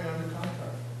 It's not even under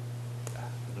contract.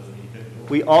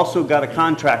 We also got a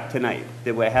contract tonight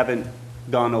that we haven't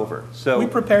gone over, so. We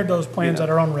prepared those plans at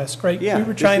our own risk, right? Yeah, We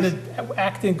were this trying is- to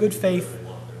act in good faith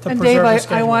to And preserve Dave, the I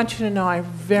schedule. want you to know, I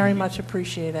very much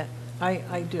appreciate it.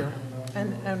 I do.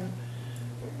 And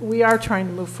we are trying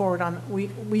to move forward on,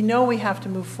 we know we have to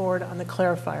move forward on the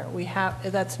clarifier.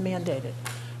 That's mandated.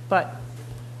 But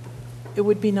it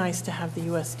would be nice to have the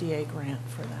USDA grant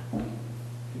for that.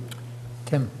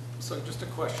 Tim, So just a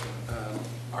question.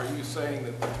 Are you saying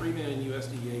that the $3 million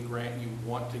USDA grant you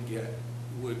want to get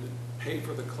would pay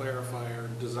for the clarifier,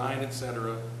 design, et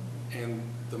cetera, and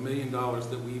the $1 million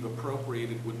that we've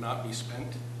appropriated would not be spent?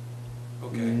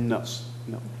 Okay. No.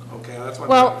 Okay, that's what.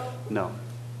 Well, No.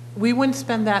 we wouldn't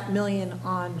spend that $1 million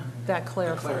on that The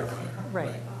clarifier. clarifier.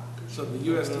 Right. So the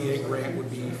USDA grant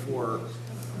would be for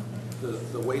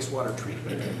the wastewater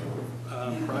treatment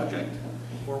project,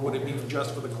 or would it be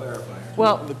just for the clarifier?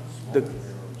 Well,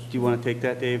 Do you want to take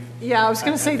that, Dave? yeah, I was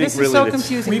going to say, think this is really so it's-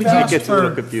 confusing. We've It asked gets a little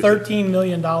for confusing. $13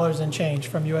 million and change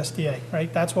from USDA,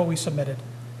 right? That's what we submitted.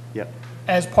 Yep.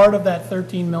 As part of that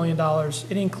 $13 million,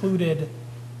 it included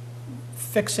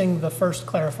fixing the first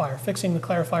clarifier, fixing the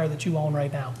clarifier that you own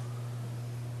right now.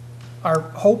 Our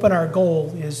hope and our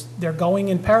goal is they're going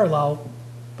in parallel,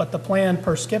 but the plan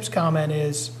per Skip's comment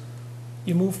is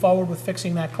you move forward with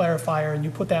fixing that clarifier and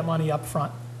you put that money up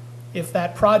front. If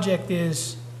that project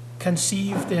is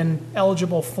conceived in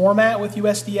eligible format with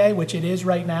USDA, which it is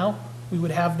right now, we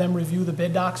would have them review the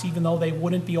bid docs even though they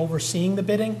wouldn't be overseeing the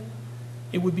bidding.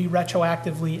 It would be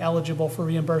retroactively eligible for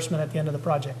reimbursement at the end of the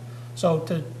project. So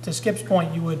to Skip's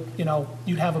point, you would,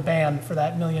 you'd have a band for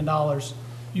that $1 million.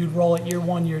 You'd roll it year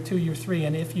 1, year 2, year 3,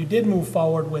 and if you did move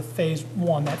forward with phase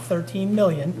 1, that $13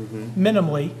 million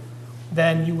minimally,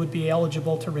 then you would be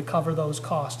eligible to recover those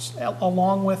costs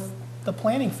along with the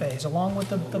planning phase, along with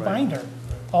the binder.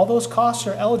 All those costs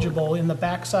are eligible in the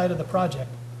backside of the project,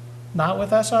 not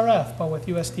with SRF, but with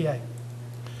USDA.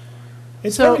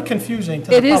 It's So, very confusing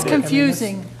to the It public. is I mean,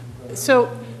 confusing.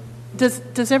 So,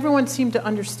 does everyone seem to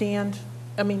understand?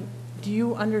 I mean,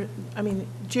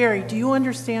 Jerry, do you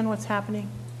understand what's happening?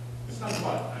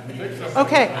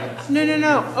 Okay,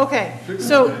 no, okay.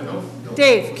 So,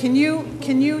 Dave, can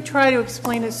you try to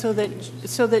explain it so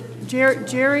that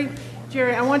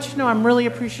Jerry, I want you to know I'm really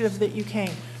appreciative that you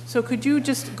came. So could you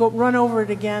just run over it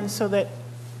again so that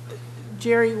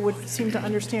Jerry would seem to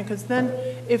understand? Because then,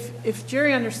 if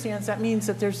Jerry understands, that means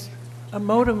that there's a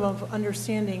modicum of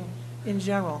understanding in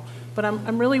general. But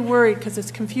I'm really worried because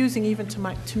it's confusing even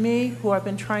to me, who I've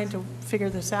been trying to figure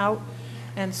this out.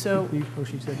 And so,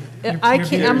 I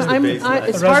can't,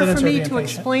 it's hard for me to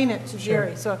explain it to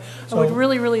Jerry, so I would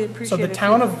really, really appreciate it. So the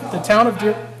town of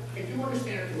Deerfield. If you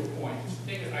understand it to a point, the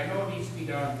thing is, I know it needs to be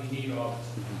done, we need all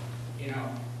this,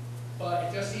 but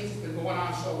it just seems to be going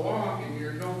on so long, and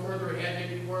you're no further ahead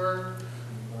than you were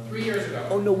 3 years ago.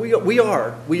 Oh, no, we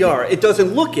are. It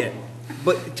doesn't look it.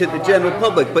 but to the general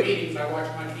public, but I watch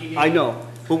my TV. I know.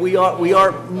 But we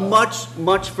are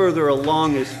much further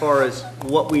along as far as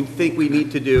what we think we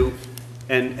need to do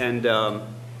and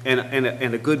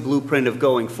a good blueprint of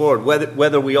going forward.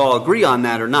 Whether we all agree on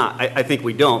that or not, I think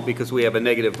we don't, because we have a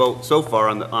negative vote so far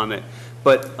on it.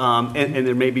 But and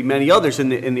there may be many others in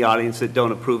the audience that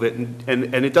don't approve it,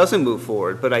 and it doesn't move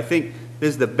forward. But I think this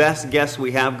is the best guess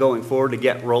we have going forward to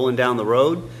get rolling down the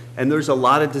road. And there's a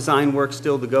lot of design work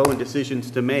still to go and decisions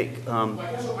to make. Well,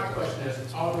 I guess what my question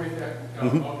is, all due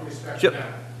respect Sure. to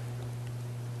them,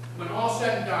 when all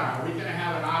said and done, are we going to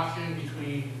have an option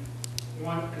between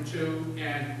 1 and 2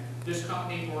 and this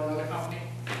company or another company?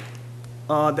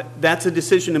 That's a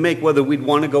decision to make, whether we'd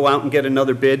want to go out and get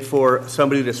another bid for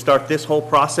somebody to start this whole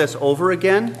process over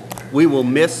again. We'll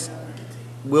miss.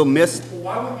 Well,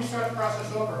 why would we start the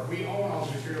process over? We own all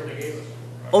the material they gave us.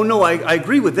 Oh, no, I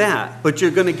agree with that, but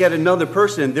you're going to get another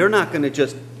person, and they're not going to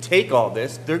just take all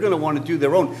this. They're going to want to do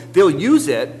their own. They'll use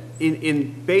it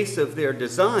in base of their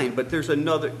design, but there's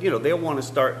another, they'll want to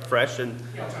start fresh and.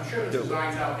 Yeah, so I'm sure there's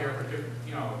designs out there for different,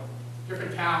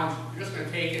 different towns. You're just going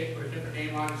to take it, put a different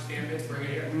name on it, stamp it, bring it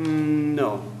here.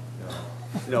 No.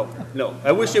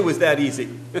 I wish it was that easy.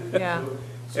 Yeah.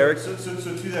 Eric? So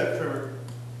to that, Trevor,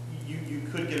 you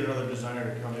could get another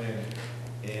designer to come in,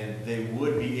 and they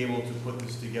would be able to put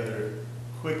this together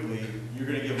quickly. You're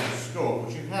going to give them a scope,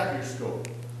 which you have your scope.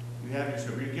 You're going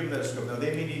to give them that scope. Now,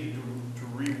 they may need to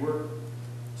rework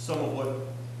some of what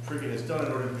Prickett has done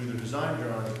in order to do their design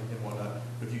drawing and whatnot.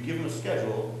 But if you give them a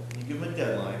schedule, you give them a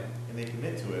deadline, and they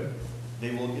commit to it,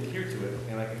 they will adhere to it.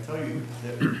 And I can tell you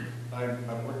that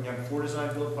I'm working on 5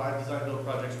 design build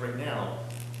projects right now,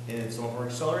 and some of them are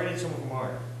accelerated, some of them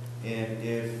aren't. And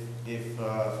if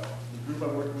the group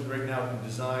I'm working with right now can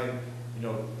design,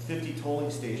 50 tolling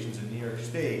stations in New York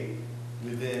State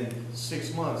within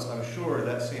 6 months, I'm sure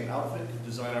that same outfit could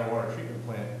design our water treatment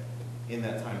plant in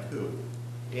that time too,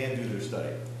 and do their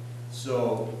study.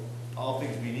 So, all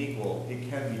things being equal, it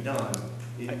can be done.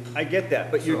 I get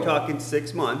that, but you're talking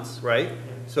 6 months, right?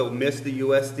 So miss the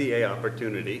USDA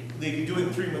opportunity. They can do it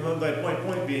in 3 months. My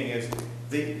point being is,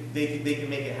 they can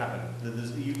make it happen.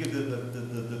 You give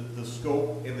the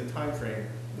scope and the time frame,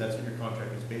 and that's what your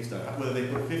contract is based on. Whether they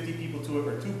put 50 people to it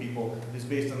or 2 people is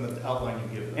based on the outline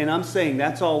you give them. And I'm saying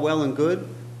that's all well and good.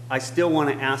 I still want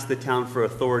to ask the town for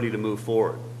authority to move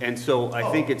forward. And so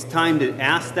I think it's time to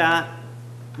ask that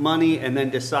money and then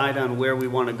decide on where we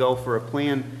want to go for a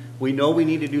plan. We know we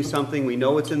need to do something. We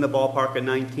know it's in the ballpark of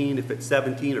 19, if it's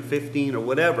 17 or 15 or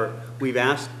whatever. We've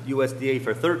asked USDA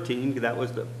for 13, that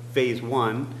was the phase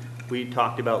 1. We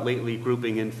talked about lately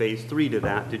grouping in phase 3 to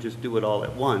that, to just do it all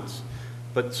at once.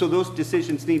 But so those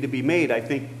decisions need to be made. I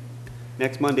think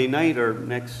next Monday night or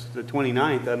the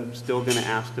 29th, I'm still going to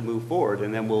ask to move forward,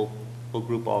 and then we'll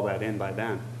group all that in by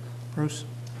then. Bruce?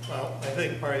 Well, I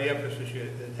think part of the emphasis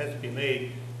that has to be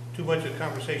made, too much of the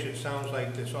conversation sounds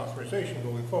like this authorization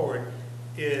going forward,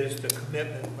 is the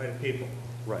commitment by the people.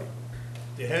 Right.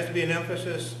 There has to be an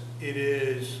emphasis. It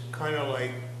is kind of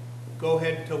like, go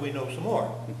ahead until we know some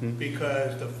more.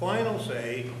 Because the final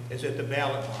say is at the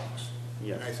ballot box.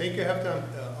 Yes. And I think you have to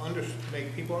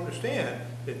make people understand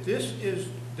that this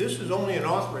is only an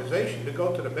authorization to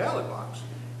go to the ballot box.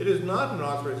 It is not an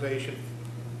authorization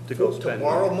to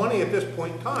borrow money at this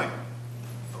point in time.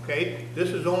 Okay? This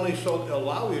is only so to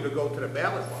allow you to go to the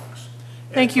ballot box.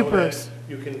 Thank you, Bruce.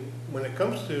 You can, when it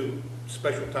comes to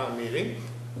special town meeting,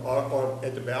 or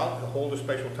at the ballot, hold a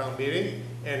special town meeting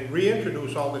and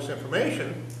reintroduce all this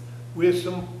information with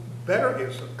some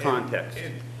better context.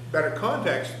 Better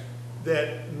context,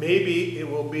 that maybe it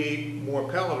will be more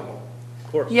palatable.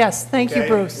 Of course. Yes, thank you,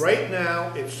 Bruce. Right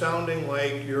now, it's sounding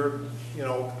like you're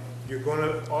going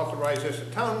to authorize this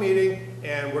at town meeting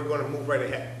and we're going to move right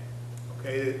ahead.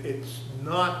 Okay, it's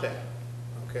not that.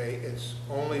 Okay, it's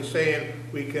only saying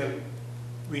we can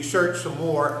research some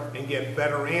more and get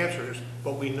better answers,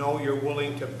 but we know you're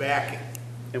willing to back it.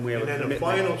 And then the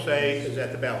final say is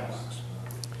at the ballot box.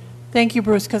 Thank you,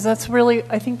 Bruce, because that's really,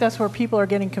 I think that's where people are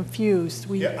getting confused.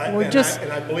 And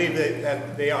I believe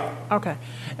that they are. Okay.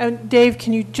 And Dave,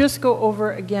 can you just go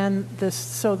over again this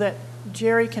so that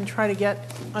Jerry can try to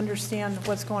understand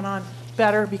what's going on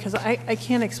better, because I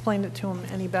can't explain it to him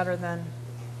any better than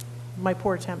my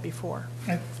poor attempt before.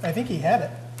 I think he had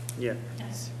it. Yeah.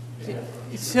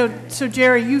 So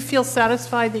Jerry, you feel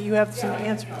satisfied that you have some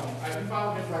answers? I've been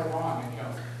following this right along, and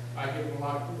I give him a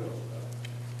lot of kudos.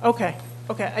 Okay.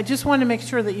 Okay. I just wanted to make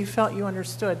sure that you felt you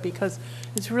understood, because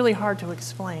it's really hard to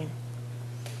explain.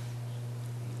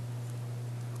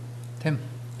 Tim?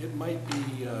 It might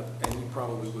be, and you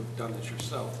probably would have done this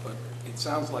yourself, but it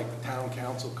sounds like the town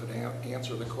council could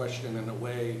answer the question in a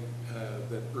way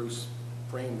that Bruce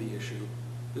framed the issue.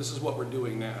 This is what we're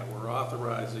doing now. We're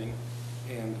authorizing,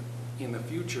 and in the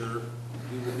future,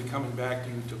 we will be coming back to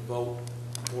you to vote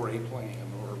for a plan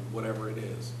or whatever it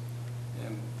is.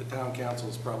 And the town council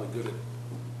is probably good at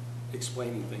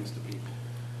explaining things to people,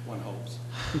 one hopes.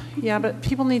 Yeah, but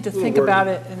people need to think about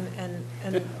it,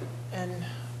 and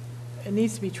it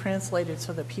needs to be translated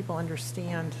so that people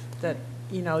understand that,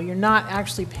 you know, you're not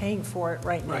actually paying for it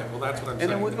right now. Right, well, that's what I'm And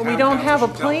saying. we The town don't council have a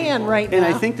should tell plan people. right now. And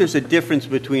I think there's a difference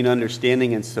between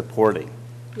understanding and supporting.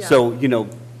 Yeah. So, you know,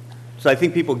 so I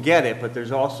think people get it, but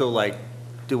there's also like,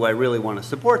 do I really want to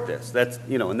support this? That's,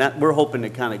 you know, and that, we're hoping to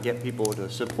kind of get people to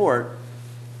support,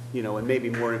 you know, and maybe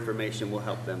more information will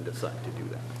help them decide to do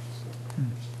that.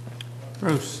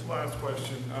 Bruce? Last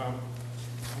question.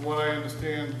 From what I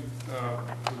understand,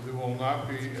 there will not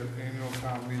be an annual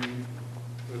town meeting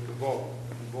with the vote,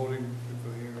 the voting for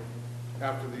the annual,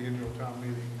 after the annual town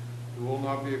meeting. There will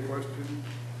not be a question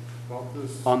about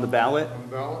this? On the ballot? On the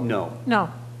ballot? No.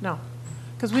 No,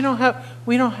 because we don't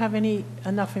have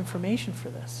enough information for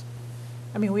this.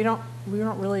 I mean, we don't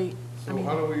really, I So mean.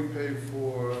 how do we pay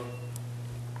for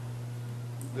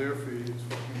their fees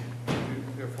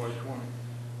in FY '20?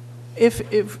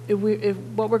 If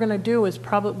what we're going to do is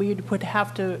probably, we would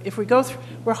have to, if we go through,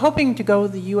 we're hoping to go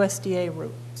the USDA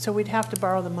route, so we'd have to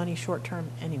borrow the money short-term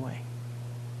anyway.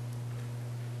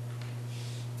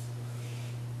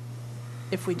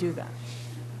 If we do that.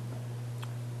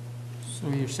 So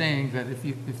you're saying that if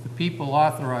the people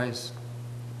authorize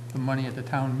the money at the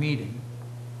town meeting,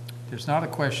 there's not a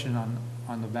question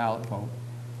on the ballot vote,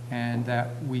 and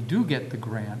that we do get the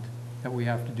grant, that we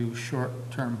have to do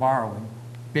short-term borrowing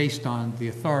based on the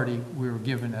authority we were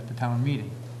given at the town meeting.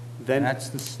 Then, That's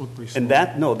the slippery slope. and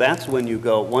that, no, that's when you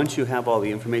go, once you have all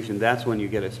the information, that's when you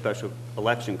get a special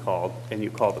election called and you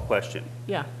call the question.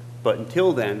 Yeah. But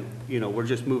until then, you know, we're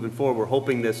just moving forward. We're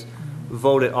hoping this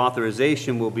voted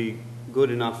authorization will be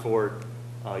good enough for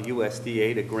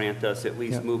USDA to grant us, at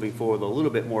least Yeah. moving forward, a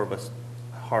little bit more of a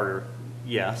harder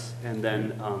yes. And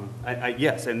then,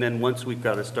 yes, and then once we've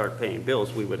got to start paying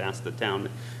bills, we would ask the town,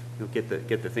 you know, get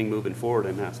the thing moving forward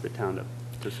and ask the town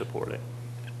to support it.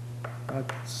 That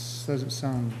doesn't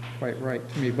sound quite right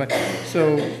to me, but,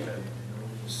 so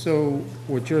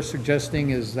what you're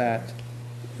suggesting is that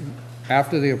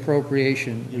after the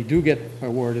appropriation, we do get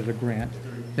awarded a grant,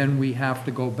 then we have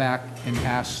to go back and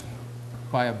ask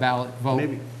by a ballot vote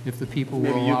Maybe- if the people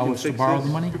maybe will you allow can us to fix borrow this?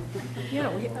 the money? Yeah,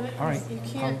 All right. you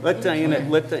can't. Let Diana,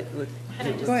 Can I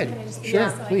just- Go ahead. can I just- Sure,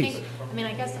 yeah, so please. I mean,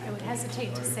 I guess I would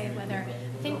hesitate to say whether,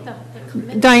 I think the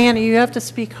commitment. Diana, you have to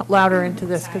speak louder into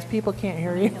this, because people can't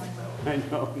hear you. I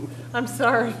know. I'm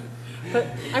sorry, but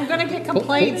I'm going to get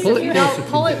complaints pull if it you closer don't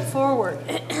to pull you. it forward.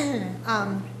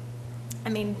 I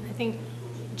mean, I think,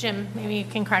 Jim, maybe you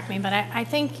can correct me, but I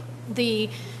think the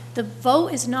vote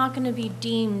is not going to be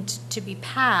deemed to be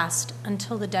passed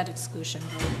until the debt exclusion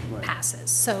vote passes.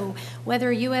 So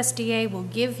whether USDA will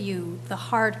give you the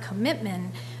hard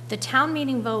commitment, the town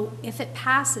meeting vote, if it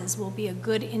passes, will be a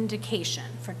good indication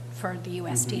for the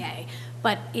USDA.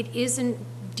 But it isn't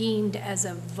deemed as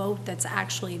a vote that's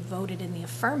actually voted in the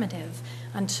affirmative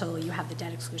until you have the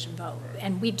debt exclusion vote.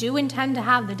 And we do intend to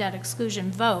have the debt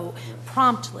exclusion vote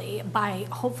promptly by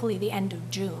hopefully the end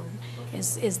of June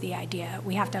is the idea.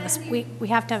 We have to have we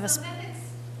have to have a. So then it's,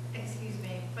 excuse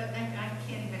me, but I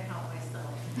can't even help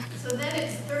myself. So then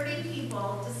it's 30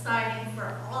 people deciding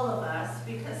for all of us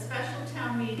because special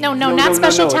town meeting. No, not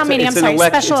special town meeting, I'm sorry,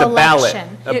 special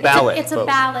election. A ballot It's a vote.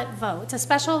 ballot vote, it's a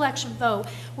special election vote.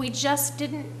 We just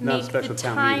didn't Not a make the special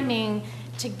town meeting. timing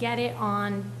to get it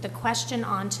on, the question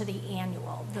onto the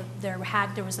annual. There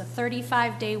was a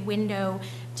 35-day window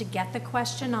to get the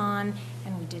question on,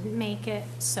 and we didn't make it,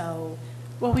 so.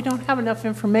 Well, we don't have enough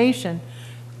information.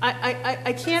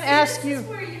 I can't ask you. This is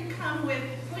where you come with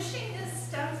pushing this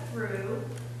stuff through.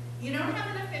 You don't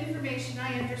have enough information,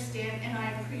 I understand, and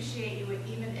I appreciate you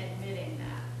even admitting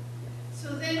that.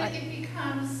 So then it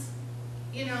becomes,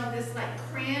 you know, this like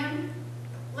cram,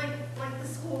 like the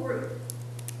school roof.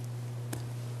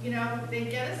 You know, they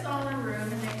get us all in a room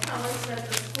and they tell us that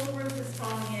the school roof is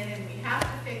falling in and we have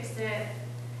to fix it.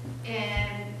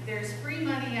 And there's free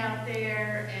money out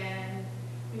there and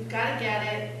we've got to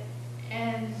get it.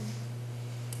 And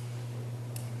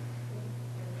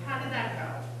how did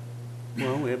that go?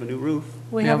 Well, we have a new roof.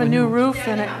 We have a new roof Yeah,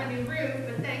 and we it. have a new roof,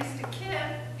 but thanks to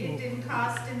KIP, it didn't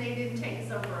cost and they didn't take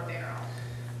us over a barrel.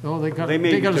 No, they got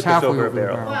maybe us took us halfway over over a the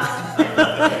barrel.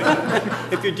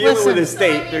 Well, If you're dealing with a Listen.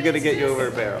 state, they're going to get you over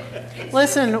a barrel.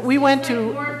 Listen, we went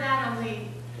to. more of that only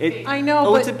I know,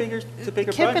 Oh, but it's a bigger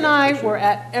project. Kip and I for sure. were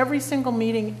at every single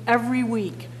meeting every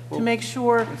week to Well, make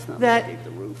sure let's not that, mitigate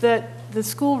the roof. that the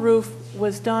school roof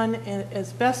was done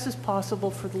as best as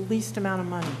possible for the least amount of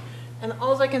money. And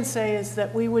all I can say is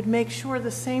that we would make sure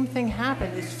the same thing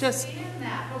happened. It's just, I understand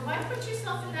that, but why put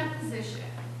yourself in that position?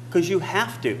 Because you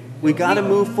have to. We got to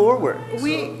move forward.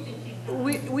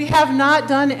 we have not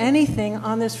done anything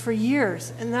on this for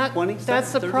years, and that's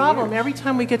the 30 problem. years. Every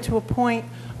time we get to a point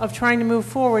of trying to move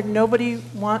forward, nobody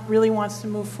really wants to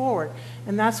move forward.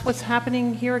 And that's what's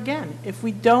happening here again. If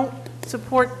we don't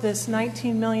support this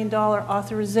 $19 million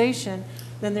authorization,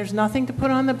 then there's nothing to put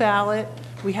on the ballot.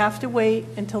 We have to wait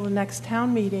until the next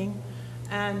town meeting,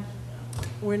 and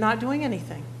we're not doing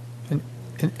anything.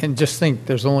 And just think,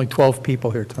 there's only 12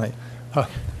 people here tonight.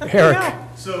 Eric?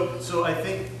 So I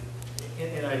think,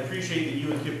 and I appreciate that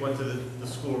you and Kip went to the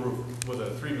school roof with a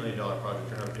 $3 million project,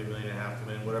 turned out to be $1.5 million, $2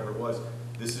 million, whatever it was.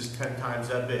 This is 10 times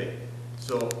that big.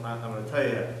 So I'm going to tell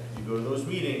you, you go to those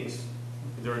meetings,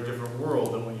 they're a different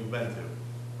world than what you've been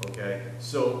to, okay?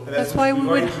 So That's why we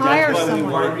would hire someone.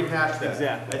 We've already rehashed that.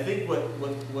 Exactly. I think what,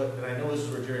 and I know this is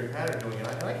where Jerry and Pat are doing it,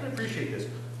 and I can appreciate this.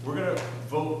 We're going to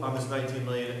vote on this $19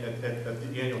 million at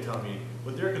the annual town meeting.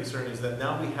 What their concern is that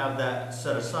now we have that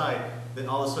set aside, then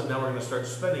all of a sudden now we're going to start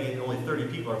spending it, and only 30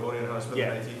 people are voting on how to spend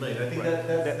Yeah. the $19 million. I think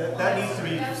Right. that needs to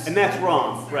be. And that's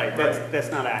wrong, right? That's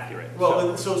not accurate.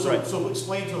 Well, so right.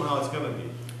 explain to them how it's going to be.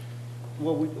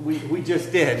 Well, we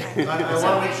just did. I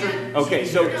want to make sure. Okay,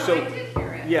 so I did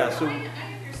hear it. yeah, so I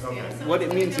understand. Okay. So What it's it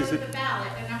gonna means go is to that- the ballot,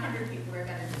 and 100 people are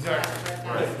gonna decide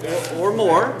what that is. or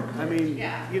more. I mean,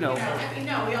 Yeah. you know. I mean,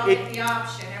 no, we all it- get the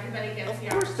option, everybody gets Of the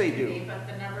course they do. opportunity, but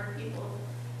the number of people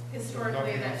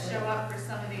historically that show up for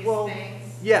some of these Well, things.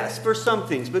 yes, for some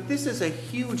things, but this is a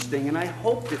huge thing, and I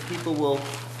hope that people will,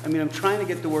 I mean, I'm trying to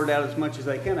get the word out as much as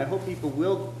I can. I hope people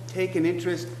will take an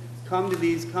interest, come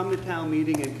to town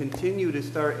meeting, and continue to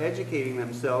start educating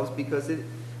themselves, because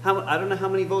I don't know how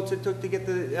many votes it took to get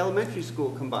the elementary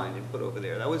school combined and put over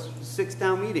there. That was 6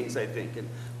 town meetings, I think, and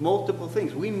multiple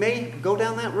things. We may go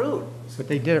down that road. But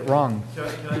they did it wrong.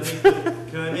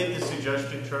 Can I make the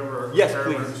suggestion, Trevor? or Yes,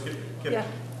 Carolyn, please. Yeah.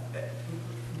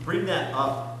 Bring that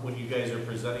up when you guys are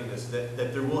presenting this, that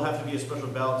there will have to be a special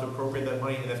ballot to appropriate that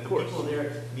money, and if the people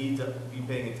there need to be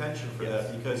paying attention for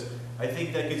that, because I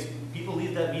think that gets, people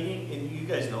leave that meeting, and you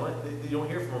guys know it, they don't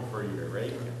hear from them for a year,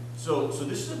 right? So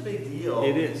this is a big deal.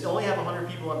 It is. To only have 100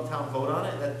 people on the town vote on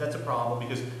it, that's a problem,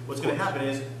 because what's gonna happen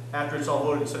is, after it's all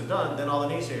voted and said and done, then all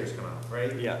the naysayers come out,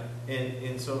 right? Yeah.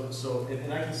 And so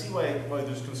I can see why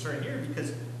there's concern here,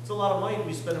 because it's a lot of money to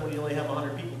be spending when you only have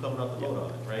 100 people coming out to vote on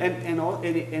it, right?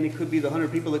 And it could be the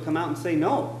 100 people that come out and say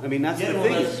no. I mean, that's Yeah, the no,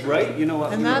 thing, that's- right? You know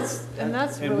what? And that's And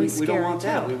really we don't want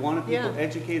scary, that. too. We want people Yeah.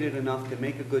 educated enough to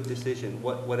make a good decision,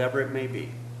 whatever it may be.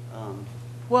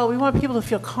 Well, we want people to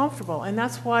feel comfortable, and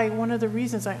that's why one of the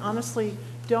reasons I honestly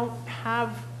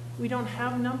we don't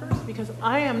have numbers, because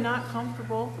I am not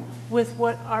comfortable with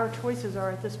what our choices are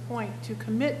at this point, to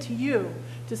commit to you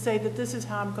to say that this is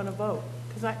how I'm going to vote,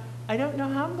 because I don't know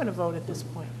how I'm going to vote at this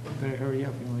point. Better hurry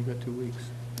up, you only got 2 weeks.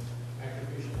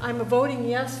 I'm voting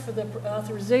yes for the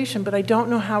authorization, but I don't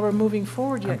know how we're moving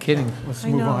forward yet. I'm kidding, let's I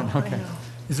move know, on, I okay. know.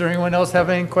 Is there anyone else have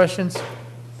any questions?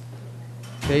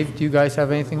 Dave, do you guys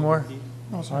have anything more?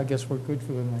 No, I guess we're good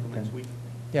for the night then.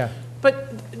 Yeah,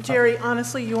 But Jerry,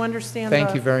 honestly, you understand the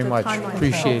thank you very the much, timeline.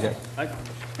 appreciate it. I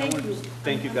Thank want to you.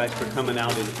 thank you guys for coming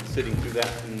out and sitting through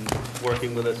that and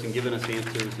working with us and giving us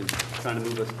answers and trying to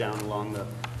move us down along the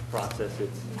process.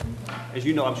 As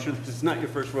you know, I'm sure this is not your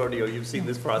first rodeo. You've seen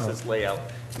this process lay out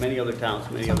many other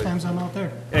towns, many other. Sometimes I'm out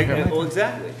there. Well,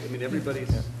 exactly. I mean, everybody's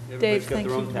got Dave, their thank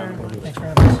you own very town. much. Thanks for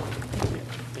having us.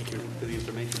 Thank you for the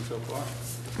information so far.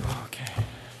 Okay,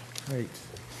 great.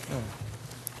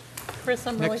 Chris,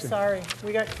 I'm really Next. sorry.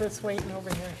 We got Chris waiting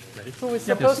over here, who was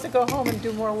supposed to go home and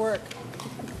do more work.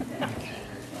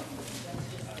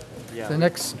 The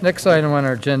next item on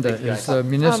our agenda is the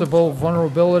Municipal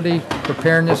Vulnerability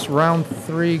Preparedness Round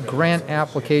 3 Grant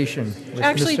Application with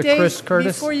Actually, Mr. Chris Dave,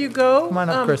 Curtis. before you go. Come on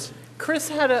up, Chris. Chris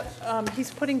had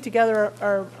he's putting together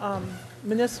our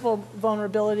municipal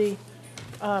vulnerability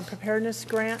preparedness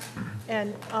grant.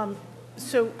 And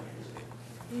so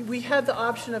we had the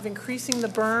option of increasing the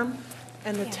berm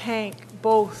and the tank,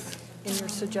 both in your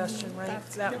suggestion, right?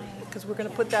 Because we're going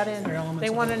to put that in. They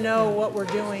want to know what we're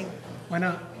doing. Why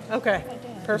not? Okay,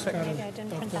 perfect. Maybe I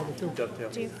didn't print that.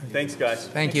 Dovetail. Thanks, guys.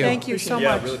 Thank you. Thank you so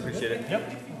Yeah, much. really appreciate it.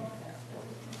 Yep.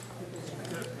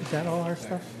 Is that all our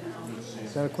stuff?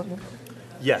 Is that equipment?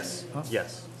 Yes,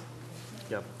 yes.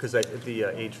 Yeah, because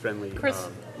the age-friendly Chris,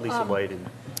 Lisa White and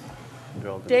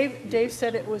they're all gonna- Dave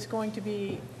said it was going to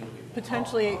be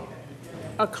potentially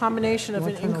a combination of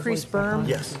an increased berm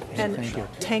Yes. and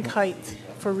tank height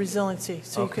for resiliency,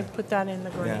 so you can put that in the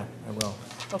Yeah, grant. I will.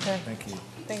 Okay, Thank you.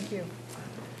 thank you.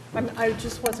 I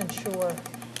just wasn't sure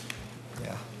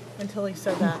Yeah. until he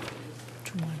said that.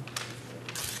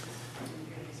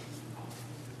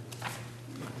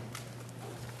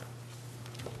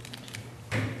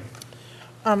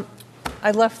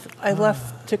 I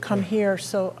left to come here,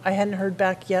 so I hadn't heard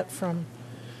back yet from,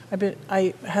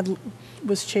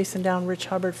 was chasing down Rich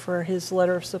Hubbard for his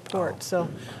letter of support, so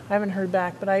I haven't heard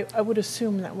back, but I would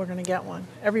assume that we're gonna get one.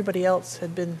 Everybody else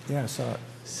had been, Yeah, I saw it.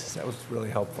 That was really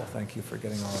helpful. Thank you for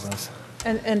getting all of those.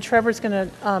 and Trevor's gonna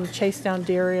chase down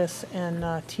Darius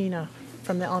and Tina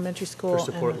from the elementary school.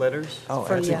 For support and- letters? Oh,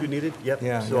 For- I think yeah. you needed? Yep.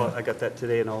 Yeah, So yeah. I got that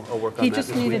today, and I'll work on He that just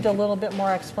this week. needed a little bit more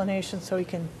explanation so he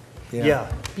can,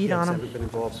 Yeah. Beat Yes, on 'em. I haven't been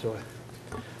involved, so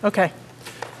okay.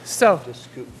 So, I just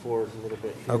scoot forward a little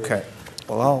bit here. Okay.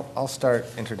 Well, I'll start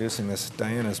introducing this.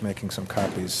 Diana's making some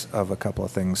copies of a couple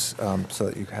of things so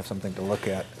that you have something to look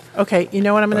at. okay, you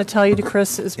know what I'm going to tell you to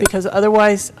Chris is because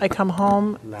otherwise I come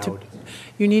home to, Loud.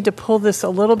 you need to pull this a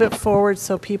little bit forward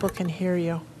so people can hear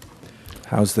you.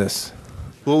 How's this?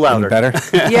 A little louder. Any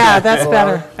better? Yeah, that's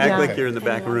better. Act Yeah. like you're in the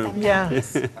back room. Yeah,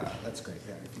 That's great.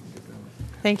 Yeah, if you can get going.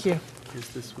 thank you. Is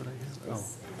this what I have? Oh.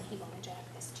 He wanted to add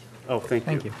this too. Oh,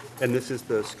 thank you. And this is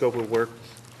the scope of work?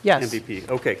 Yes. MVP.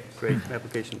 Okay, great.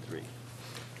 Application 3.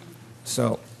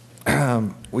 So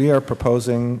we are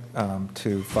proposing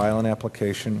to file an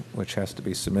application, which has to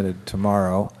be submitted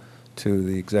tomorrow, to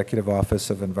the Executive Office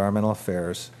of Environmental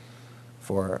Affairs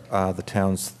for the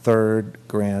town's third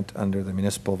grant under the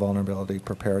Municipal Vulnerability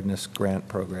Preparedness Grant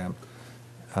Program.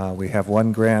 We have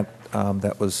one grant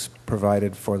that was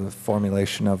provided for the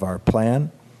formulation of our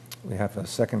plan. We have a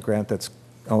second grant that's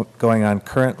going on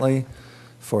currently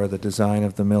for the design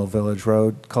of the Mill Village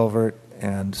Road culvert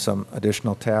and some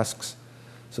additional tasks.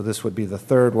 So this would be the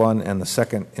third one and the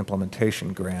second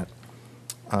implementation grant.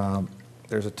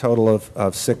 There's a total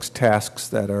of 6 tasks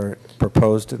that are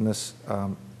proposed in this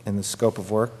scope of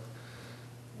work.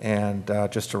 And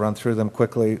just to run through them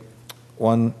quickly,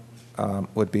 one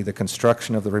would be the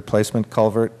construction of the replacement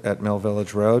culvert at Mill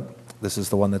Village Road. This is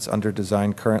the one that's under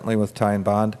design currently with Ty and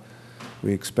Bond.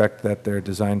 We expect that their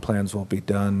design plans will be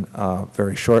done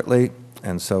very shortly,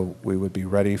 and so we would be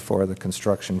ready for the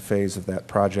construction phase of that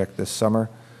project this summer,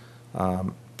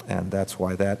 and that's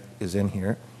why that is in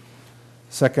here.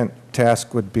 Second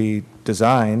task would be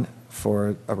design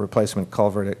for a replacement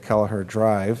culvert at Kelleher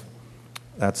Drive.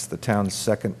 That's the town's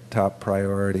second top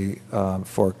priority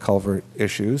for culvert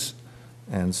issues.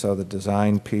 And so the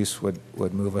design piece would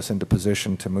move us into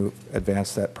position to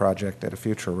advance that project at a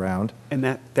future round. And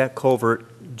that culvert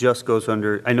just goes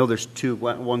under, I know there's two,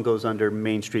 one goes under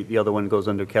Main Street, the other one goes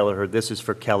under Kelleher. This is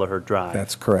for Kelleher Drive.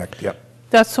 That's correct, yep.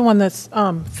 That's the one that's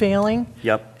failing.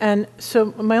 Yep. And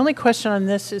so my only question on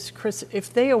this is, Chris,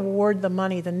 if they award the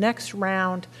money, the next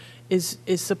round is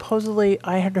supposedly,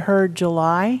 I had heard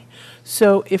July.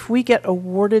 So if we get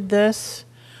awarded this,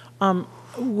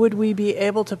 would we be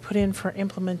able to put in for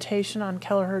implementation on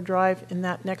Kelleher Drive in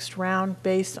that next round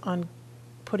based on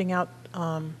putting out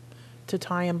to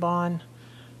Ty and Bond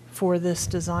for this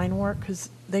design work? Because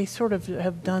they sort of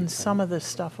have done some of this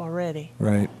stuff already.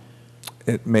 Right.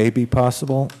 It may be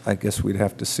possible. I guess we'd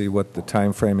have to see what the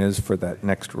time frame is for that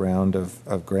next round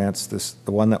of grants.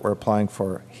 The one that we're applying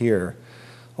for here,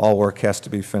 all work has to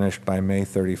be finished by May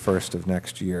 31st of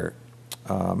next year.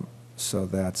 So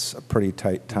that's a pretty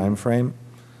tight time frame.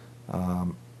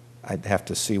 I'd have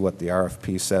to see what the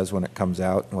RFP says when it comes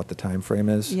out and what the time frame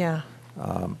is. Yeah.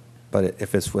 But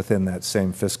if it's within that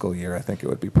same fiscal year, I think it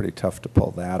would be pretty tough to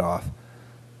pull that off.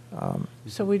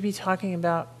 So we'd be talking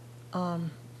about,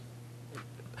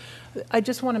 I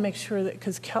just want to make sure that,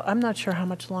 because I'm not sure how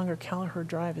much longer Kelleher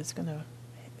Drive is going to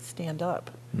stand up.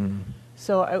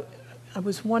 So I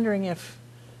was wondering if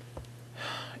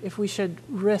we should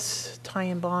risk Ty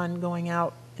and Bond going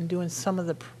out and doing some of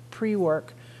the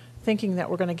pre-work, thinking that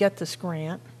we're going to get this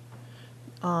grant.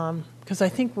 Because I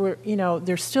think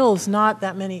there still is not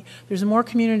that many, there's more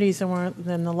communities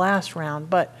than the last round,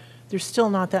 but there's still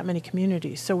not that many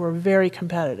communities, so we're very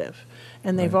competitive.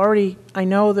 And they've already, I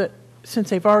know that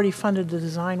since they've already funded the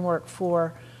design work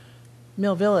for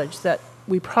Mill Village, that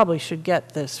we probably should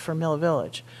get this for Mill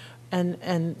Village.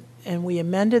 And we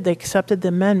amended, they accepted the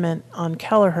amendment on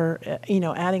Kelleher,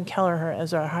 adding Kelleher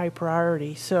as our high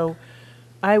priority. So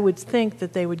I would think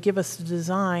that they would give us the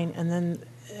design,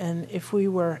 and if we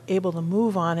were able to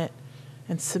move on it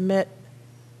and submit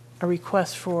a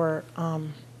request for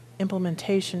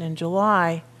implementation in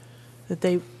July,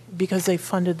 because they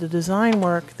funded the design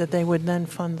work, that they would then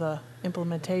fund the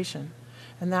implementation.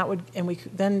 And that would, and we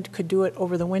then could do it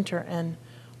over the winter, and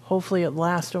hopefully it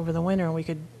lasts over the winter, and we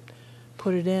could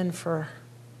put it in for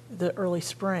the early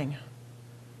spring.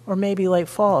 Or maybe late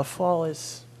fall, if fall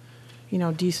is,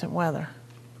 decent weather.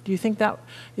 Do you think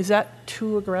is that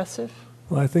too aggressive?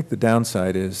 Well, I think the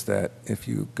downside is that if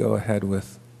you go ahead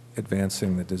with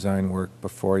advancing the design work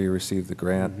before you receive the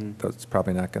grant, that's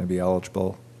probably not going to be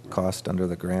eligible cost under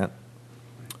the grant.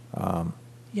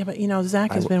 Yeah, but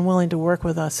Zach has been willing to work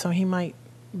with us, so he might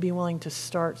be willing to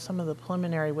start some of the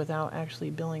preliminary without actually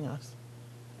billing us.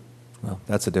 Well,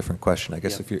 that's a different question. I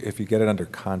guess if you get it under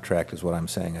contract is what I'm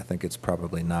saying. I think it's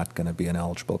probably not going to be an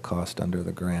eligible cost under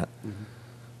the grant.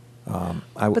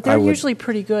 But they're usually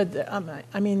pretty good.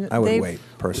 I mean, I would wait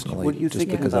personally. What are you just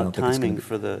thinking because I don't about think it's timing gonna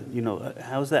for the,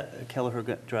 how's that Kelleher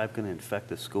Drive going to affect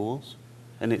the schools?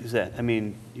 And is that, I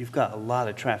mean, you've got a lot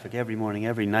of traffic every morning,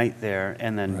 every night there,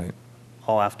 and then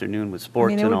all afternoon with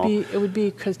sports and all. It would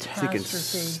be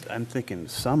catastrophe. I'm thinking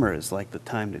summer is like the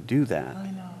time to do that.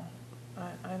 I know.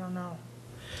 I don't know.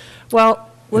 Well,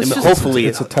 let's just. Hopefully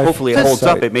it holds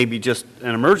up. It may be just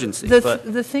an emergency, but.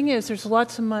 The thing is, there's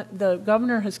lots of money, the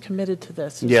governor has committed to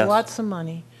this. There's Yes. lots of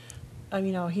money.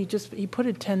 He put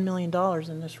in $10 million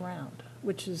in this round,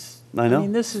 which is. I know.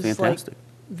 This is Fantastic.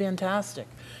 like fantastic.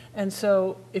 And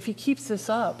so if he keeps this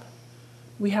up,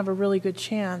 we have a really good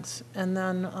chance. And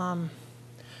then,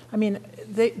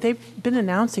 they've been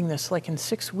announcing this like in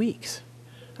 6 weeks.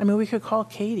 We could call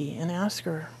Katie and ask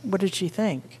her, what did she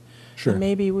think? Sure. And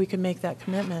maybe we could make that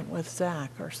commitment with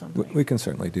Zach or something. We can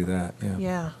certainly do that, yeah.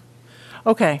 Yeah.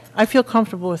 Okay, I feel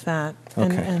comfortable with that.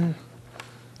 Okay. And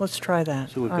let's try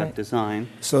that. So we've All got right. design.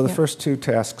 So the first two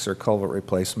tasks are culvert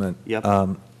replacement. Yep.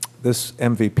 This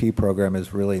MVP program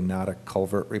is really not a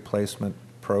culvert replacement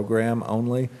program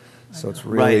only, so it's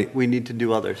really. Right, we need to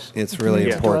do others. It's really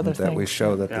Yeah. important Do other that we things.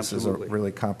 show that this is a Absolutely.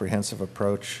 really comprehensive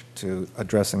approach to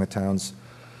addressing the town's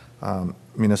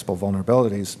municipal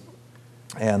vulnerabilities.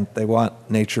 And they want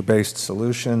nature-based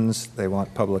solutions, they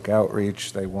want public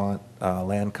outreach, they want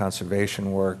land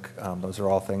conservation work. Those are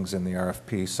all things in the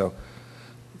RFP. So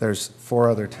there's 4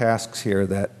 other tasks here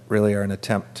that really are an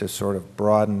attempt to sort of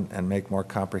broaden and make more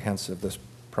comprehensive this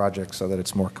project so that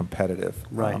it's more competitive.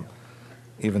 Right.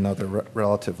 Even though they're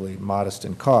relatively modest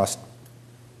in cost.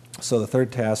 So the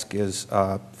third task is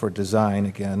for design,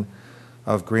 again,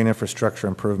 of green infrastructure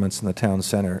improvements in the town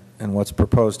center. And what's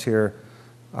proposed here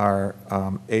are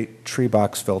 8 tree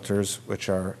box filters, which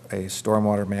are a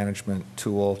stormwater management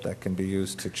tool that can be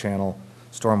used to channel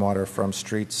stormwater from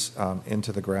streets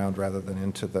into the ground rather than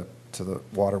into the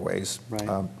waterways,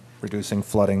 Right. reducing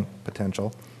flooding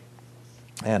potential.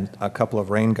 And a couple of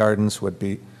rain gardens would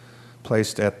be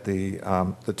placed at the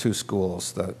 2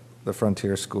 schools, the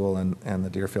Frontier School and the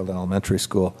Deerfield Elementary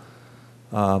School.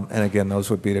 And again, those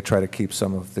would be to try to keep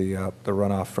some of the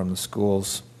runoff from the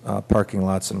schools, parking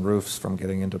lots and roofs from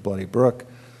getting into Bloody Brook.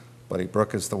 Bloody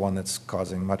Brook is the one that's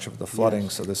causing much of the flooding,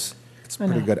 Yes. so it's a I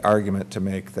pretty know. good argument to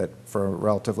make that for a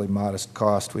relatively modest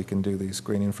cost, we can do these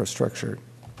green infrastructure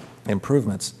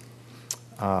improvements.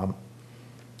 And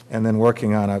then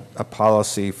working on a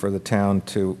policy for the town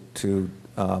to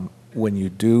when you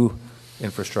do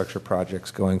infrastructure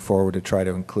projects going forward, to try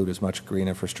to include as much green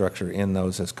infrastructure in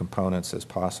those as components as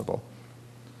possible.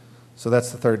 So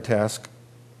that's the third task.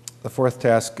 The fourth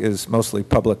task is mostly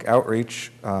public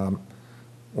outreach.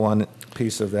 One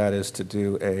piece of that is to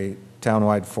do a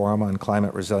townwide forum on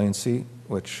climate resiliency,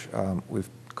 which we've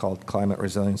called Climate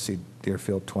Resiliency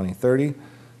Deerfield 2030,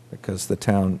 because the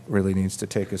town really needs to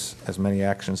take as many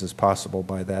actions as possible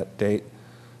by that date.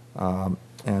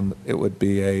 And it would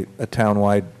be a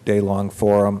townwide day-long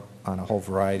forum on a whole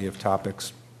variety of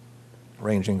topics,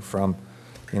 ranging from,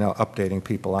 updating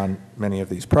people on many of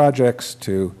these projects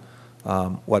to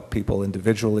what people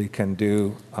individually can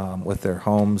do with their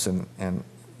homes and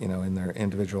in their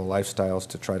individual lifestyles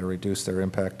to try to reduce their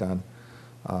impact on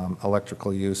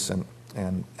electrical use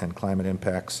and climate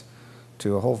impacts,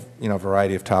 to a whole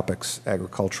variety of topics,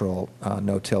 agricultural,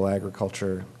 no-till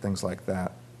agriculture, things like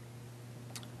that.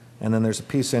 And then there's a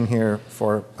piece in here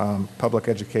for public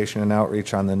education and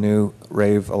outreach on the new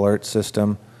rave alert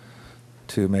system,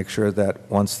 to make sure that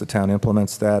once the town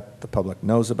implements that, the public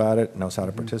knows about it, knows how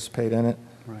to participate in it.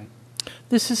 Right.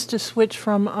 This is to switch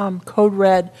from Code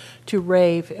Red to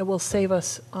Rave. It will save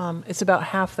us, it's about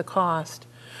half the cost.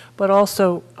 But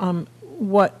also,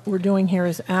 what we're doing here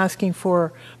is asking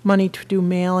for money to do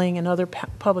mailing and other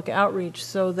public outreach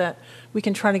so that we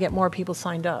can try to get more people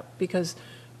signed up. Because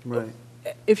Right.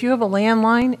 if you have a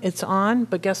landline, it's on,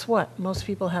 but guess what? Most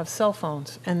people have cell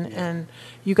phones, and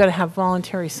you got to have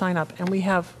voluntary sign up. And we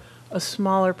have a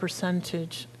smaller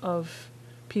percentage of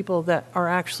people that are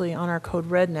actually on our code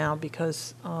red now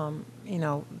because, you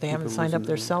know, they haven't People signed up losing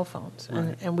their their- cell phones. And,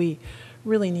 Right. and we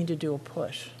really need to do a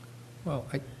push. Well,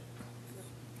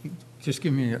 just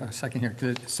give me a second here,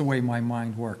 because it's the way my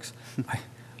mind works.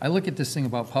 I look at this thing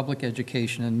about public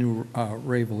education and new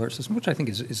rave alert system, which I think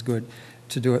is good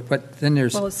to do it, but then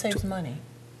there's. Well, it saves money,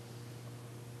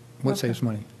 What saves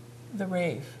money? the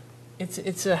rave. It's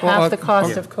a Well, half the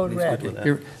cost yeah, of code let's red. look at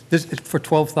Here, this is for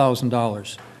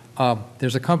 $12,000.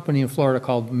 There's a company in Florida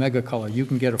called Megacolor. You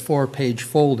can get a 4-page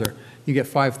folder. You get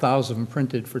 5,000 of them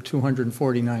printed for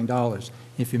 $249.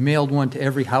 If you mailed one to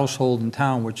every household in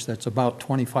town, which that's about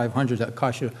 $2,500, that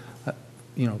costs you,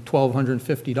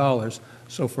 $1,250.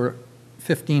 So for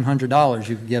 $1,500,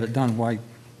 you could get it done. Why?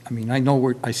 I mean,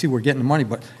 I see we're getting the money,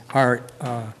 but our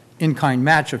in-kind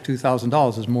match of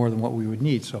 $2,000 is more than what we would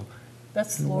need, so.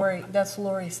 That's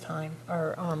Lori's time,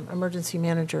 our emergency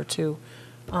manager, to,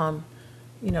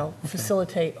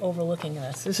 facilitate overlooking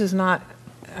this. This is not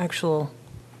actual,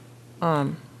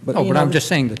 No, but I'm just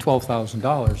saying the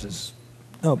 $12,000 is.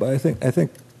 No, but I think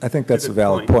that's a good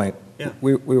valid point. point. Yeah.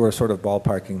 We were sort of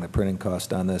ballparking the printing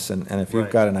cost on this, and if you've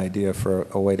Right. got an idea for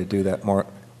a way to do that more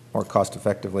cost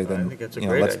effectively, I then, think that's a you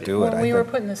know, great let's idea. do it, when I we were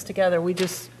think. putting this together, we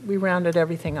rounded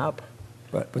everything up.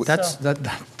 But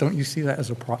don't you see that as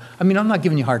a problem? I mean, I'm not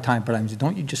giving you a hard time, but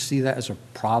don't you just see that as a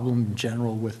problem in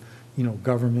general with,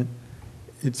 government?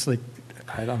 It's like,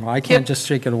 I don't know, I can't just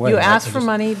shake it away. You I asked for just-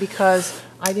 money because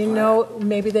I didn't know,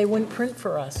 maybe they wouldn't print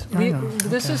for us. I know,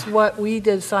 This okay. is what we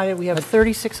decided, we have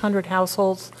 3,600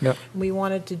 households. Yep. We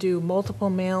wanted to do multiple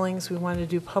mailings, we wanted to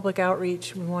do public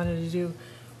outreach, we wanted to do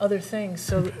other things.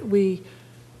 So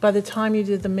by the time you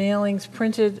did the mailings,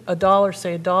 printed say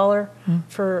 $1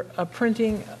 for a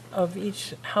printing of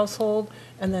each household,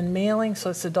 and then mailing, so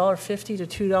it's $1.50 to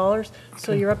 $2.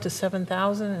 So you're up to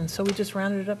 7,000, and so we just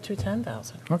rounded it up to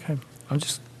 10,000. Okay, I'm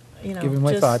just You know, giving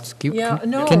my just- thoughts. Yeah,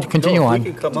 no. Continue No, if on.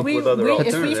 we can come up We- with other we- If we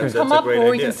alternatives, can that's come a up great where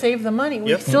we can idea. save the money,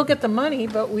 we Yep. still get the money,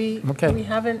 but we Okay. we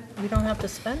don't have to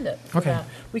spend it for Okay. that.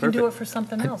 We can do it Perfect. for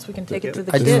something else. We can take it to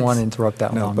the I kids. didn't want to interrupt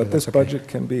that No, long. but this that's okay. budget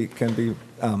can be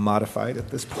modified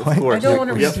at this point. course. I don't want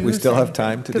to Yep. reduce We still have it,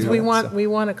 time to do Because we that, want, so. we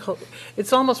want to,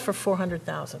 it's almost for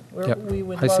 400,000. Yep, We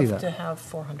would I see love that. to have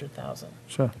 400,000.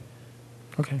 Sure.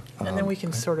 Okay. And then we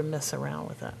can sort of mess around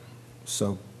with that.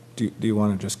 So do you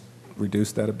want to just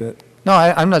reduce that a bit? No,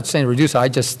 I'm not saying reduce, I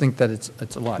just think that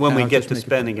it's a lot. When we I'll get just to make it-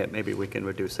 spending it, maybe we can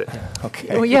reduce it. Okay.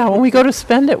 Well, yeah, when we go to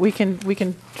spend it, we can,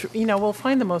 we'll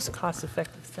find the most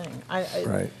cost-effective thing.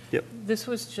 Right. Yep. This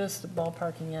was just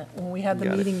ballparking it, when we had the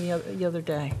Got it. meeting the other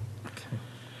day.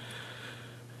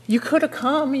 You could have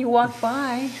come, you walked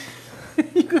by.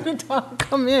 You could have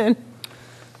come in.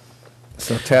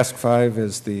 So task 5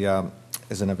 is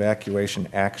is an evacuation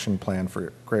action plan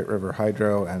for Great River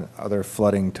Hydro and other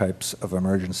flooding types of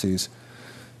emergencies.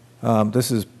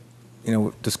 This is,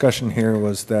 discussion here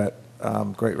was that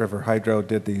Great River Hydro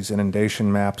did these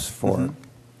inundation maps for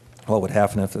what would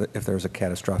happen if there was a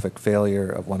catastrophic failure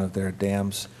of one of their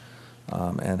dams,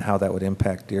 and how that would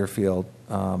impact Deerfield,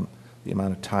 the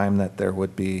amount of time that there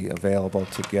would be available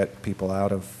to get people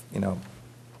out of,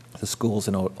 the schools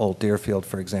in Old Deerfield,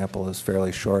 for example, is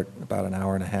fairly short, about an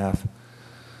hour and a half.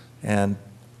 And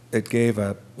it gave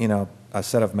a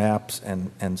set of maps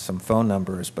and some phone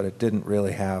numbers, but it didn't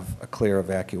really have a clear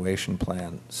evacuation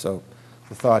plan. So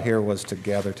the thought here was to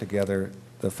gather together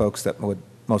the folks that would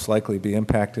most likely be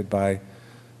impacted by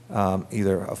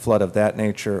either a flood of that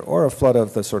nature or a flood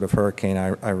of the sort of Hurricane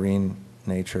Irene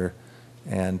nature,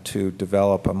 and to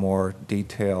develop a more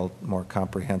detailed, more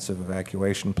comprehensive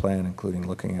evacuation plan, including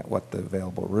looking at what the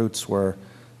available routes were,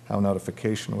 how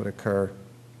notification would occur,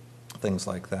 things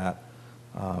like that.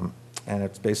 And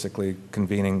it's basically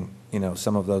convening,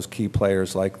 some of those key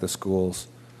players like the schools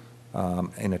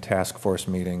in a task force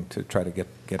meeting to try to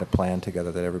get a plan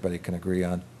together that everybody can agree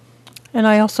on. And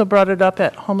I also brought it up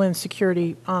at Homeland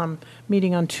Security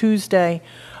meeting on Tuesday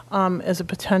as a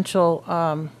potential,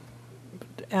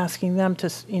 asking them to,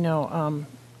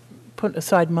 put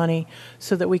aside money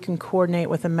so that we can coordinate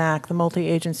with the MAC, the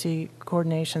Multi-Agency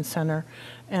Coordination Center,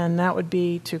 and that would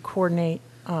be to coordinate,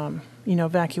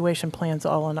 evacuation plans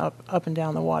all up and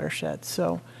down the watershed.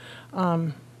 So,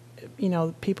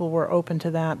 people were open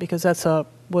to that because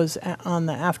was on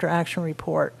the after action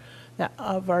report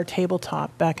of our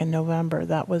tabletop back in November.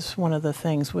 That was one of the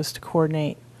things, was to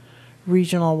coordinate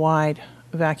regional-wide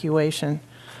evacuation.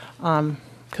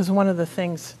 Because one of the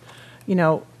things,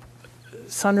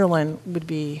 Sunderland would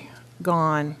be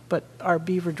gone, but our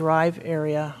Beaver Drive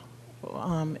area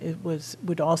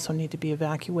would also need to be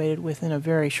evacuated within a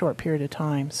very short period of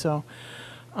time. So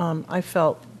I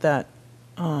felt that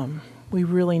we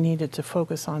really needed to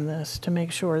focus on this to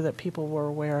make sure that people were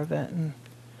aware of it, and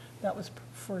that was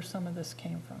where some of this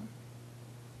came from.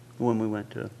 When we went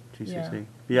to GCC. Yeah.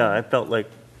 Yeah, I felt like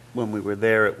when we were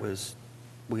there, it was,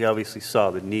 we obviously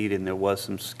saw the need, and there was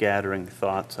some scattering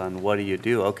thoughts on what do you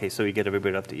do? Okay, so you get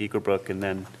everybody up to Eagle Brook, and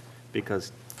then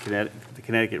because the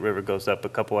Connecticut River goes up a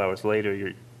couple hours later,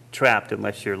 you're trapped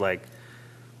unless you're like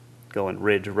going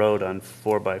Ridge Road on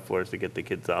 4x4s to get the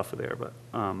kids off of there. But,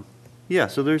 yeah,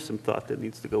 so there's some thought that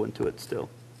needs to go into it still.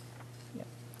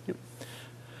 Yep.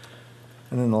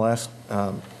 And then the last,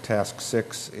 task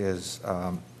 6 is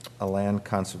a land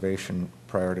conservation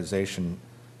prioritization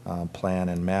plan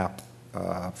and map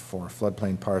for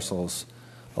floodplain parcels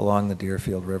along the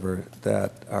Deerfield River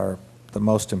that are the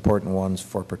most important ones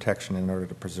for protection in order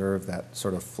to preserve that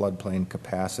sort of floodplain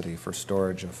capacity for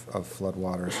storage of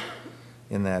floodwaters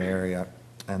in that area.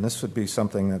 And this would be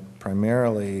something that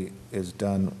primarily is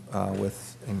done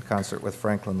in concert with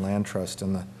Franklin Land Trust,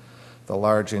 and the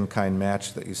large in-kind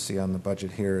match that you see on the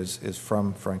budget here is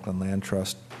from Franklin Land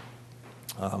Trust.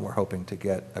 We're hoping to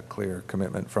get a clear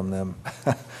commitment from them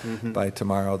by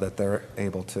tomorrow that they're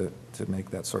able to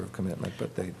make that sort of commitment,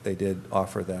 but they did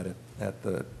offer that at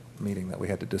the meeting that we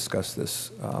had to discuss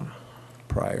this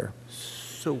prior.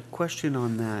 So question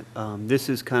on that. This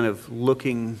is kind of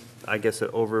looking, I guess,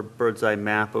 at over bird's eye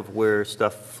map of where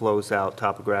stuff flows out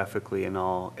topographically and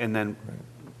all. And then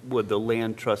would the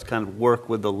land trust kind of work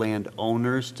with the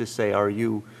landowners to say, are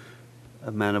you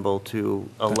amenable to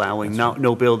allowing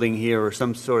no building here or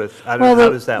some sort of, I don't know, how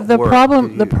does that work?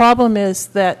 The problem is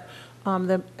that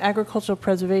the agricultural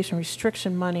preservation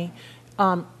restriction money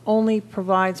only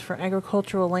provides for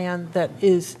agricultural land that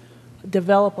is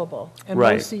developable. And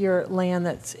Right. most of your land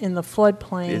that's in the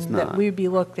floodplain that we'd be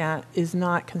looked at is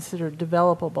not considered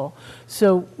developable.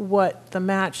 So what the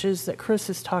match is that Chris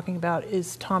is talking about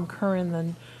is Tom Curran,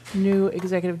 the new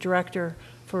executive director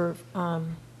for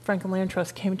Franklin Land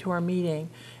Trust, came to our meeting,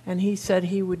 and he said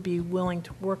he would be willing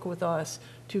to work with us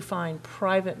to find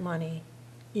private money,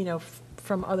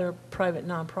 from other private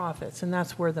nonprofits, and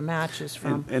that's where the match is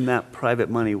from. And that private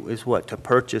money is what, to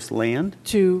purchase land?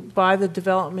 To buy the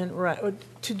development right,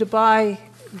 to buy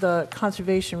the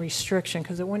conservation restriction,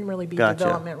 because it wouldn't really be Gotcha.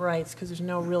 development rights, because there's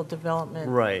no real development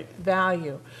Right.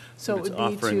 value. So it It's would be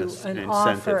offering to an incentive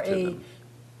offer to a them.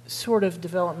 sort of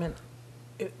development.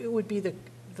 It would be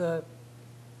the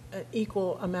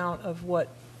equal amount of what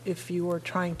if you were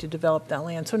trying to develop that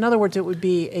land. So in other words, it would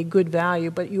be a good value,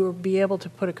 but you would be able to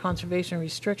put a conservation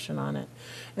restriction on it,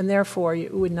 and therefore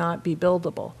it would not be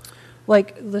buildable.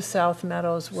 Like the South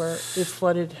Meadows where it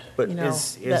flooded, But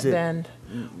that it- bend,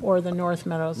 or the North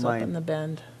Meadows up in the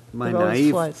bend. My It always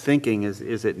naive floods. thinking is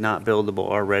it not buildable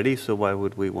already? So why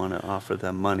would we want to offer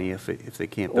them money if they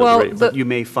can't build Well, it? But you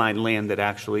may find land that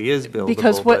actually is buildable.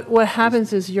 Because but- what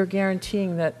happens is you're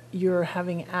guaranteeing that you're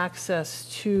having access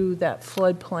to that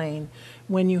floodplain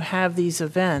when you have these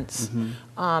events.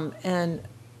 And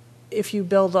if you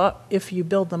build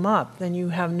them up, then you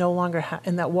have no longer,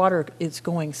 and that water is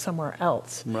going somewhere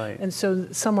else. Right. And so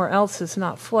somewhere else that's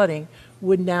not flooding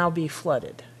would now be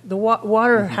flooded. The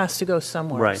water has to go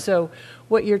somewhere. Right. So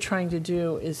what you're trying to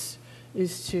do is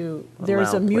to, there's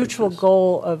Allow a mutual places.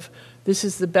 goal of, this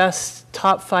is the best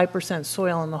top 5%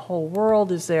 soil in the whole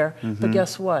world is there, but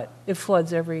guess what? It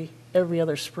floods every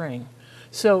other spring.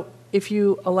 So if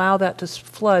you allow that to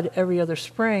flood every other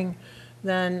spring,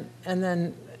 then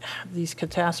these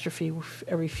catastrophe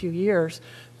every few years,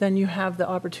 then you have the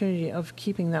opportunity of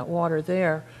keeping that water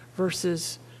there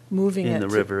versus moving it in the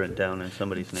to river and down in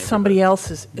somebody's neighborhood. somebody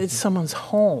else's, it's someone's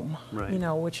home, Right.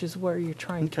 which is where you're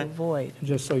trying to Okay. avoid.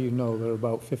 Just so you know, that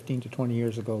about 15 to 20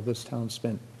 years ago, this town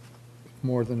spent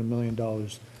more than $1 million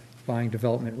buying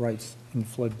development rights in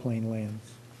floodplain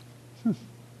lands.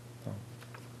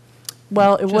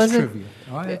 Well, it Just wasn't.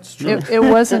 trivia. It's true. It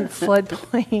wasn't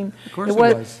floodplain. Of course it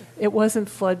was. It wasn't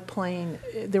floodplain.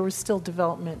 There was still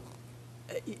development.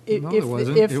 No, there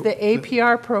wasn't. If the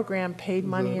APR program paid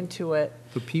money The- into it,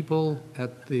 The people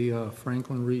at the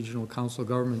Franklin Regional Council of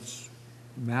Governments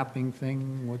mapping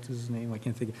thing, what's his name? I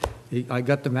can't think. I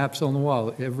got the maps on the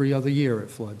wall. Every other year it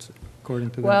floods,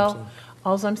 according to them. well, so.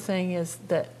 all I'm saying is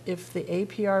that if the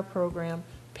APR program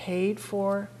paid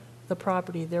for the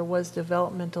property, there was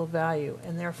developmental value,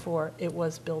 and therefore it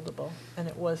was buildable, and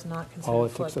it was not considered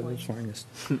Politics at floodplain. its finest.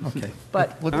 Okay.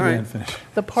 But Let the All right. man finish.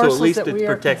 the So parcels at least that it's we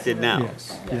are protected considering- now.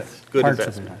 Yes, Yes. yes. Good Parts of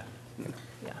investment. it.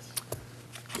 Yes.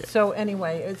 So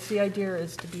anyway, the idea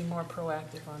is to be more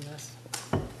proactive on this.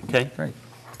 Okay, Great.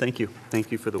 thank you. Thank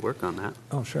you for the work on that.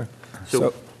 Oh, sure.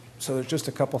 So- So there's just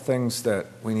a couple things that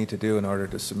we need to do in order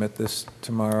to submit this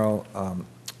tomorrow.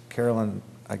 Carolyn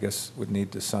I guess, would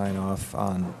need to sign off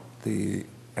on the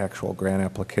actual grant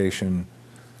application.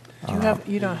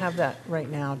 You don't have that right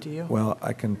now, do you? Well,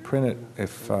 I can print it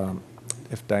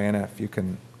if Diana, if you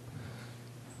can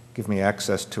give me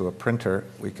access to a printer,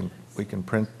 we can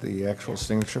print the actual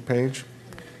signature page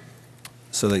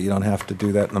so that you don't have to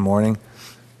do that in the morning.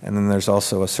 And then there's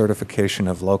also a certification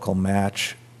of local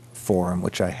match form,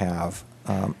 which I have,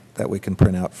 that we can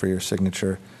print out for your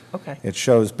signature. Okay. It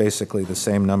shows basically the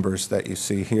same numbers that you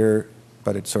see here,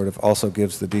 but it sort of also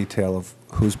gives the detail of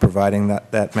who's providing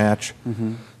that match.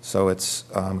 So it's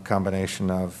a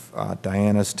combination of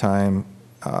Diana's time,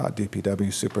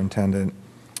 DPW superintendent,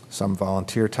 some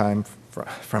volunteer time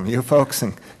from you folks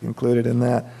included in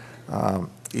that. ELD.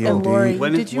 And Lori,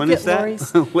 When did you when get is that?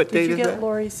 Lori's? What date is Did you get that?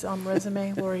 Lori's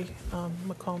resume, Lori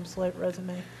McComb's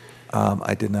resume?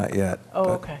 I did not yet. Oh,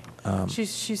 but, okay.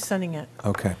 She's sending it,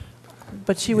 Okay,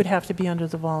 but she would have to be under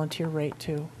the volunteer rate,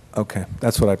 too. okay.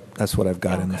 That's what I've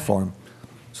got in the Okay. form.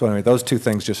 So anyway, those two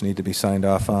things just need to be signed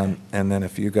off on, and then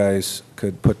if you guys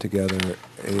could put together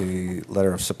a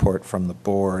letter of support from the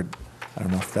board. I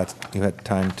don't know if you had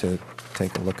time to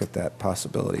take a look at that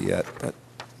possibility yet, but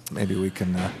maybe we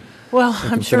can, Well, we I'm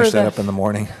can sure finish that that up in the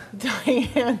morning. Diane, Do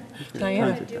you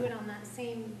Diana, want to do it on that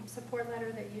same support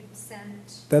letter that you'd sent?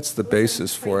 That's the Wasn't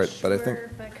basis for quite it, but I think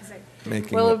sure, but 'cause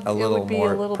making Well, it a it little would be a more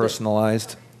little bit-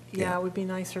 personalized. yeah, it would be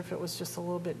nicer if it was just a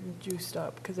little bit juiced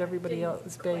up, because everybody else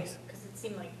is based. Because it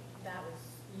seemed like that was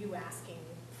you asking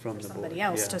From for the board, somebody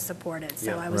else yeah. to support it,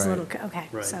 so Yeah. I was a little, Right. okay,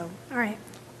 Right. so, all right.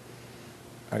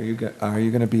 Are you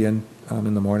going to be in the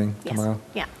morning Yes. tomorrow?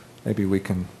 Yeah, Maybe we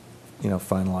can,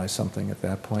 finalize something at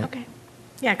that point. okay.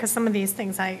 Yeah, because some of these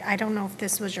things, I don't know if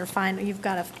this was your final, we've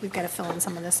got to fill in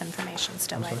some of this information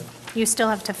still. I'm sorry? You still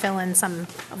have to fill in some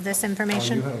of this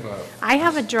information? Oh, you have a- I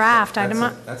have a draft, I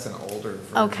don't, That's an older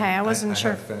version. Okay, I wasn't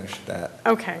sure. I have finished that.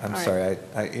 Okay, I'm all right. sorry,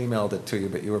 I emailed it to you,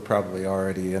 but you were probably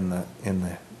already in the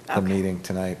Okay. meeting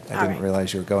tonight. I All didn't right.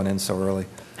 realize you were going in so early.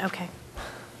 okay.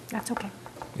 That's okay.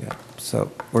 Yeah,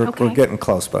 so we're Okay. getting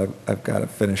close, but I've got to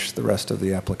finish the rest of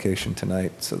the application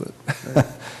tonight so that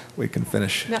we can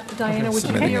finish. Now, Diana, would you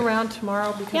submitting be it. around tomorrow?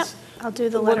 Yep, Because I'll do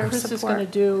the letter of what Chris is going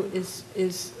to support. do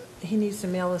is, he needs to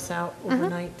mail this out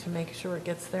overnight to make sure it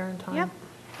gets there in time? Yep.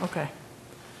 Okay.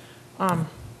 All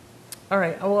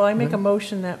right, well, I make a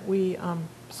motion that we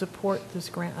support this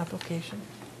grant application.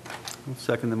 I'll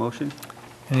second the motion.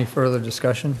 Any further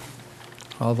discussion?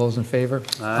 All those in favor?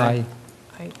 Aye.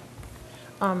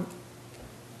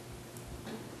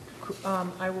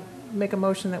 I will make a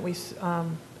motion that we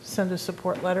send a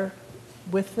support letter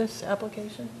with this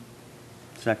application.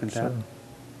 Second that. Sure.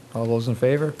 All those in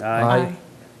favor? Aye.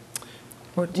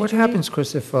 What Did you happens,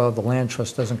 Chris, if the land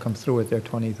trust doesn't come through with their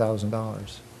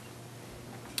 $20,000?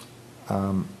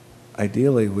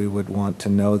 Ideally, we would want to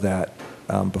know that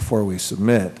before we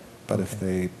submit, but if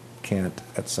they can't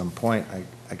at some point,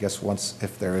 I guess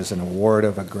if there is an award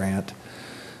of a grant,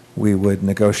 we would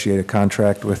negotiate a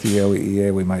contract with the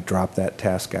OEEA. We might drop that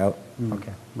task out.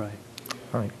 Okay, Right.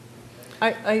 all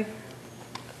right.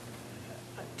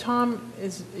 Tom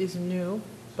is new,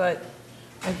 but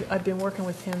I've been working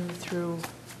with him through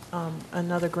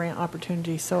another grant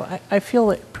opportunity, so I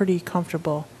feel it pretty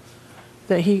comfortable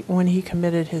that when he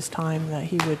committed his time, that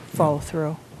he would follow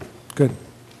through. Good.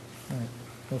 All right.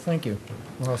 Well, thank you.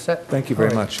 We're all set? Thank you very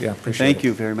All right. much. Yeah, appreciate it. Thank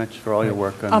you very much for all your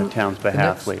work on the town's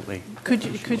behalf next- lately.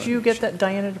 Could you get that,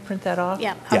 Diana, to print that off?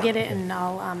 Yeah, I'll get it and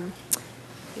I'll,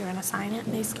 you're going to sign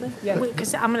it, basically? Yeah.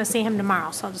 Because I'm going to see him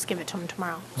tomorrow, so I'll just give it to him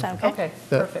tomorrow. Is that okay? Okay,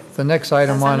 The perfect. the next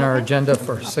item Does that on our okay? agenda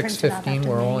for I'll print it out 6:15, after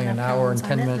we're the only meeting, an I'll hour and sign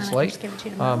 10 it, minutes and then I just late. give it to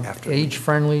you tomorrow.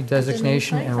 Age-friendly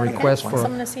designation and Okay. request So for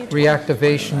I'm gonna see it tomorrow.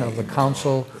 reactivation of the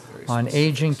Council on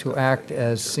Aging to act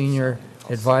as Senior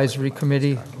Advisory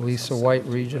Committee. Lisa White,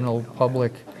 Regional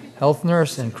Public Health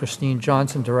Nurse, and Christine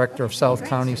Johnson, Director of South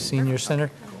County Senior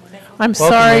Center. I'm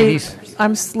Welcome, sorry,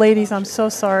 ladies. ladies, I'm so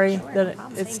sorry that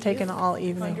it's taken all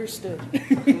evening. Understood.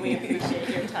 We appreciate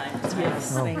your time.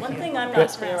 One thing I'm not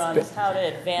clear on is how to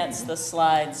advance the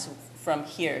slides from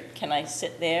here. Can I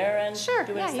sit there and do it? Sure,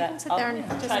 yeah, Is you that- can sit there and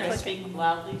I'll just try to click it. speak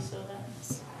loudly so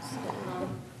that's.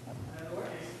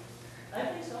 I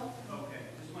think so. Okay,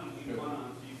 just want to leave one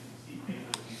on so you can see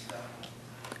papers and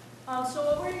stuff. So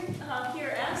what we're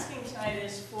here asking tonight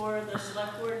is for the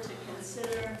select board to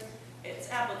consider its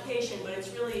application, but it's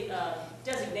really a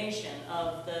designation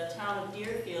of the town of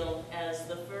Deerfield as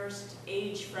the first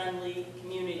age-friendly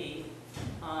community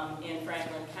in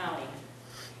Franklin County.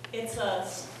 It's a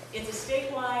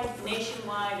statewide,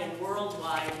 nationwide, and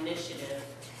worldwide initiative.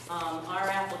 Our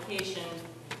application,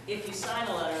 if you sign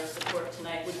a letter of support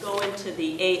tonight, would go into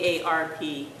the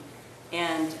AARP.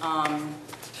 And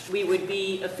we would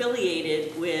be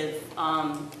affiliated with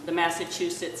the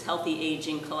Massachusetts Healthy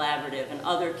Aging Collaborative and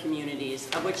other communities,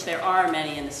 of which there are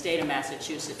many in the state of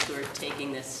Massachusetts who are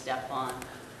taking this step on.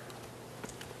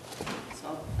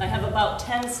 So I have about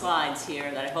 10 slides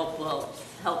here that I hope will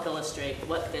help illustrate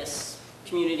what this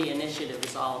community initiative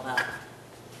is all about.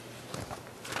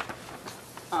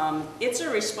 It's a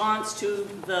response to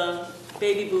the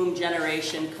baby boom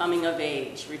generation coming of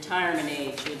age, retirement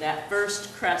age, with that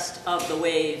first crest of the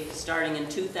wave starting in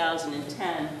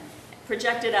 2010,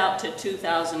 projected out to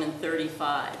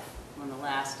 2035, when the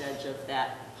last edge of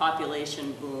that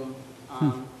population boom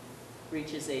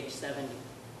reaches age 70.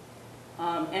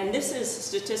 And this is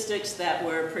statistics that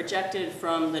were projected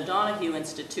from the Donahue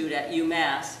Institute at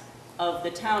UMass of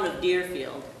the town of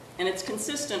Deerfield. And it's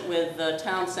consistent with the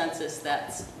town census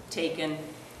that's taken,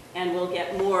 and we'll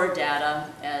get more data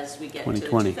as we get to the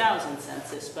 2000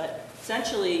 census. But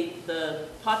essentially, the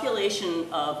population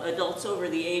of adults over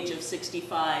the age of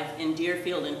 65 in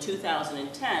Deerfield in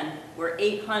 2010 were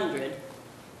 800.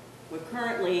 We're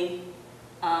currently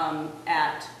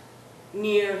at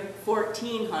near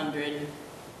 1,400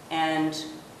 and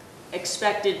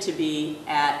expected to be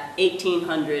at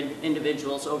 1,800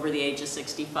 individuals over the age of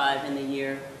 65 in the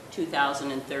year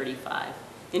 2035.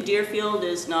 And Deerfield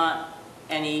is not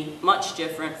any much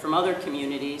different from other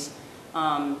communities.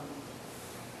 And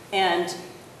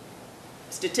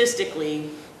statistically,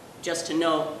 just to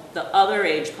note, the other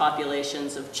age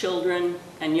populations of children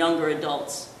and younger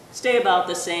adults stay about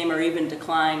the same or even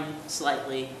decline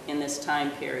slightly in this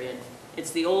time period.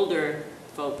 It's the older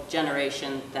folk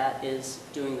generation that is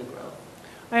doing the growth.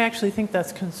 I actually think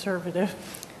that's conservative.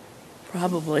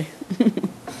 Probably.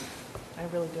 I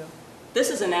really do. This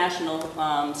is a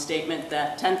national statement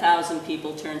that 10,000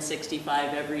 people turn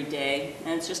 65 every day,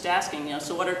 and it's just asking,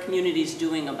 so what are communities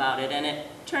doing about it? And it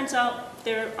turns out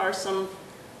there are some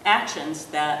actions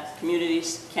that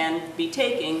communities can be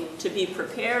taking to be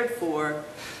prepared for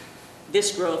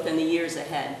this growth in the years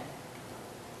ahead.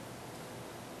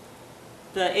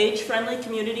 The Age-Friendly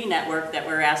Community Network that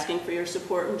we're asking for your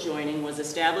support in joining was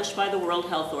established by the World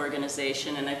Health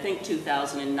Organization in, I think,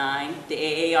 2009. The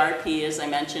AARP, as I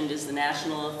mentioned, is the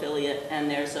national affiliate, and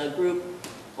there's a group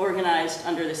organized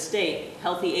under the state,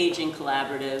 Healthy Aging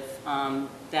Collaborative,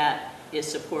 that is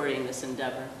supporting this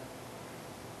endeavor.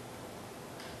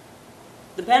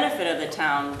 The benefit of the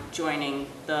town joining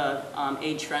the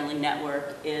Age-Friendly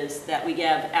Network is that we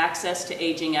have access to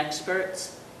aging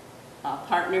experts,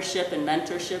 partnership and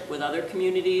mentorship with other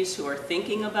communities who are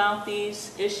thinking about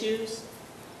these issues,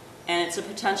 and it's a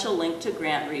potential link to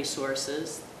grant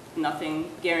resources. Nothing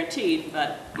guaranteed,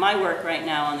 but my work right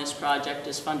now on this project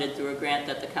is funded through a grant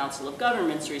that the Council of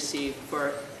Governments received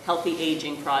for healthy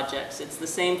aging projects. It's the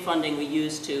same funding we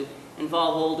use to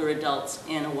involve older adults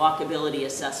in a walkability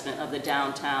assessment of the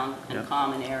downtown and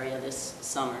common area this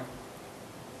summer.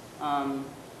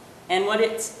 And what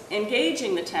it's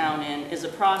engaging the town in is a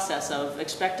process of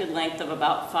expected length of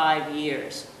about 5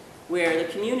 years, where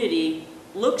the community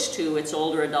looks to its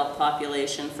older adult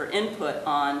population for input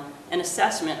on an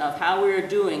assessment of how we're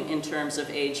doing in terms of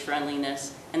age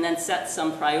friendliness, and then sets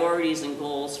some priorities and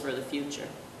goals for the future.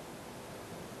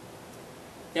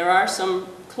 There are some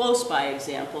close by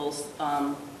examples.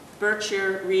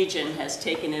 Berkshire Region has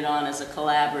taken it on as a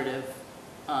collaborative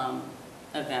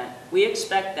event. We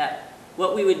expect that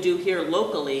what we would do here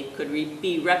locally could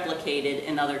be replicated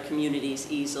in other communities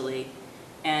easily.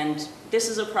 And this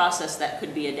is a process that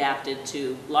could be adapted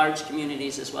to large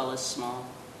communities as well as small.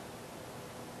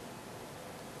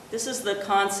 This is the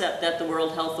concept that the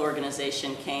World Health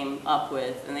Organization came up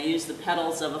with, and they use the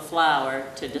petals of a flower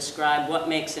to describe what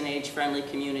makes an age-friendly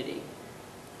community.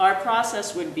 Our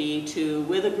process would be to,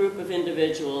 with a group of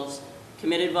individuals,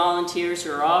 committed volunteers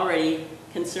who are already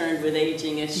concerned with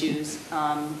aging issues,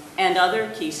 and other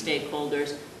key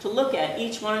stakeholders, to look at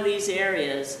each one of these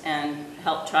areas and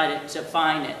help try to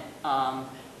define it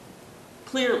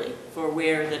clearly for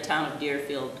where the town of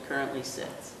Deerfield currently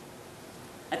sits.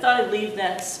 I thought I'd leave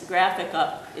that graphic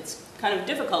up. It's kind of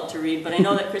difficult to read, but I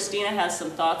know that Christina has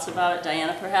some thoughts about it,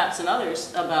 Diana perhaps, and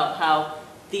others, about how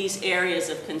these areas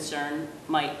of concern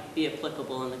might be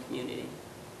applicable in the community.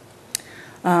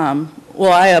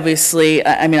 Well, I obviously,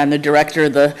 I'm the director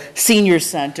of the Senior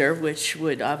Center, which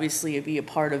would obviously be a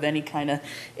part of any kind of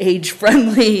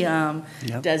age-friendly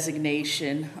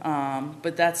designation.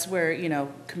 But that's where,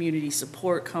 community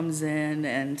support comes in,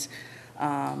 and,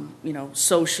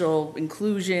 social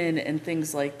inclusion and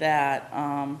things like that.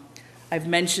 I've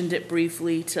mentioned it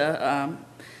briefly to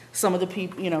some of the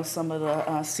people, some of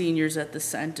the seniors at the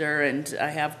center, and I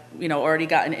have, already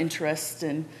gotten interest,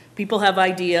 and people have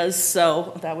ideas,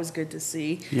 so that was good to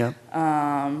see. Yep.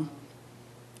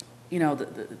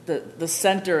 The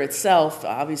center itself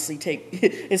obviously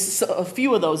is a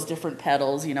few of those different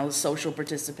petals, social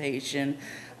participation.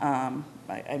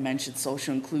 I mentioned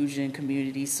social inclusion,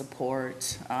 community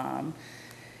support, and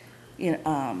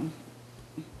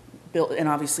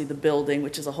obviously the building,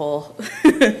 which is a whole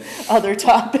other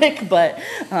topic, but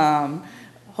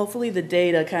hopefully the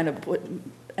data kind of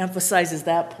emphasizes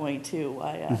that point too.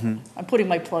 I'm putting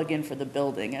my plug in for the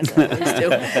building, as I always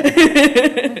do.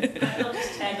 I'll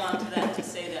just tag on to that to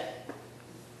say that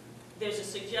there's a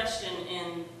suggestion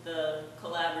in the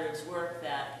collaborative's work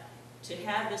that to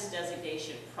have this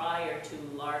designation prior to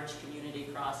large community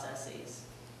processes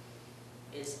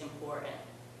is important,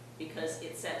 because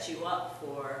it sets you up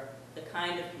for the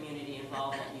kind of community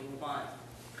involvement you want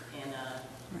in a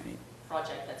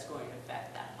project that's going to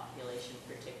affect that population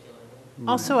particularly.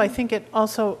 Also, I think it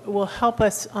also will help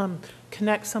us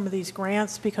connect some of these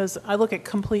grants, because I look at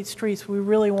Complete Streets, we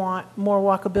really want more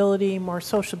walkability, more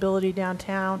sociability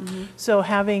downtown. So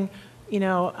having,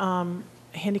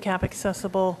 handicap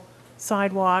accessible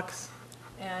sidewalks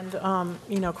and,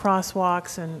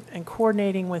 crosswalks and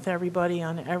coordinating with everybody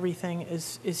on everything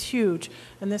is huge.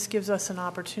 And this gives us an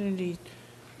opportunity.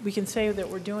 We can say that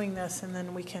we're doing this, and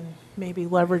then we can maybe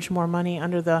leverage more money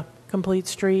under the Complete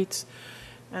Streets,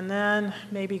 and then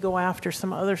maybe go after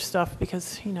some other stuff,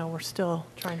 because, we're still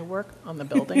trying to work on the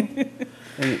building.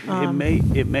 And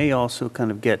it may also kind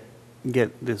of get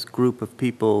this group of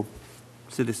people,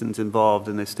 citizens involved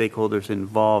and the stakeholders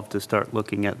involved, to start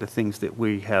looking at the things that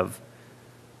we have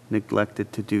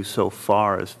neglected to do so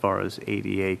far as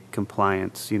ADA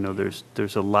compliance.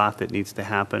 There's a lot that needs to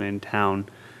happen in town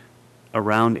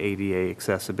around ADA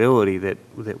accessibility that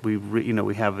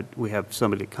we have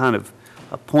somebody kind of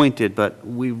appointed, but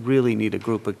we really need a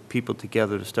group of people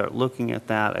together to start looking at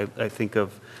that. I think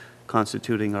of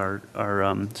constituting our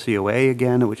COA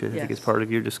again, which I think is part of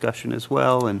your discussion as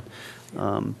well. And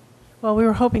well, we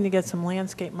were hoping to get some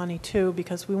landscape money too,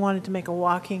 because we wanted to make a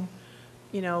walking,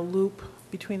 loop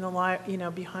between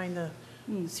the behind the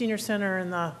senior center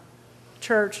and the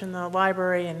church and the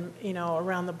library, and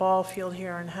around the ball field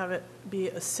here, and have it be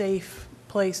a safe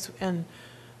place and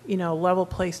level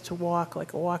place to walk,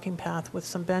 like a walking path with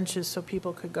some benches, so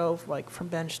people could go like from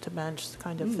bench to bench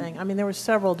kind of thing. I mean, there were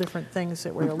several different things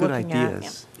that we were looking at. Good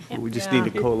ideas. We just need to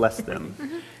coalesce them.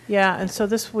 Yeah, and so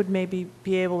this would maybe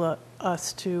be able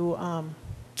us to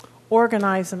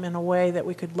organize them in a way that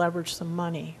we could leverage some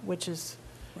money, which is,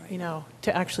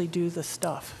 to actually do the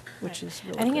stuff, which is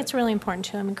really I think good. it's really important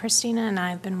too. I mean, Christina and I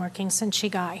have been working since she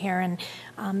got here, and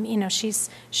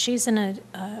she's in a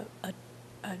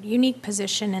unique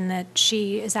position in that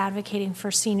she is advocating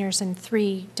for seniors in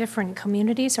 3 different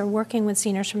communities, or working with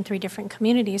seniors from 3 different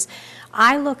communities.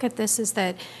 I look at this as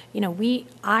that,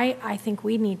 I think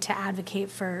we need to advocate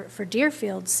for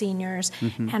Deerfield seniors,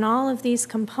 and all of these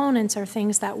components are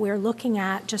things that we're looking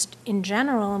at just in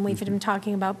general, and we've been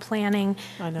talking about planning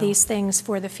these things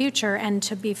for the future, and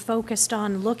to be focused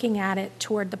on looking at it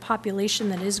toward the population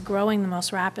that is growing the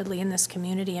most rapidly in this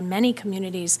community. In many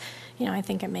communities, I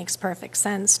think it makes perfect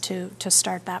sense to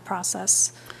start that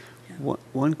process.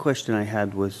 One question I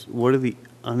had was, what are the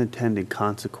unintended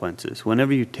consequences?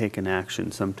 Whenever you take an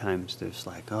action, sometimes there's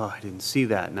like, oh, I didn't see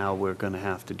that, now we're going to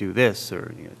have to do this,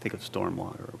 or think of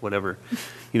stormwater or whatever,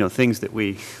 things that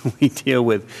we deal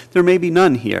with. There may be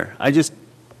none here. I just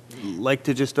like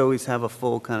to just always have a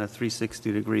full kind of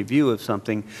 360-degree view of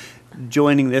something.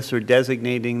 Joining this or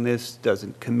designating this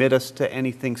doesn't commit us to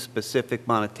anything specific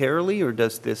monetarily, or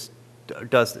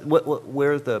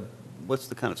what's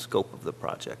the kind of scope of the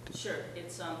project? Sure,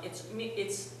 it's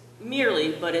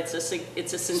merely, but it's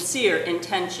a sincere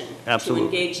intention to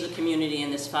engage the community in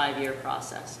this 5-year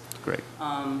process. Great.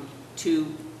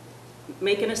 To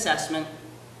make an assessment,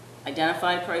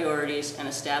 identify priorities, and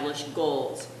establish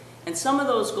goals. And some of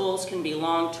those goals can be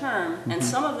long-term, and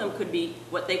some of them could be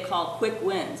what they call quick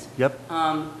wins. Yep.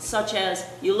 Such as,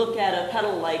 you look at a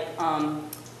petal like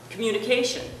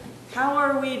communication. How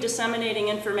are we disseminating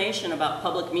information about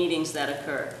public meetings that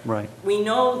occur? Right. We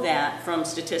know that from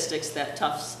statistics that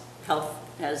Tufts Health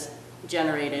has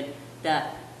generated,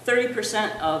 that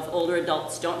 30% of older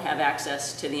adults don't have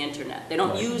access to the internet. They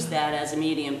don't use that as a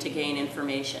medium to gain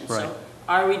information. Right. So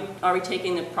are we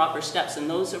taking the proper steps? And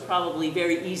those are probably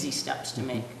very easy steps to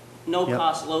make. No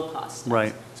cost, low cost steps.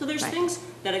 Right. So there's things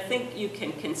that I think you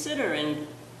can consider in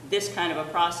this kind of a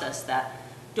process that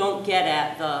don't get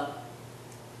at the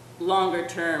longer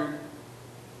term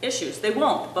issues. They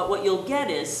won't, but what you'll get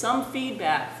is some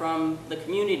feedback from the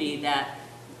community that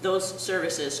those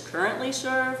services currently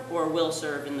serve or will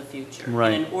serve in the future.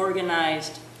 Right. In an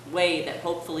organized way that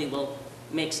hopefully will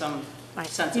make some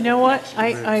sense. You know what?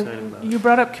 excited You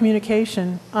brought up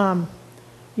communication.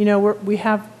 You know, we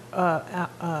have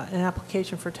an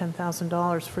application for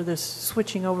 $10,000 for this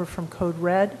switching over from Code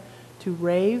Red to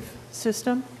Rave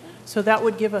system. So that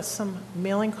would give us some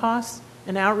mailing costs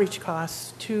and outreach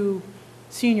costs to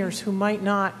seniors who might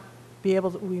not be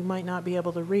able to, we might not be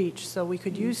able to reach. So we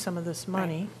could use some of this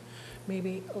money,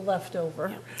 maybe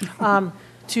leftover,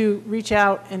 to reach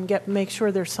out and make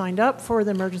sure they're signed up for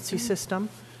the emergency system.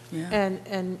 Yeah.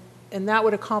 And that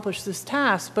would accomplish this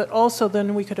task, but also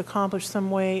then we could accomplish some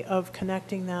way of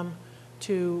connecting them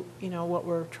to, you know, what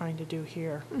we're trying to do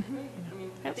here. I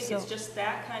mean, I think So- it's just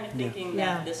that kind of thinking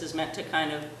Yeah. that this is meant to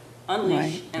kind of unleash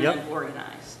Right. and Yep. then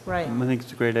organize. Right. I think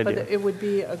it's a great But idea. it would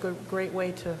be a great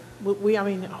way to, I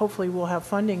mean, hopefully we'll have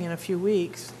funding in a few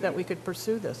weeks that we could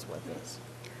pursue this with.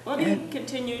 Let me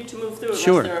continue to move through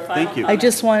Sure, unless there are final thank you. I comments.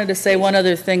 just wanted to say one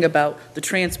other thing about the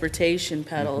transportation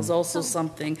pedal is also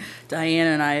something Diana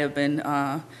and I have been,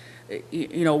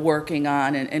 you know, working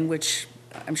on, and which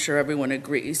I'm sure everyone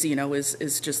agrees, you know,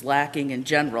 is just lacking in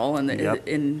general. And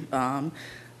Yep.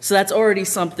 so that's already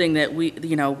something that we,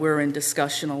 you know, we're in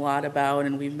discussion a lot about,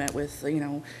 and we've met with, you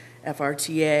know,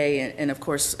 FRTA, and of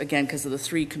course, again, because of the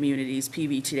 3 communities,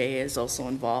 PVTA is also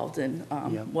involved in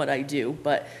Yep. what I do.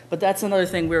 But that's another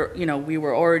thing we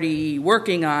were already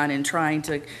working on and trying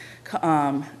to,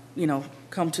 you know,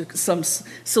 come to some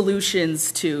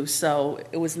solutions to. So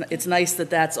it's nice that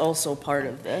that's also part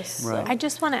of this. Right. I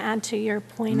just want to add to your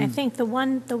point. I think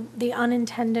the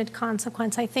unintended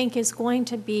consequence, I think, is going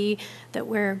to be that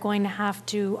we're going to have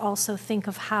to also think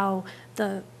of how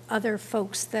the other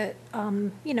folks that,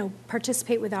 you know,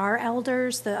 participate with our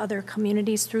elders, the other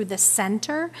communities through the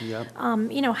center, Yep.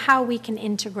 you know, how we can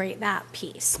integrate that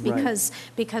piece. Right.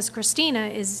 Because Christina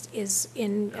is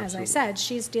in, as I said,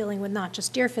 she's dealing with not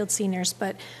just Deerfield seniors,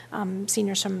 but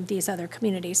seniors from these other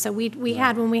communities. So we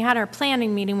had, when we had our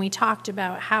planning meeting, we talked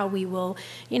about how we will,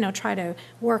 you know, try to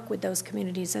work with those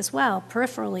communities as well,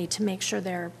 peripherally, to make sure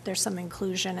there's some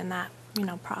inclusion in that, you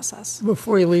know, process.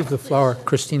 Before you leave the floor,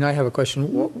 Christine, I have a question.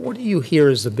 What do you hear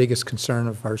is the biggest concern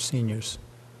of our seniors?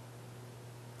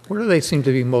 What do they seem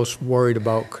to be most worried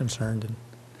about, concerned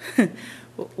in?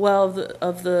 Well,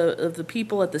 of the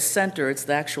people at the center, it's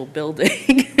the actual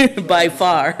building by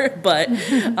far, but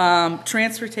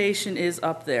transportation is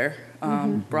up there,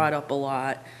 brought up a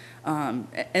lot.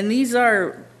 And these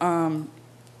are,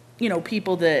 you know,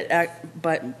 people that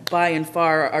by and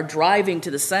far are driving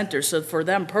to the center, so for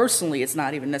them personally, it's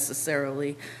not even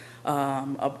necessarily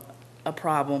a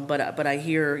problem, but I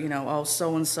hear, you know, oh,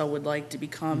 so-and-so would like to be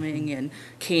coming and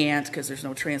can't because there's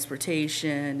no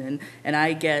transportation, and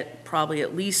I get probably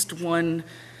at least one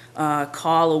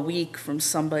call a week from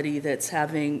somebody that's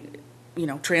having, you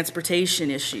know, transportation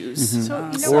issues.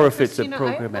 So, you know Or what, if it's a Christina,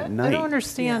 program at I night. don't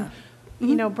understand,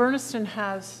 you know, Berniston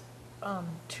has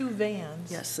 2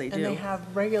 vans. Yes, they And do. they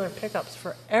have regular pickups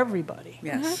for everybody.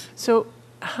 Yes. So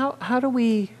how do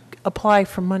we apply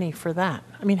for money for that?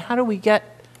 I mean, how do we get,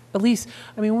 at least,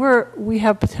 I mean, we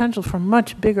have potential for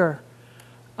much bigger,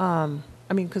 I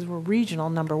mean, because we're regional,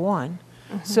 number one.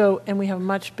 So, and we have a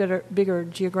much bigger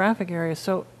geographic area.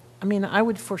 So, I mean, I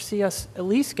would foresee us at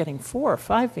least getting 4 or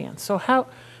 5 vans. So how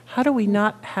do we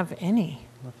not have any?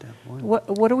 Love to have one.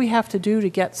 What do we have to do to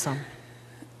get some?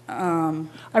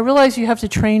 I realize you have to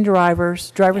train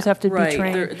drivers. Drivers have to be Right,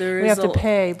 trained. there We is have to a-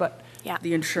 pay, but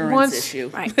The insurance Once- issue.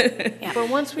 Right. Yeah. but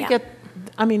once we Yeah. get,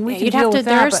 I mean, we Yeah, can you'd have deal to- with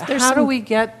that, there's- but there's how do some- we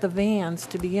get the vans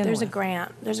to begin with?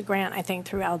 There's a grant, I think,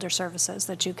 through Elder Services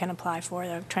that you can apply for,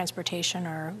 the transportation,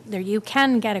 or you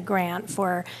can get a grant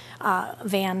for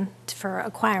for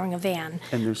acquiring a van.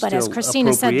 And there's But as still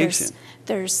Christina said, appropriation.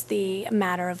 there's the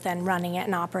matter of then running it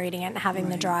and operating it and having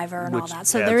the driver and all Which that.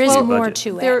 So adds there to is the more budget.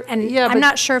 to There- it. And yeah, I'm but-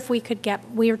 not sure if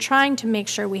we are trying to make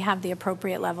sure we have the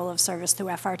appropriate level of service through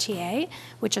FRTA,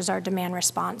 which is our demand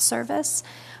response service.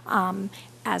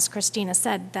 As Christina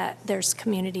said, that there's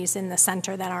communities in the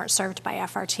center that aren't served by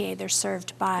FRTA, they're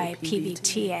served by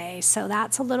PVTA. So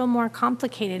that's a little more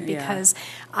complicated Yeah. because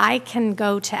I can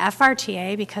go to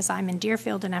FRTA because I'm in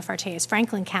Deerfield and FRTA is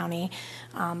Franklin County,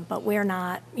 but we're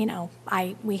not, you know,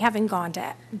 we haven't gone to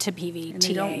PVTA. And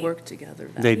they don't work together.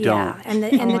 They don't. Yeah, and the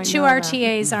Oh, I 2 know that.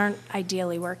 RTAs aren't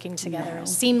ideally working together as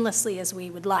seamlessly as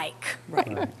we would like. Right.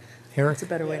 Eric? That's a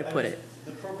better way to put it.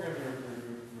 The program you're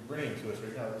bringing to us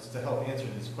right now is to help answer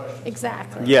these questions.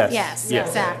 Exactly. Yes. Yes, Yes.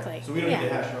 exactly. So we don't need to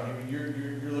Yeah. hash around.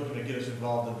 You're looking to get us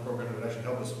involved in a program that would actually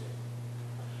help us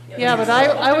Yeah, but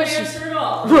I was just, Answer it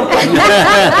all.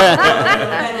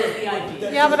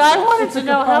 yeah, but I wanted to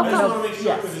know how I just want come. to make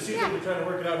sure, because it seems like we're trying to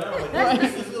work it out now. Like,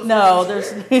 this is a little No,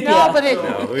 there's, No, yeah. but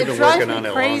No, we've it been drives working on me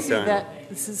it a long crazy time. that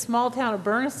this is a small town of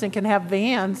Berniston can have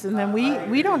vans, and then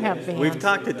we don't have vans. We've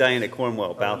talked to Diana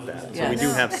Cornwell about that, so we do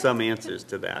Yes. have some answers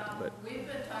to that, but. We've been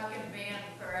talking van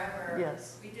forever.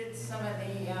 Yes. We did some of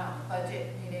the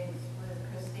budget meetings with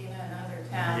Christina and other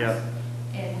towns. Yep.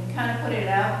 And kind of put it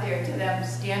out there to them,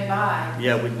 stand by.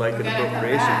 Yeah, we'd like an appropriation for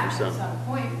We're some. gonna come back at some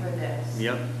point for this.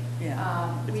 Yep.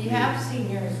 Yeah. It's We needed. have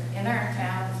seniors in our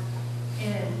towns,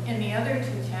 in the other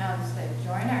two towns that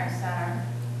join our center,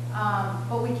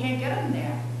 but we can't get them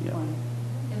there. Yep.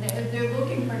 And they're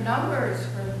looking for numbers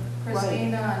for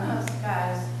Christina and us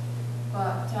guys.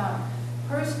 But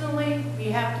personally, we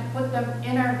have to put them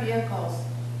in our vehicles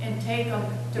and take them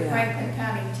to Yeah. Franklin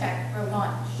County Tech for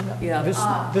lunch. Yeah.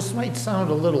 This might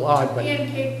sound a little odd, but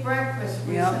Pancake breakfast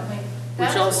Yeah. recently.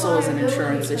 Which also is an That's a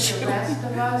insurance liability issue. for the rest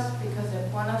of us, because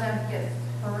if one of them gets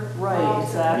hurt. Right, falls, or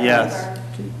exactly. Yes. whatever.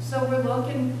 So we're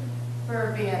looking for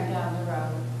a van down the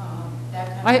road,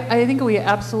 that kind of. I think we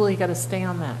absolutely got to stay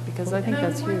on that, because I think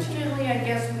that's And huge. unfortunately, I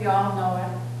guess we all know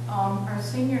it, our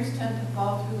seniors tend to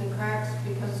fall through the cracks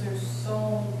because there's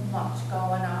so much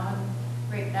going on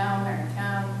right now in our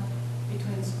town,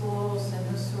 between schools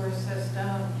and the sewer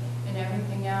system and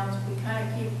everything else. We kind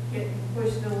of keep getting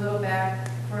pushed a little back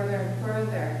further and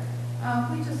further.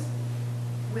 We just,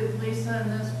 with Lisa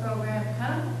and this program,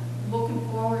 kind of looking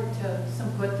forward to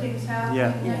some good things happening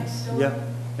Yeah. next door. Yeah,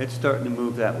 it's starting to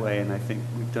move that way, and I think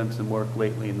we've done some work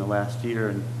lately in the last year,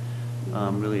 and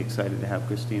I'm really excited to have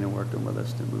Christina working with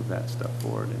us to move that stuff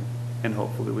forward, and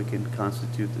hopefully we can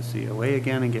constitute the COA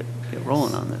again and get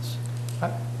rolling on this.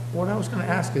 what I was going to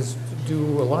ask is,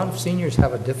 do a lot of seniors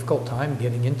have a difficult time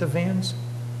getting into vans?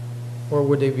 Or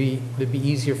would it be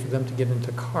easier for them to get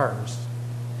into cars?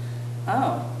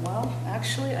 Oh, well,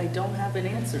 actually, I don't have an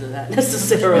answer to that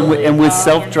necessarily. And with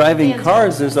self-driving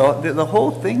cars, the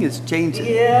whole thing is changing.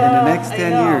 In Yeah, the next I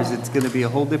 10 know. years, it's going to be a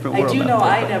whole different I world. do out know there.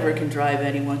 I never can drive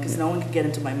anyone, because no one can get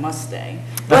into my Mustang.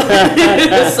 So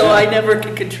I never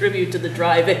can contribute to the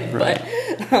driving, but,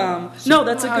 no,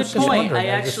 that's a I good was just point. wondering,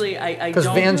 I don't. Because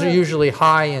vans are usually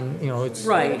high and, you know, it's.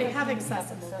 Right. They have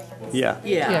accessible vans. Yeah.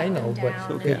 Yeah. Yeah, I know, but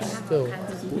Down and it's they have still, all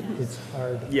kinds of- it's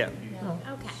hard. Yeah.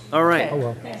 Okay. All right. Oh,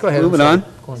 well, go ahead. Moving I'm on.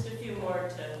 sorry. Go on. Just a few more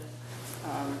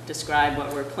to describe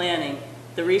what we're planning.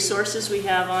 The resources we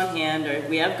have on hand are,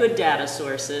 we have good data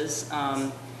sources.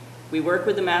 We work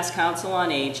with the Mass Council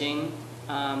on Aging.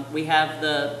 We have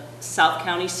the South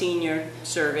County Senior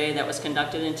Survey that was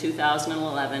conducted in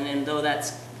 2011, and though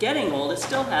that's getting old, it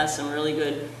still has some really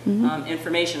good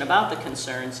information about the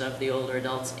concerns of the older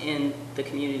adults in the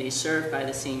communities served by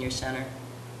the Senior Center.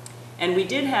 And we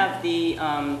did have the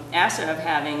asset of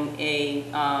having a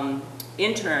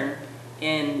intern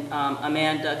in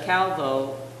Amanda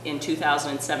Calvo in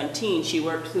 2017. She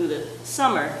worked through the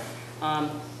summer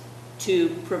to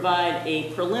provide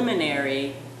a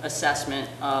preliminary assessment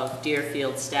of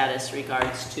Deerfield's status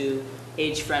regards to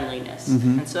age friendliness.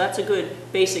 And so that's a good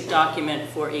basic document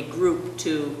for a group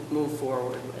to move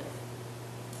forward with.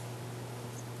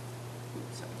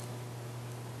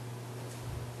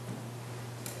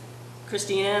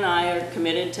 Christina and I are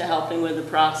committed to helping with the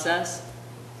process.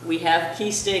 We have key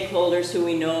stakeholders who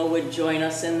we know would join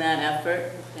us in that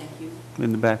effort. Thank you.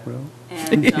 In the back row.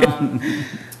 And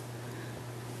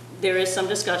there is some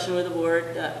discussion with the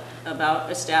board about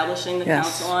establishing the Yes.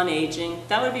 Council on Aging.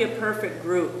 That would be a perfect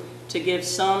group to give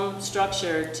some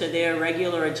structure to their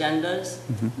regular agendas.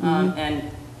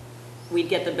 And we'd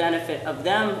get the benefit of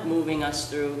them moving us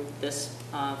through this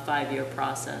 5-year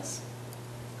process.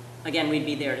 Again, we'd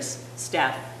be there to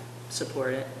staff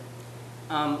support it.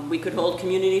 We could hold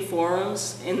community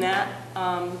forums in that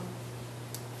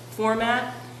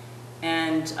format.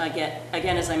 And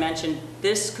again, as I mentioned,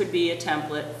 this could be a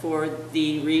template for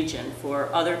the region, for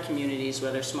other communities,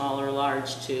 whether small or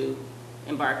large, to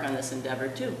embark on this endeavor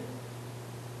too.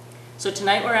 So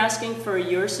tonight we're asking for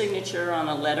your signature on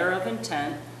a letter of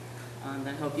intent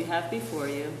that I hope you have before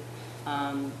you.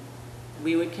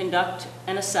 We would conduct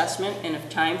an assessment in a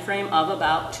time frame of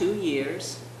about 2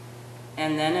 years,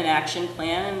 and then an action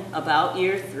plan in about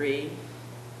year 3,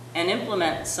 and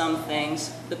implement some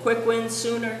things. The quick wins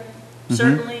sooner,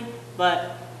 certainly,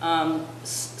 but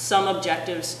some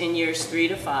objectives in years 3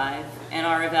 to 5, and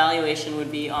our evaluation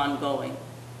would be ongoing.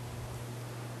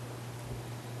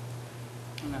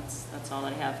 And that's all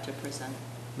I have to present.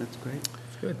 That's great.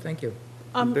 Good, thank you.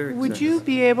 very Would excited. you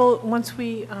be able, once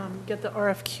we get the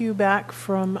RFQ back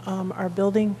from our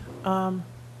building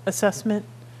assessment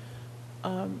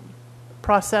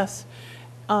process,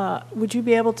 would you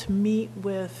be able to meet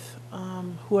with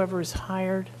whoever is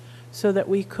hired so that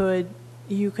you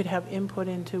could have input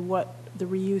into what the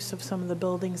reuse of some of the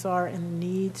buildings are and the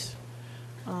needs?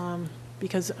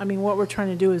 Because, I mean, what we're trying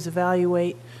to do is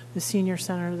evaluate the senior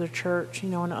center, the church,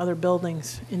 and other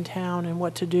buildings in town and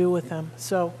what to do with them.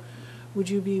 So would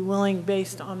you be willing,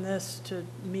 based on this, to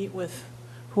meet with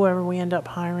whoever we end up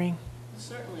hiring?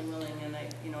 Certainly willing, and I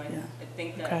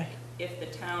think that Okay. if the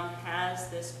town has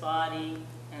this body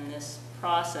and this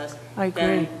process, I agree.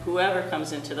 then whoever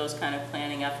comes into those kind of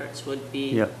planning efforts would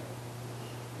be Yep.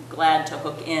 glad to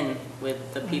hook in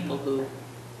with the people who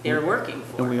they're working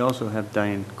for. And we also have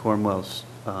Diane Cornwell's,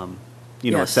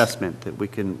 Yes. assessment that we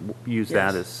can use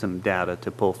that Yes. as some data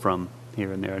to pull from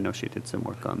here and there. I know she did some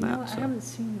work on No, that. I so. haven't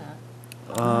seen that.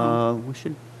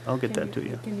 I'll get that to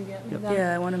you. Can you get me Yep. that?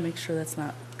 Yeah, I want to make sure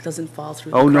doesn't fall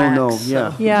through the Oh, cracks. no, so-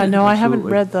 yeah. Yeah, no, I haven't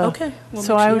Absolutely. read the. Okay, we'll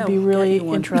So make I sure- would be yeah, we'll really get you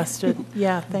one. interested.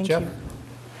 Yeah, thank Jeff? you.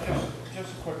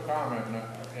 Just a quick comment,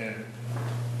 and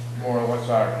more or less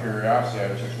out of curiosity,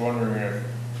 I was just wondering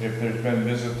if there's been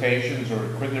visitations, or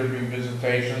could there be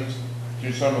visitations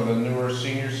to some of the newer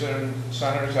senior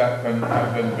centers that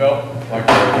have been built, like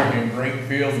Irving and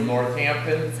Greenfield and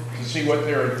Northampton, to see what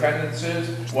their attendance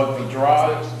is, what the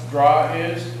draw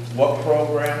is, what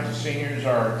programs the seniors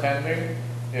are attending,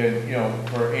 and,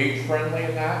 for age-friendly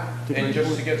and that, and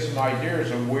just to get some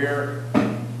ideas of where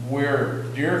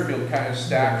Deerfield kind of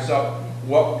stacks up,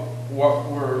 what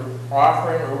we're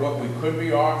offering, or what we could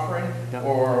be offering,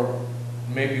 or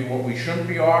maybe what we shouldn't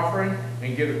be offering,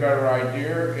 and get a better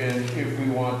idea, and if we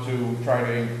want to try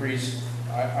to increase,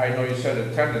 I know you said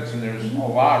attendance, and there's a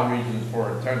lot of reasons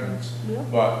for attendance,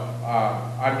 but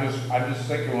I'm just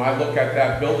thinking, when I look at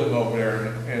that building over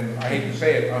there, and I hate to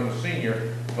say it, I'm a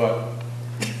senior, but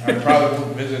I probably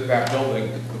would visit that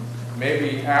building,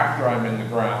 maybe after I'm in the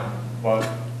ground, but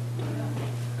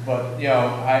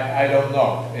I don't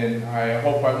know, and I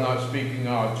hope I'm not speaking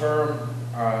out of term.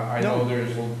 I know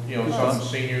there's, some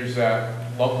seniors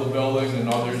that love the building and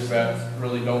others that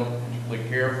really don't particularly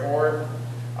care for it.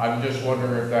 I'm just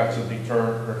wondering if that's a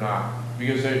deterrent or not.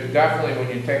 Because definitely,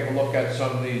 when you take a look at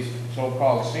some of these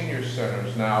so-called senior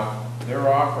centers now, they're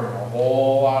offering a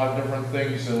whole lot of different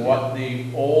things than what the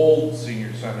old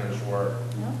senior centers were.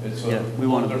 It's a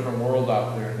whole different world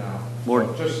out there now. More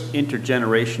So just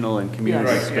intergenerational and community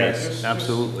Right, yeah, space. just-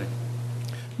 Absolutely.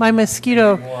 My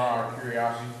mosquito. more out of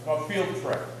curiosity, a field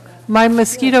trip. My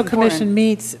mosquito Yeah, it's commission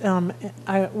important.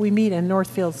 meets, we meet in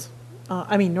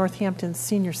Northampton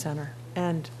Senior Center,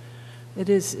 and it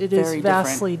is Very different.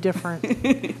 vastly different.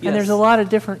 And Yes. there's a lot of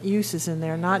different uses in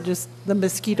there, not just the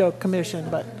mosquito commission,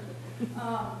 but,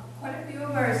 Quite a few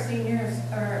of our seniors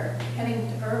are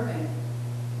heading to Irving.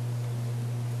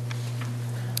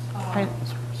 I-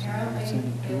 Apparently,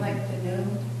 they like the new,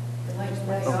 they like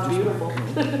the way Oh, beautiful.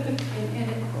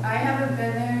 And I haven't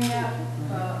been there yet,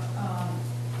 but,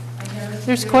 I know it's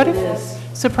there's quite beautiful.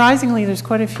 surprisingly, there's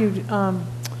quite a few,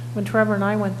 when Trevor and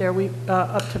I went there,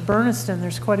 up to Berniston,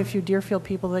 there's quite a few Deerfield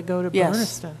people that go to Yes.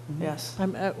 Berniston. Yes.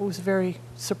 I was very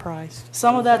surprised.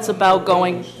 Some of that's about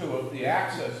going, The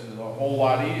access is a whole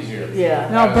lot easier. Yeah.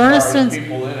 No, As far as Berniston's-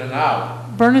 people in and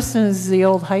out. Berniston is the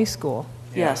old high school.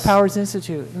 yes. Powers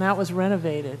Institute, and that was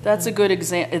renovated. That's a good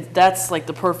that's like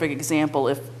the perfect example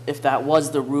if that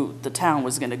was the route the town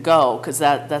was gonna go, because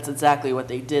that's exactly what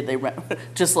they did.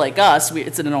 Just like us,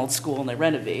 it's in an old school and they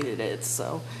renovated it,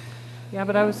 so, Yeah,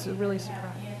 but I was really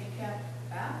surprised. Handicapped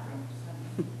bathrooms.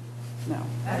 no.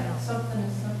 That's something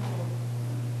as simple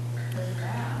as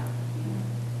that.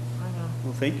 I know.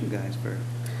 Well, thank you guys for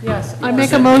Yes, I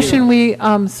make a motion, we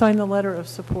sign the letter of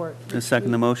support. second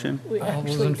the motion. We All those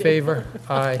actually in did. favor?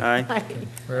 Aye. Aye.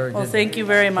 Very Well, good. thank you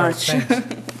very All right, much. thanks.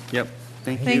 Yep.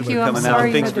 Thank you Thank for you, I'm coming out. sorry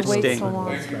you Thanks had to for wait staying. so long.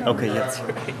 Okay, yes.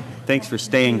 Thanks for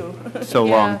staying so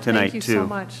Yeah, long tonight, Thank you so too.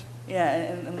 much. Yeah,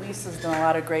 and Lisa's done a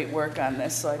lot of great work on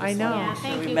this, so I I just know. want Yeah, to make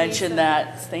thank sure we you, mention Lisa.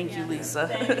 that. Thank you, Lisa.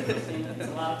 Thank you, Christina, it's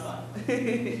a lot of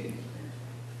fun.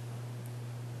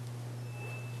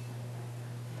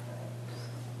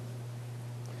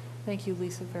 Thank you,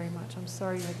 Lisa, very much. I'm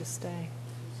sorry you had to stay.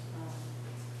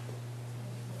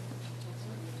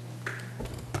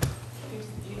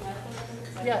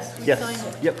 Yes, we Yes. signed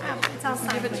it. Yep. It's all I'll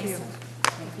signed, give it to you, Lisa.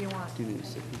 if you want. Do you need a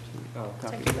signature? Oh,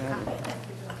 copy Take of a that? copy.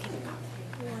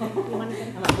 You want to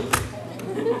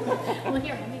Well,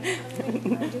 here, let me,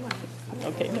 do one.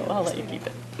 Okay, no, I'll let you keep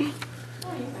it. I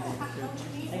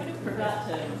forgot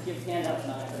to give handouts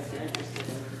on it, but if you're interested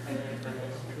in further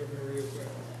information.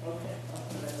 Okay, I'll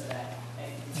put it in the back.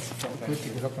 Thank you. Good to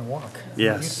get up and walk.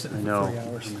 Yes, You I sit know. for 3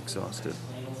 hours. I'm exhausted.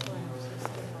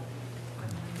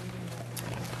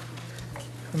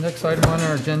 The next item on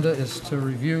our agenda is to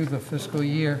review the fiscal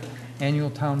year annual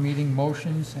town meeting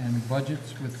motions and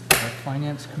budgets with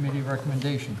Finance Committee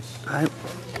recommendations. I,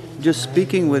 just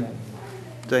speaking with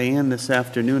Diane this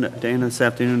afternoon,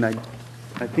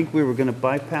 I think we were going to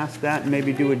bypass that and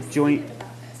maybe do a joint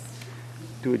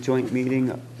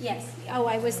meeting. Yes,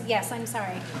 yes, I'm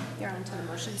sorry. You're on to the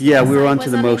motions. Yeah, Yes, we were on to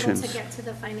the I motions. was unable to get to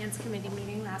the Finance Committee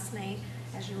meeting last night,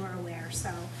 as you are aware, so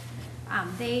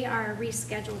they are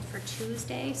rescheduled for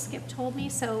Tuesday, Skip told me,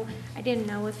 so I didn't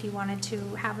know if you wanted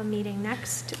to have a meeting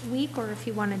next week or if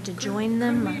you wanted to join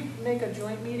them. Could we make a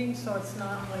joint meeting so it's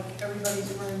not like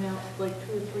everybody's running out like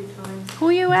 2 or 3 times? Who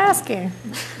are you asking?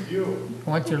 You. I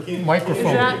want your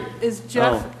microphone. Is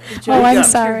Jeff? Oh, I'm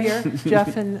sorry. Here?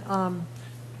 Jeff and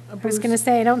I was going to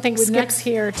say, I don't think Would Skip's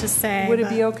here to say. Would it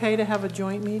be okay to have a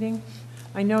joint meeting?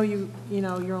 I know you're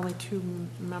only 2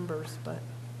 members, but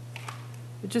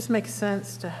it just makes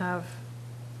sense to have.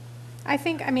 I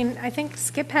think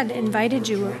Skip had invited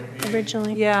you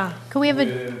originally. Yeah. Could we have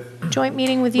a joint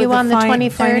meeting with you With on the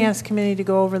 23rd? Finance Committee to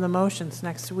go over the motions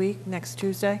next week, next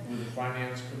Tuesday, With the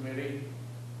finance committee,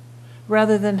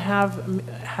 rather than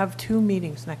have 2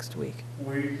 meetings next week.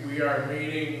 we are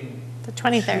meeting The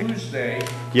 23rd. Tuesday.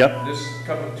 Yep. This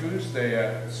coming Tuesday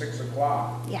at 6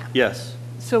 o'clock. Yeah. Yes.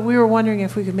 So we were wondering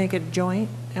if we could make it joint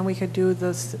and we could do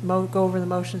this, go over the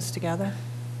motions together.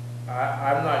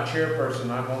 I'm not chairperson,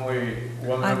 I'm only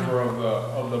one I know. member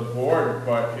of the board,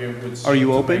 but it would Are you seem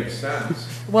to open? make sense.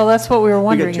 Well, that's what we were We got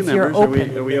wondering, 2 if you're members.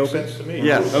 open. Are we open? Sense to me.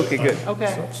 Yeah, okay, good.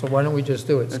 Okay. So why don't we just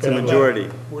do it? That's a majority.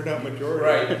 We're not majority.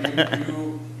 Right,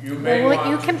 you may Well, want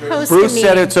you to can just- post a Bruce said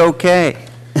meeting. it's okay.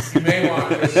 You may want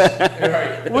to,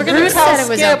 right. We're going to Bruce tell said it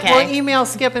was Skip, okay. we'll email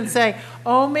Skip and say,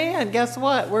 oh man, guess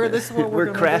what? This is what we're We're going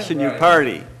to do. crashing your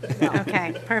party.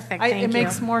 Okay, perfect, thank you. It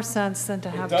makes more sense than to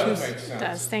It have does 2. make sense. It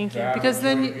does, thank you. to have Because a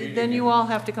joint then meeting. you all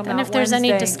have to come out And Wednesday. if there's any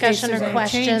in case discussion there's or any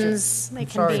changes. questions, they can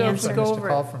Sorry, be I answered. go missed a over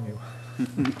call it. from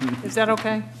you. Is that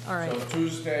okay? All right. So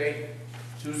Tuesday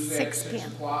at 6 6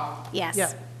 p.m. o'clock? Yes.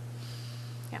 Yeah.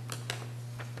 Yep.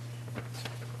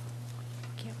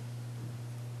 Thank you.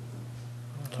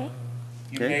 Okay,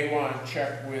 You Okay. may want to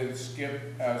check with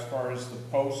Skip as far as the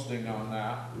posting on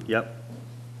that. Yep.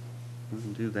 We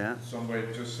can do that. Somebody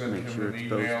just send Make him sure an it's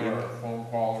email posted. or a phone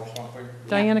call or something.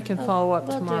 Diana can follow up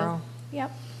Will do. tomorrow.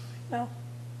 Yep, well,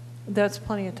 That's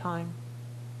plenty of time.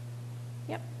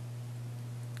 yep.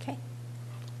 Okay.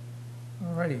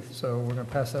 All righty, so we're going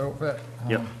to pass that over.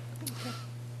 Yep.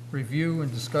 Review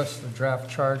and discuss the draft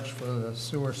charge for the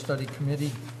sewer study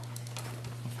committee.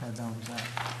 How far down is that?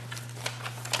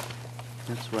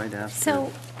 That's right after.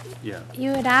 So Yeah.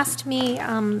 you had asked me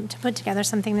to put together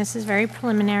something. This is very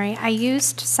preliminary. I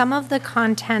used some of the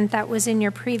content that was in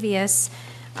your previous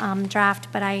draft,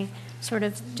 but I sort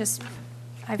of just,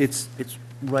 It's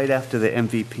right after the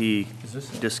MVP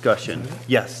discussion.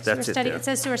 Yes, sewer that's it study, there. it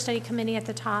says sewer study committee at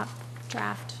the top,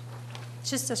 draft. It's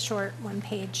just a short 1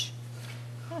 page.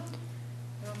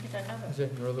 Is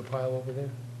it in your other pile over there?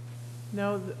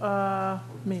 No,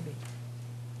 maybe.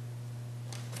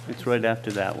 It's right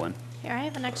after that one. Here, I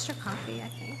have an extra copy, I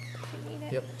think, if you need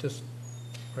it. Yep, just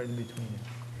right in between you.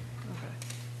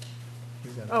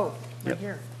 You got it. Oh, right Yep.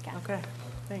 here. Yeah. Okay,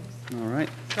 thanks. All right.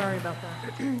 Sorry about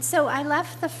that. So I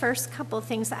left the first couple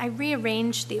things, I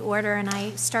rearranged the order, and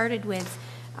I started with,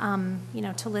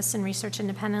 to listen, research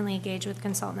independently, engage with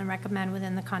consultant, and recommend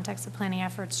within the context of planning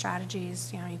efforts,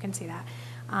 strategies, you can see that.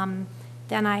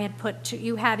 Then I had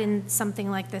you had in something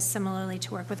like this similarly,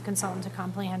 to work with consultant to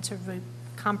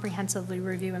comprehensively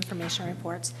review information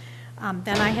reports.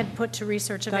 Then I had put to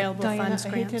research available Diana, funds, I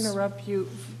grants. hate to interrupt you,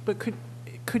 but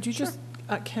could you just,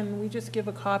 can we just give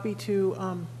a copy to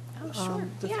Sure.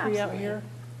 the Yeah, 3 out absolutely. here?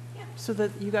 Yeah. So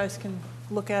that you guys can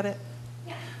look at it?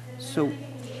 So,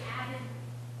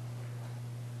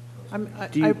 I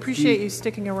Do you- appreciate do you- you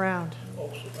sticking around.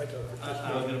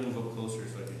 I'm gonna move up closer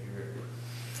so I can hear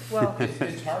it. Well,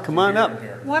 It's hard Come to on hear up. in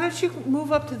here. why don't you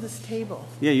move up to this table?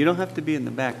 yeah, you don't have to be in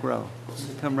the back row.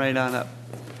 Come right on up.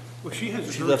 Well, she has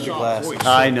a She very left her soft glasses. voice.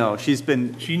 I know, she's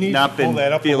been, She needs not to pull been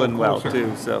that up a feeling little well, closer.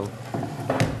 too, so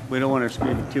we don't want her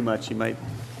screaming too much. She might,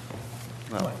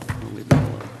 well, we'll leave it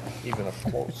alone. Even up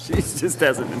close. She just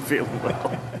hasn't been feeling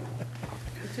well.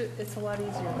 It's a lot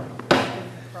easier.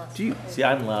 Do you, See,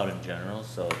 I'm loud in general,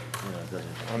 so, it doesn't.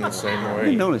 I'm the same I way.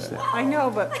 didn't notice that. I know,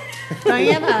 but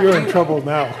Diana. You're in trouble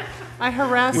now. I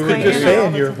harass We were Diana. just all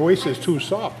saying the your time. voice is too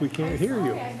soft. We can't hear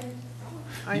you.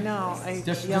 I know. I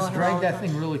Just yell at her all drag the that time.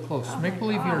 thing really close. Make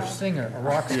believe you're a singer, a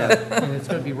rock star, and it's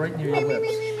going to be right near your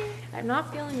lips. I'm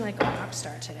not feeling like a rock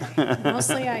star today.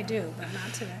 Mostly I do, but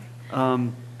not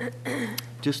today.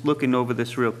 Just looking over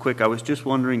this real quick, I was just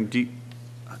wondering,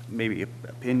 maybe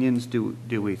opinions? Do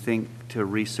we think to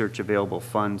research available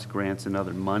funds, grants, and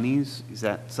other monies? Is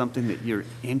that something that you're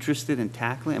interested in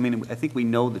tackling? I mean, I think we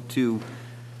know the two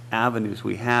avenues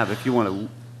we have. If you want to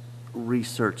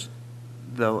research,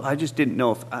 though, I just didn't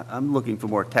know if, I'm looking for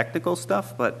more technical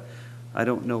stuff, but I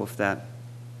don't know if that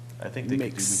I think they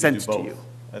makes could sense do to both. you.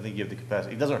 I think you have the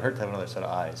capacity. It doesn't hurt to have another set of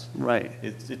eyes. Right.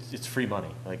 It's free money.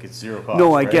 Like, it's zero cost.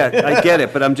 No, I right? get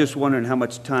it, but I'm just wondering how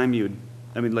much time you'd,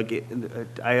 I mean, like,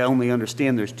 I only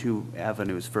understand there's two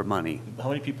avenues for money. How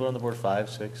many people are on the board? 5,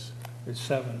 6? It's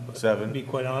 7. But 7. to be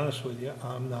quite honest with you,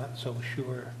 I'm not so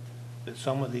sure that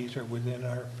some of these are within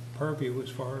our purview as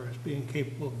far as being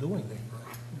capable of doing things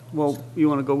right. Well, you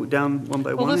want to go down one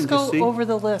by Well, one let's and just go see? over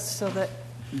the list so that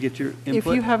Get your if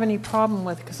input? you have any problem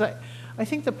with, because I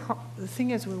think the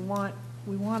thing is we want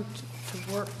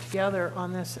to work together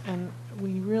on this, and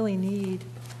we really need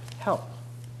help.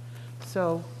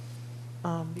 So,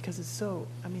 because it's so,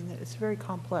 I mean, it's very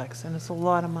complex, and it's a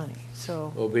lot of money,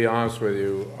 so. Well, to be honest with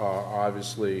you,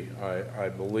 obviously, I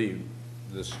believe,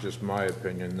 this is just my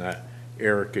opinion, that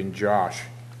Eric and Josh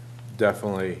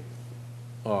definitely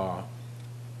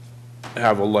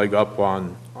have a leg up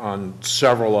on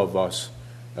several of us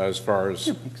as far as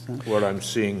what I'm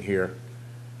seeing here.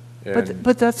 And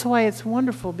But that's why it's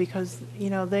wonderful, because, you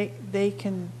know, they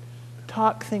can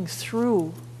talk things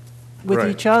through with Right.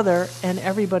 each other and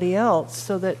everybody else,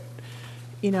 so that,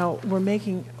 you know,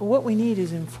 what we need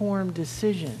is informed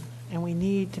decision, and we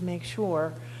need to make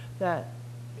sure that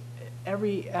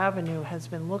every avenue has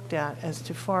been looked at as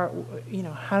to you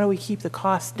know, how do we keep the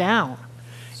costs down?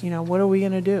 You know, what are we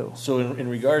going to do? So in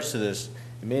regards to this,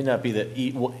 it may not be that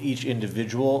each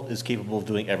individual is capable of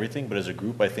doing everything, but as a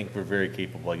group, I think we're very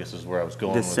capable, I guess is where I was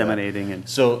going with that. Disseminating and.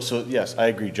 So yes, I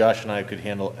agree. Josh and I could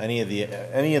handle any of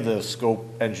the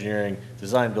scope, engineering,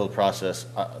 design, build process.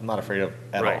 I'm not afraid of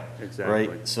at all. Right, exactly.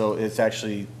 Right. So it's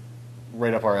actually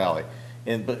right up our alley.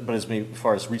 But as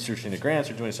far as researching the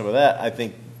grants or doing some of that, I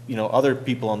think, you know, other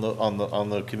people on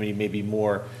the committee may be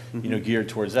more, you know, geared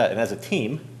towards that. And as a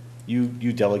team,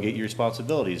 you delegate your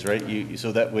responsibilities, right?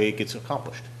 So that way it gets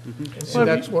accomplished. And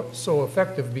that's what's so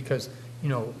effective, because, you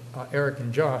know, Eric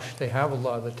and Josh, they have a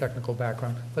lot of the technical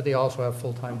background, but they also have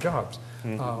full-time jobs,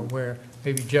 where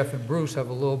maybe Jeff and Bruce have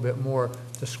a little bit more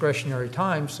discretionary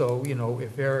time. So, you know,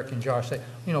 if Eric and Josh say,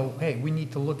 you know, hey, we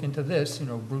need to look into this, you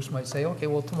know, Bruce might say, okay,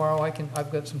 well, tomorrow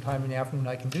I've got some time in the afternoon,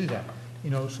 I can do that. You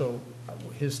know, so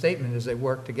his statement is they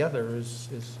work together is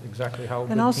exactly how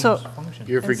good teams function.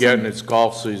 you're forgetting it's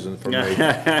golf season for me.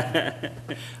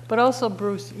 But also,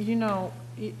 Bruce, you know,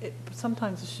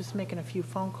 sometimes it's just making a few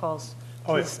phone calls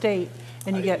to the state,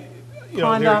 and you get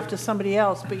pawned off to somebody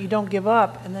else, but you don't give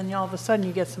up, and then all of a sudden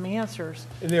you get some answers.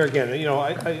 And there again, you know,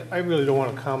 I really don't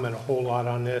want to comment a whole lot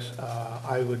on this.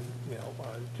 I would, you know,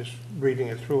 just reading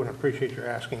it through, and I appreciate your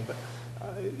asking, but,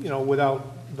 you know,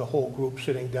 without the whole group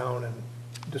sitting down and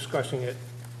discussing it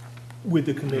with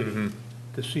the committee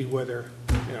to see whether,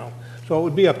 you know, so it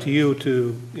would be up to you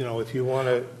to, you know, if you want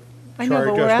to I know, but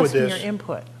charge we're us with asking your this.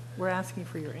 input. We're asking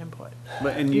for your input.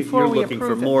 But, and Before you're we looking for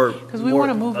approve it, more. 'cause we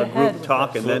wanna move a ahead group with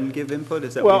talk this. and then give input,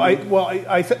 is that Well, what you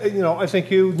mean? you know, I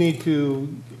think you need to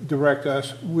direct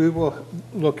us. We will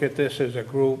look at this as a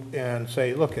group and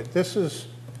say, look, this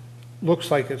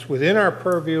looks like it's within our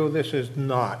purview, this is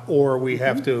not. Or we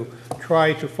have to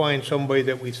try to find somebody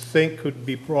that we think could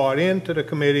be brought into the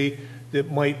committee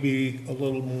that might be a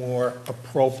little more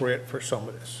appropriate for some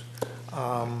of this.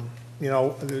 You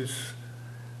know,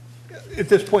 at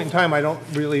this point in time, I don't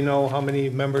really know how many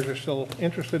members are still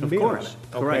interested in being on it. Of course,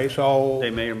 Okay, correct. so. They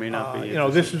may or may not be You know,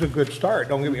 this is a good start,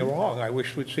 don't get me wrong. I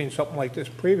wish we'd seen something like this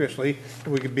previously,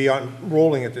 and we could be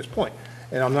rolling at this point.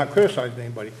 And I'm not criticizing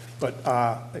anybody, but,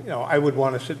 you know, I would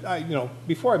want to you know,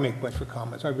 before I make a bunch of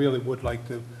comments, I really would like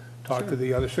to talk to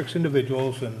the other 6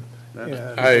 individuals and.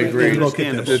 I agree. Look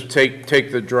at this.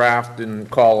 Take the draft and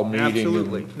call a meeting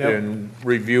Absolutely. and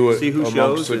review it See who amongst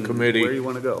shows the and committee. where you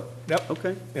want to go. Yep.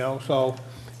 Okay. You know, so,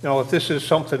 you know, if this is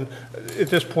something, at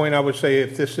this point, I would say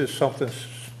if this is something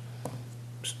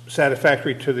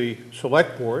satisfactory to the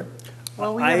select board,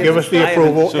 Well, we I- haven't give us the I haven't-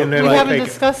 approval, so- and then We we'll haven't take it.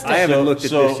 discussed I it. haven't looked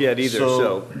at this yet either,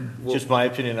 so. Just my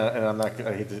opinion, and I'm not,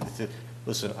 I hate to,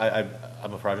 listen,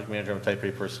 I'm a project manager, I'm a type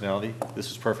A personality. This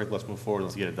is perfect, let's move forward,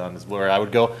 let's get it done, is where I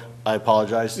would go. I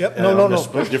apologize. Yep, and no, I'm no,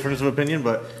 just no. Difference of opinion,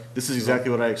 but this is exactly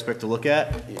what I expect to look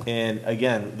at. And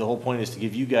again, the whole point is to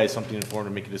give you guys something informed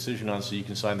to make a decision on, so you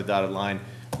can sign the dotted line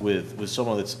with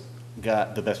someone that's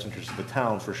got the best interest of the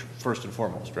town first and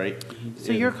foremost, right?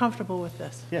 So you're comfortable with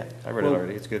this? Yeah, I read it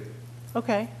already, it's good.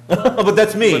 Okay. But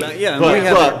that's me. But, yeah,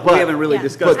 But- we haven't really Yeah.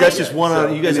 discussed But that's it just yet, one,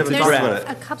 so- you guys and haven't it's talked a about draft.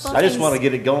 it. A couple I just things- want to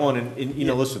get it going and, you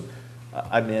know, listen,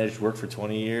 I managed work for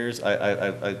 20 years.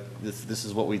 This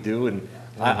is what we do, and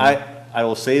I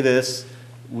will say this: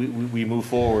 we move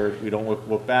forward. We don't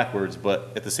look backwards.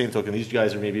 But at the same token, these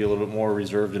guys are maybe a little bit more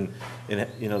reserved, and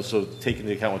so taking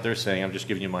into account what they're saying, I'm just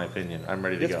giving you my opinion. I'm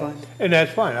ready to go. Fine. And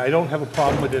that's fine. I don't have a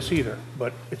problem with this either.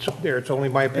 But it's up there. It's only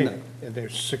my opinion. And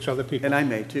there's 6 other people. And I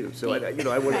may too. So I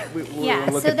want to Yeah,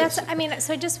 look so at this. that's, I mean,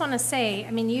 so I just want to say,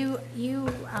 I mean,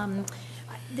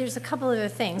 there's a couple other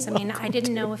things. I mean, I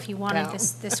didn't know if you wanted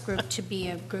this group to be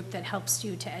a group that helps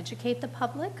you to educate the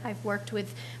public. I've worked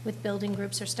with building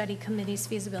groups or study committees,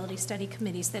 feasibility study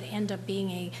committees that end up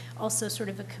being also sort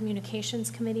of a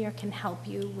communications committee or can help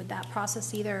you with that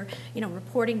process, either,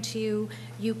 reporting to you.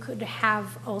 You could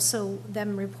have also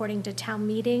them reporting to town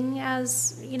meeting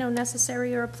as,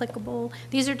 necessary or applicable.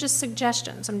 These are just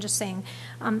suggestions, I'm just saying.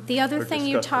 The other thing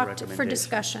you talked for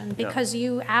discussion, because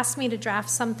you asked me to draft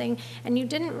something and you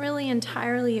didn't really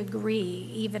entirely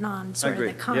agree even on sort of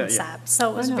the concept.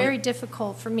 So it was very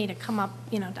difficult for me to come up,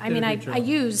 I mean, I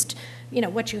used,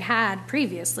 what you had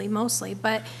previously mostly,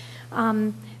 but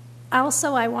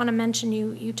also I want to mention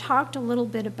you talked a little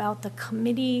bit about the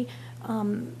committee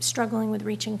struggling with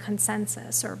reaching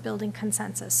consensus or building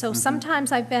consensus. So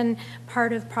sometimes I've been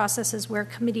part of processes where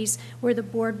the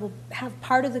board will have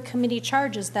part of the committee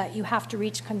charges that you have to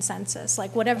reach consensus.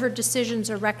 Like whatever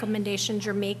decisions or recommendations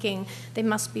you're making, they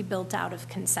must be built out of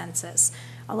consensus.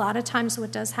 A lot of times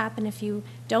what does happen if you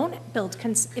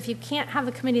if you can't have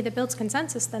a committee that builds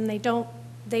consensus, then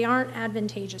they aren't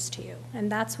advantageous to you.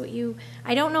 And that's what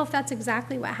I don't know if that's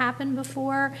exactly what happened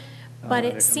before, but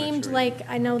it seemed like,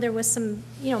 I know there was some,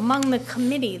 among the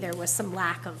committee, there was some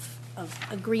lack of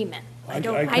agreement. I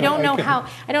don't know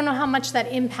how much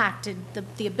that impacted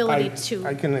the ability to.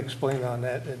 I can explain on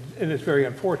that, and it's very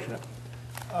unfortunate.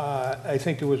 I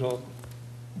think there was a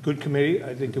good committee.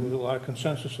 I think there was a lot of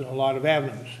consensus in a lot of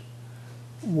avenues.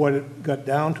 What it got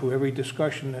down to, every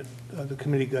discussion that the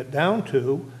committee got down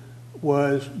to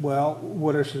was, well,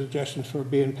 what are suggestions for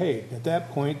being paid? At that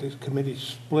point, the committee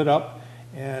split up,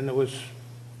 and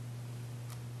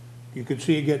you could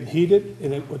see it getting heated,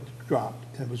 and it would drop.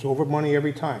 And it was over money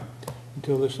every time,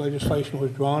 until this legislation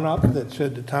was drawn up that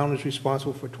said the town is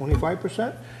responsible for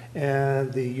 25%,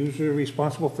 and the user is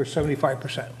responsible for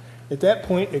 75%. At that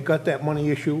point, it got that money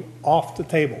issue off the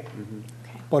table.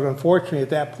 But unfortunately,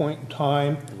 at that point in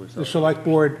time, the select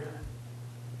board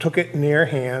took it in their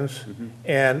hands,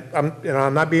 and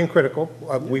I'm not being critical.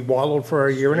 We wallowed for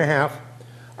a year and a half.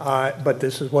 But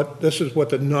this is what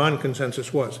the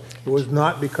non-consensus was. It was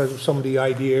not because of some of the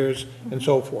ideas and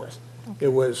so forth. It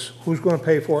was who's going to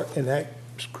pay for it, and that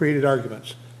created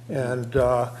arguments. And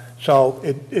so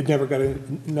it never got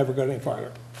any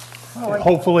farther.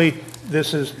 Hopefully,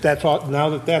 that's off, now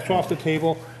that that's off the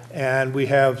table, and we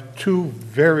have 2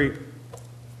 very,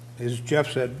 as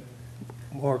Jeff said,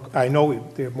 I know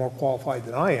they're more qualified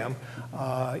than I am,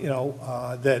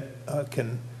 that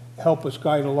can help us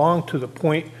guide along to the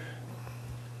point.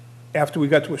 After we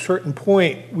got to a certain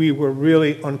point, we were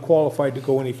really unqualified to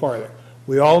go any farther.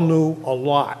 We all knew a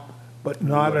lot, but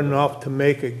not enough to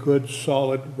make a good,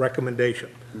 solid recommendation.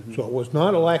 So it was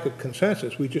not a lack of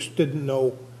consensus. We just didn't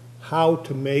know how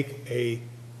to make a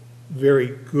very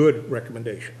good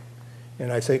recommendation.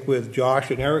 And I think with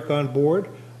Josh and Eric on board,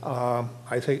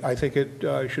 I think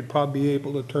it should probably be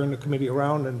able to turn the committee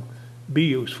around and be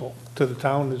useful to the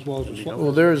town as well as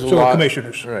the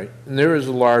commissioners. Right, and there is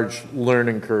a large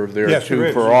learning curve there Yes, too there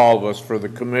is. for all of us, for the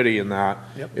committee and that.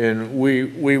 Yep. And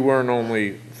we weren't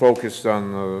only focused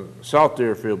on the South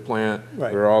Deerfield plant,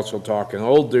 Right. we were also talking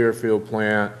Old Deerfield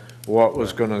plant, what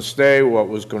was going to stay, what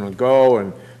was going to go,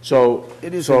 and so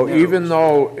even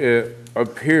though it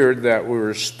appeared that we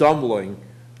were stumbling,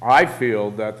 I feel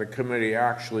that the committee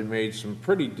actually made some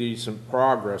pretty decent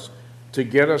progress to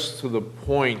get us to the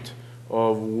point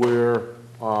of where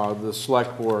the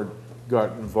select board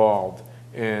got involved.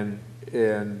 And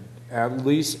at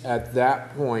least at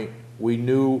that point, we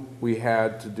knew we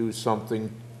had to do something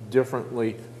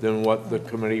differently than what the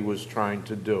committee was trying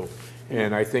to do.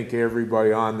 And I think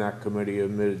everybody on that committee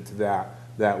admitted to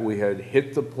that we had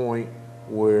hit the point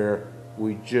where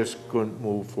we just couldn't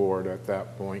move forward at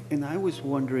that point. And I was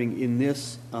wondering, in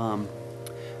this, I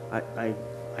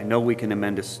know we can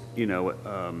amend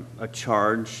a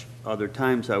charge. Other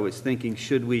times I was thinking,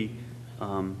 should we,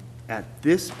 at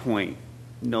this point,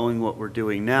 knowing what we're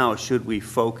doing now, should we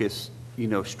focus,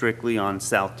 strictly on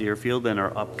South Deerfield and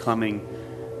our upcoming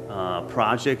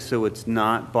projects, so it's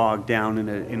not bogged down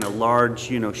in a large,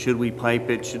 should we pipe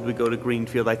it, should we go to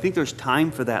Greenfield? I think there's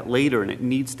time for that later, and it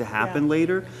needs to happen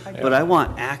later. But I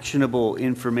want actionable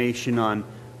information on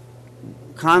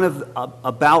kind of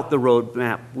about the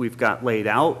roadmap we've got laid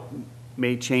out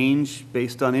may change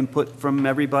based on input from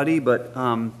everybody, but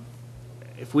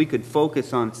if we could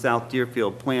focus on South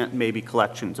Deerfield plant, maybe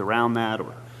collections around that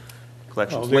or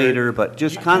collections later, but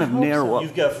just kind of narrow up.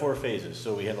 You've got 4 phases,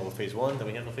 so we handle phase 1, then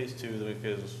we handle phase 2, then we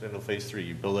handle phase 3.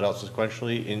 You build it out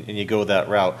sequentially, and you go that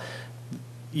route.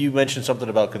 You mentioned something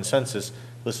about consensus.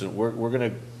 Listen, we're going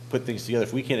to put things together.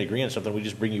 If we can't agree on something, we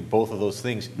just bring you both of those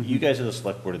things. You guys are the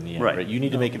select board in the end, right? You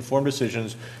need to make informed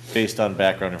decisions based on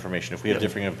background information. If we have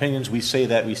differing opinions, we say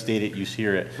that, we state it, you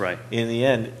hear it. Right. In the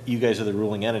end, you guys are the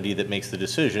ruling entity that makes the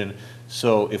decision.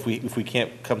 So if we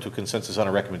can't come to a consensus on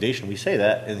a recommendation, we say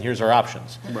that, and here's our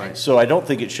options. Right. So I don't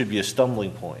think it should be a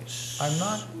stumbling point. I'm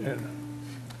not,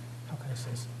 how can I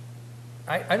say this?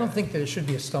 I don't think that it should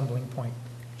be a stumbling point,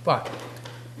 but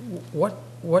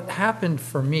what happened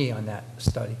for me on that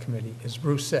study committee, as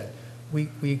Bruce said,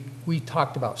 we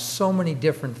talked about so many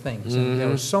different things, and there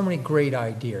were so many great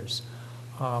ideas.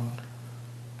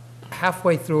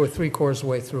 Halfway through or 3/4 of the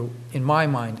way through, in my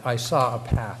mind, I saw a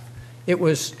path. It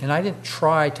was, and I didn't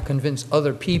try to convince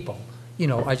other people, you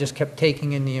know, I just kept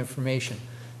taking in the information.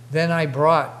 Then I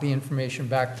brought the information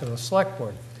back to the select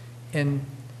board. And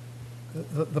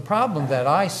the problem that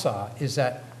I saw is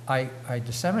that I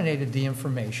disseminated the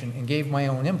information and gave my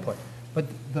own input. But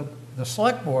the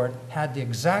select board had the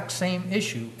exact same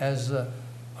issue as the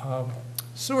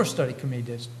sewer study committee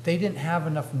did. They didn't have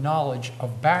enough knowledge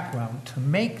of background to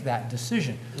make that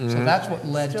decision. So that's what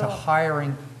led to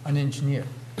hiring an engineer.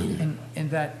 And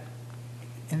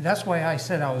that's why I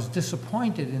said I was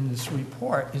disappointed in this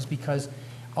report, is because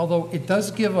although it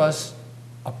does give us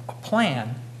a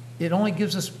plan, it only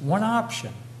gives us one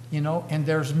option, you know, and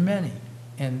there's many.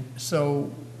 And so,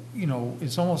 you know,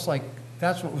 it's almost like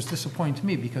that's what was disappointing to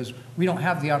me, because we don't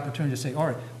have the opportunity to say, all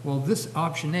right, well, this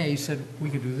option A said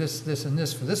we could do this, this, and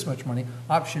this for this much money.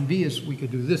 Option B is we could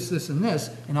do this, this, and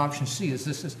this. And option C is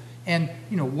this. And,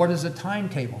 you know, what is a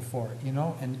timetable for it, you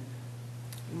know? And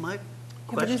my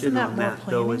but isn't question that on more that,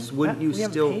 though, planning? is wouldn't you We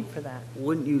haven't still, paid for that.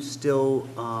 wouldn't you still,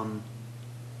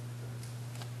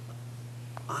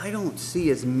 I don't see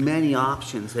as many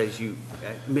options as you,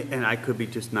 and I could be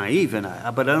just naive, but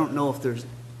I don't know if there's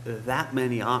that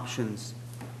many options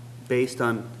based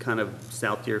on kind of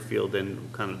South Deerfield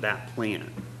and kind of that plan,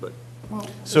 but.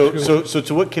 So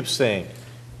to what Kip's saying,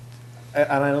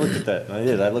 and I looked at that, and I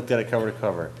did, I looked at it cover to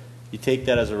cover. You take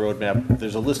that as a roadmap,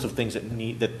 there's a list of things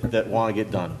that want to get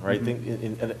done, right?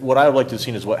 And what I would like to have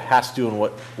seen is what has to and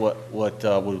what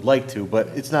would like to, but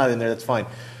it's not in there, that's fine.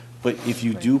 But if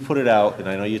you do put it out, and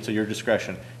I know it's at your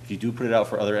discretion, if you do put it out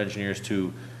for other engineers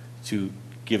to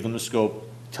give them the scope,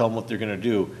 tell them what they're going to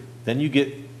do, then you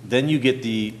get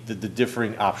the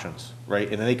differing options, right?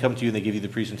 And then they come to you and they give you the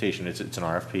presentation. It's an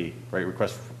RFP, right?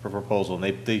 Request for proposal,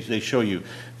 and they show you,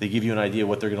 they give you an idea of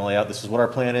what they're going to lay out. This is what our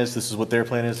plan is. This is what their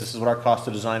plan is. This is what our cost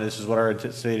of design is. This is what our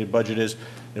anticipated budget is,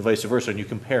 and vice versa. And you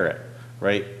compare it,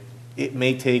 right? It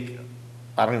may take,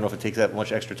 I don't even know if it takes that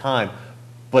much extra time,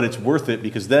 but it's worth it,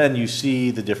 because then you see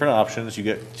the different options. You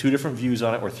get 2 different views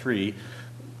on it, or 3.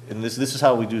 And this is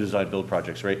how we do design build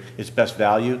projects, right? It's best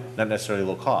value, not necessarily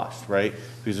low cost, right?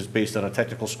 Because it's based on a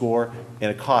technical score and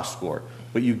a cost score.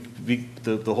 But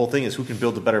the whole thing is who can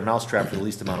build the better mousetrap for the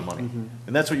least amount of money.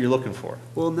 And that's what you're looking for.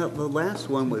 Well, the last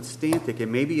one with Stantec, and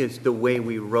maybe it's the way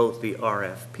we wrote the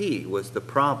RFP was the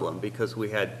problem, because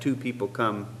we had 2 people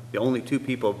come, the only 2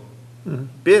 people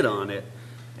bid on it,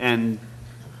 and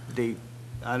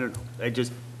I don't know, I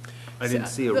didn't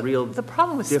see a real difference. The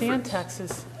problem with Stantec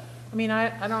is, I mean,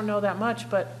 I don't know that much,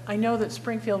 but I know that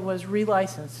Springfield was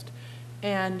relicensed,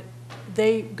 and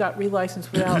they got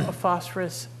relicensed without a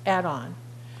phosphorus add-on.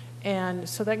 And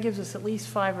so that gives us at least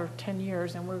 5 or 10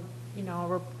 years, and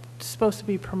we're supposed to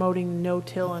be promoting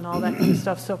no-till and all that kind of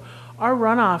stuff. So our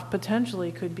runoff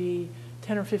potentially could be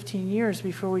 10 or 15 years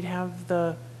before we'd have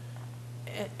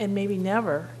and maybe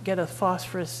never get a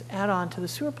phosphorus add-on to the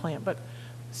sewer plant. But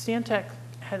Stantec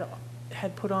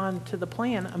had put on to the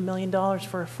plan $1 million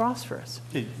for phosphorus.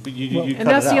 And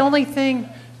that's the only thing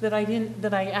that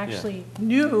I actually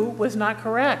knew was not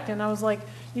correct. And I was like,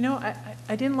 you know,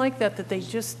 I didn't like that they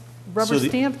just rubber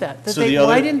stamped that.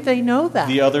 Why didn't they know that?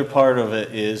 The other part of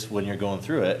it is when you're going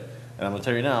through it, and I'm going to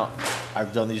tell you now, I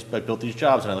built these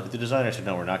jobs, and I look at the designer, I said,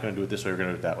 no, we're not going to do it this way, we're going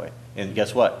to do it that way. And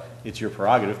guess what? It's your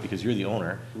prerogative, because you're the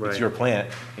owner. Right. It's your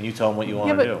plant, and you tell them what you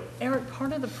want to do. Eric,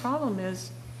 part of the problem is,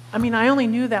 I mean, I only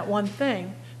knew that one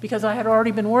thing because I had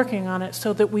already been working on it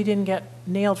so that we didn't get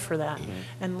nailed for that.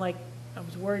 And like, I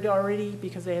was worried already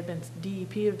because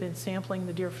DEP had been sampling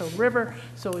the Deerfield River,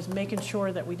 so it was making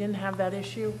sure that we didn't have that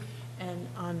issue. and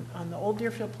on the old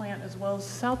Deerfield plant as well as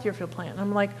the South Deerfield plant. And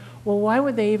I'm like, well, why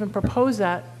would they even propose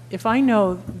that if I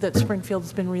know that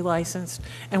Springfield's been relicensed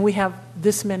and we have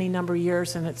this many number of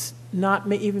years and it's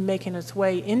not even making its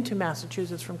way into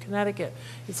Massachusetts from Connecticut?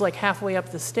 It's like halfway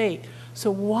up the state.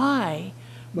 So why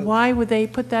would they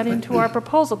put that into our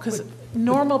proposal? Because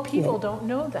normal people don't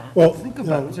know that. Well, Think no,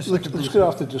 about it. Just let's think about get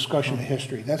off the discussion of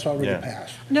history. That's already Yeah.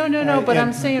 passed. No, but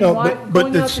I'm saying no, why, but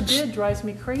going out it's- to bid drives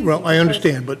me crazy. Well, I because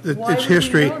understand, but why it's would we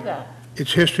history. know that?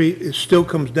 It's history. It still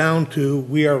comes down to,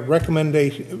 we are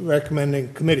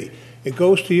recommending committee. It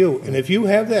goes to you. And if you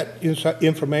have that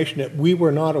information that we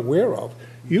were not aware of,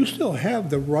 you still have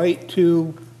the right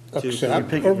to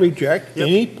accept or reject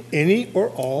any or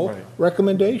all Right.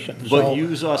 recommendations. But So,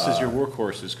 use us as your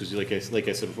workhorses, because like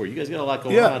I said before, you guys got a lot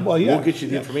going Yeah, on. well, yeah, We'll get you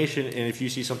the yeah. information, and if you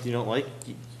see something you don't like,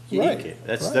 you Right, ink it.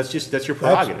 That's right. that's your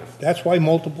prerogative. That's why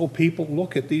multiple people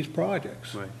look at these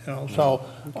projects. Right. You know,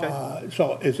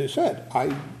 so as I said,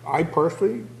 I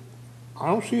personally, I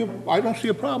don't see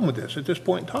a problem with this at this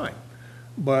point in time.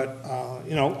 But,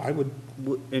 you know, I would.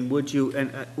 And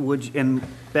and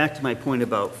back to my point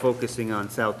about focusing on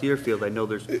South Deerfield, I know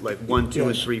there's like 1, 2,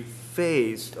 and Yes. 3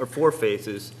 or 4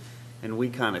 phases, and we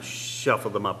kind of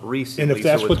shuffled them up recently. And if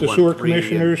that's so what it's the 1, sewer 3, and-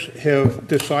 commissioners have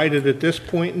decided at this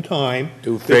point in time,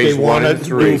 Do that they phase one want and to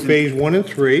three. do phase 1 and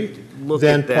 3, Look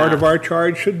then at part of that. our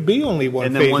charge should be only one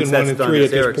And then phase once and 1 that's and done, 3 at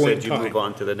as this Eric point said, in you move time.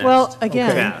 on to the next Well,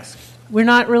 again, task. we're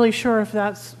not really sure if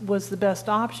that was the best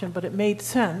option, but it made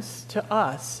sense to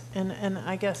us. And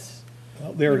I guess,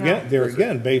 Well, you know. there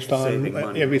again, based on Saving money in the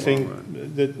long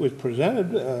everything that was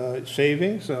presented,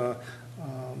 savings,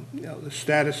 you know, the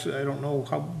status, I don't know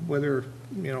whether,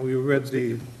 you know, you read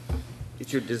the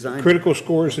It's your design. critical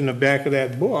scores in the back of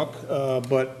that book,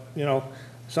 but, you know,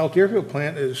 South Deerfield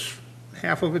plant is,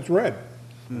 half of it's red,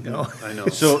 you know? I know.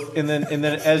 So, and then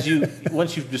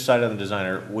once you've decided on the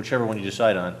designer, whichever one you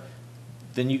decide on,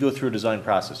 then you go through a design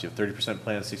process. You have 30%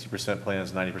 plans, 60%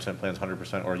 plans, 90% plans,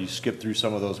 100%, or you skip through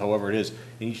some of those, however it is.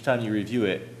 And each time you review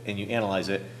it and you analyze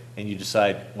it and you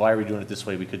decide, why are we doing it this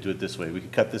way? We could do it this way. We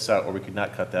could cut this out or we could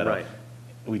not cut that out. Right.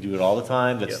 We do it all the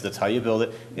time. Yep. That's how you build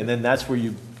it. And then that's where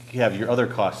you have your other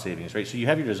cost savings, right? So you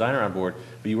have your designer on board,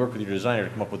 but you work with your designer to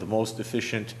come up with the most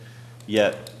efficient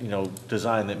yet, you know,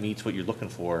 design that meets what you're looking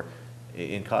for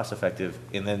in cost effective.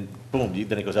 And then boom,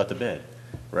 then it goes out to bid,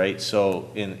 right? So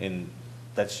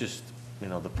that's just, you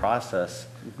know, the process.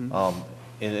 Like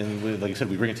I said,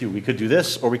 we bring it to you, we could do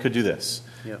this, or we could do this.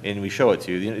 Yep. And we show it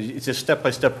to you. You know, it's a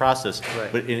step-by-step process.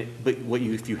 Right. But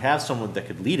if you have someone that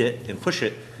could lead it and push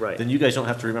it, Right. then you guys don't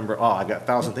have to remember, oh, I got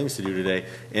 1,000 things to do today,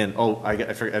 and I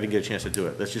didn't get a chance to do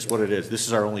it. That's just what it is. This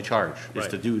is our only charge, is Right.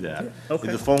 to do that.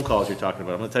 Okay. The phone calls you're talking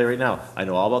about, I'm gonna tell you right now, I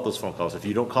know all about those phone calls. If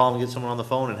you don't call and get someone on the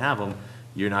phone and have them,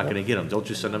 you're not gonna get them. Don't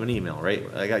just send them an email, right?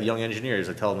 I got young engineers,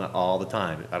 I tell them that all the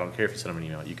time. I don't care if you send them an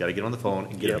email. You gotta get on the phone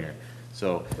and get them Yep. here.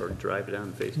 So, Or drive it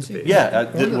down face to face. yeah,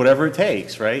 whatever it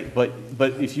takes, right? But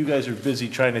if you guys are busy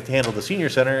trying to handle the senior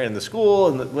center and the school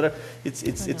and whatever,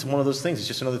 it's one of those things. It's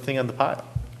just another thing on the pile.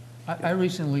 I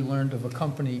recently learned of a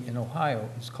company in Ohio,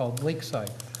 it's called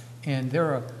Lakeside, and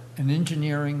they're an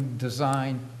engineering,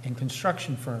 design, and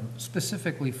construction firm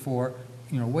specifically for,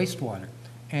 you know, wastewater.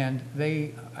 And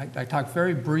I talked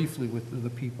very briefly with the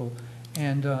people,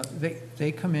 and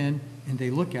they come in and they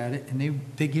look at it and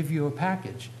they give you a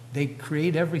package. They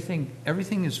create everything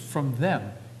is from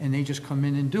them, and they just come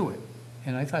in and do it.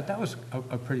 And I thought that was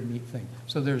a pretty neat thing.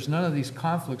 So there's none of these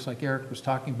conflicts like Eric was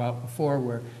talking about before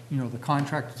where, you know, the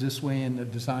contract is this way and the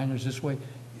designer's this way.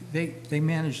 They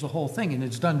manage the whole thing, and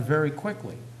it's done very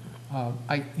quickly.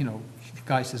 You know, the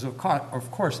guy says, of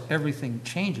course, everything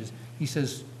changes. He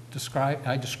says,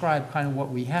 I described kind of what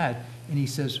we had, and he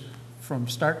says, from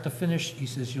start to finish, he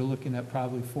says, you're looking at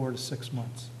probably 4 to 6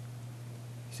 months.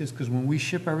 He says, because when we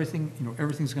ship everything, you know,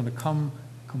 everything's going to come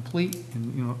complete,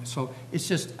 and, you know, so it's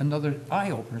just another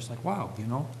eye-opener. It's like, wow, you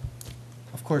know.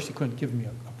 Of course, he couldn't give me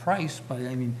a price, but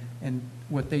I mean, and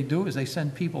what they do is they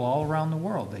send people all around the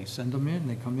world. They send them in,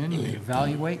 they come in, they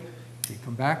evaluate, they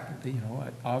come back, you know,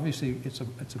 obviously it's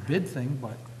a bid thing,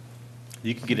 but.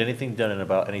 You can get anything done in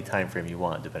about any time frame you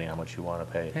want, depending on how much you want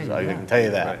to pay. Hey, So I yeah. can tell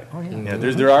you that. Right. Oh, yeah. You know,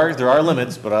 there are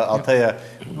limits, but I'll tell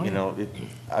you, you know,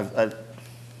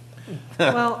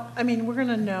 Well, I mean, we're going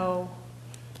to know,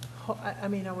 I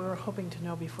mean, we were hoping to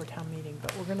know before town meeting,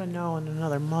 but we're going to know in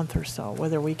another month or so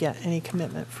whether we get any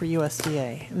commitment for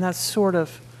USDA. And that's sort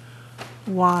of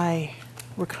why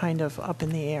we're kind of up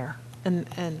in the air.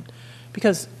 And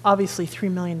because obviously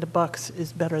 $3 million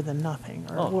is better than nothing,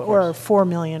 or $4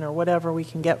 million or whatever we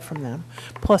can get from them,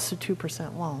 plus a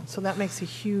 2% loan. So that makes a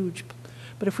huge,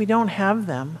 but if we don't have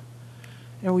them,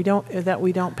 and we don't, if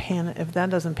that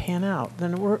doesn't pan out,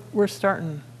 then we're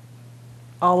starting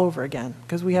all over again,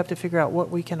 because we have to figure out what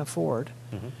we can afford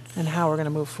and how we're going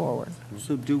to move forward.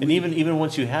 So do And we, even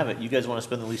once you have it, you guys want to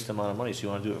spend the least amount of money, so you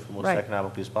want to do it for the most Right.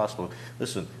 economically as possible.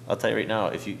 Listen, I'll tell you right now,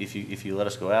 if you let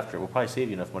us go after it, we'll probably save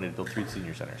you enough money to build 3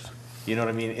 senior centers. You know what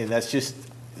I mean? And that's just,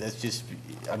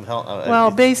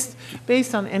 Well,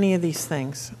 based on any of these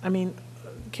things, I mean,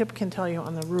 Kip can tell you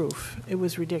on the roof, it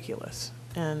was ridiculous.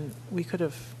 And we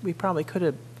probably could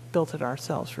have built it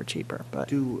ourselves for cheaper, but.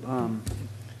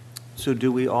 so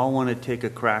do we all want to take a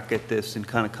crack at this and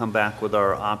kind of come back with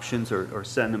our options, or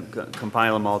send them,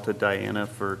 compile them all to Diana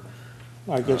for?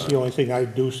 I guess the only thing I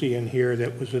do see in here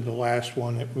that was in the last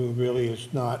one that really is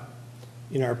not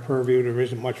in our purview, there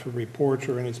isn't much for reports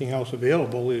or anything else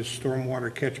available, is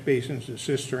stormwater catch basins and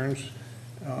cisterns.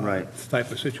 Right. Type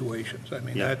of situations. I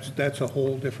mean, Yeah. that's a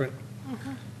whole different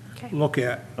Okay. look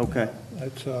at. Okay.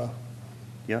 That's,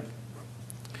 Yep.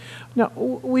 No,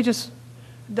 we just,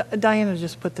 Diana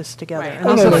just put this together. Right. And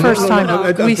this is the first time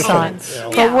we that's saw it.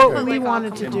 fine. But what Yeah. we Like all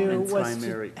wanted to do And was to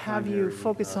primary- have you primary,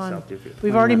 focus on, South Deerfield.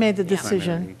 we've already made the Primary.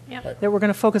 decision Yep. that we're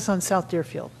going to focus on South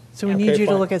Deerfield. So we need Okay, you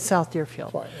to fine. look at South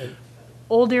Deerfield. fine. And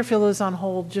Old Deerfield is on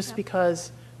hold just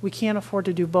because we can't afford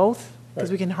to do both,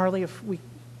 because we can we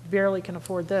barely can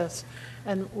afford this.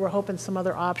 And we're hoping some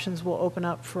other options will open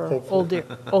up for Hopefully.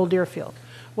 Old Deerfield.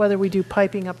 Whether we do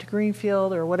piping up to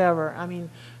Greenfield or whatever, I mean,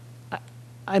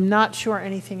 I'm not sure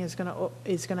anything is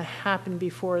gonna happen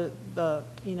before the,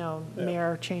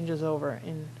 mayor changes over.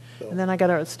 And then I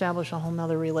gotta establish a whole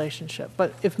nother relationship.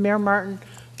 But if Mayor Martin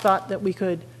thought that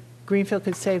Greenfield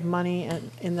could save money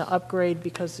in the upgrade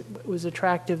because it was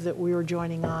attractive that we were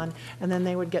joining on, and then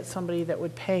they would get somebody that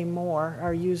would pay more,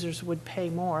 our users would pay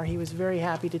more, he was very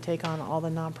happy to take on all the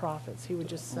nonprofits. He would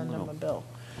just send them a bill.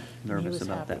 And he Nervous was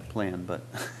about happy. that plan, but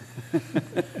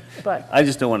But I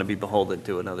just don't want to be beholden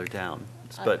to another town.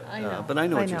 But I know. but I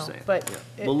know what I you're know, saying. but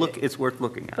Yeah. Well, look, it's worth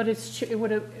looking at. But it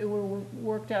would have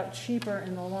worked out cheaper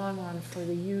in the long run for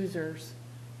the users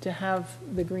to have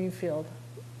the Greenfield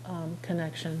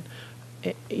connection.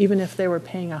 Even if they were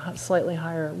paying a slightly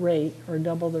higher rate or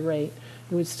double the rate,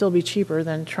 it would still be cheaper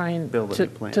than trying Build a to, new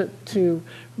plant. to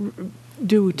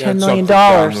do $10 That's million. something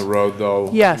down the road, though.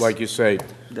 Yes. Like you say,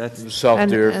 That's South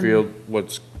And- Deerfield,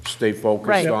 let's stay focused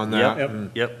Right. on that. Yep,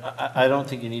 and- yep. I don't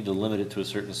think you need to limit it to a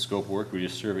certain scope of work. We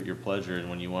just serve at your pleasure, and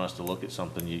when you want us to look at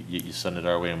something, you send it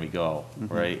our way and we go,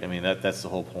 right? I mean, that's the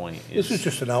whole point. This is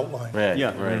just an outline. Right,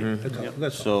 Yeah. right.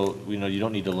 That's all. So, you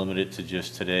don't need to limit it to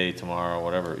just today, tomorrow,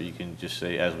 whatever. You can just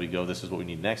say, as we go, this is what we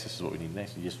need next, this is what we need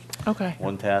next. You just, Okay.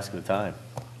 one task at a time.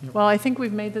 Well, I think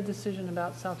we've made the decision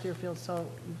about South Deerfield, so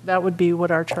that would be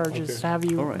what our charge is, to have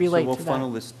All you right, so relate we'll to funnel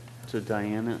that. this to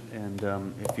Diana, and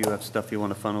if you have stuff you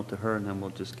want to funnel to her, and then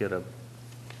we'll just get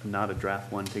not a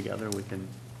draft one together, we can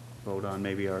vote on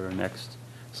maybe our next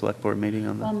select board meeting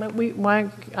on that.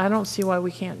 But I don't see why we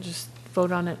can't just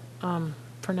vote on it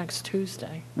for next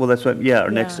Tuesday. Well, that's what, yeah,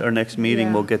 our Yeah, next meeting,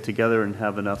 yeah. we'll get together and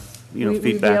have enough, We'd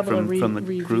be feedback able to from the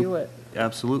review group. it.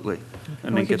 Absolutely.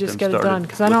 And we could just get it done,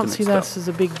 because I don't see this as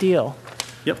a big deal.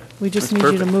 Yep. We just that's need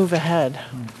you to perfect. move ahead.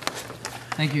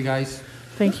 Thank you, guys.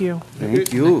 Thank you.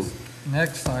 Thank you.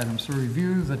 Next item, so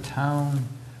review the town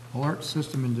alert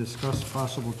system and discuss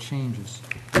possible changes.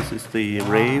 This is the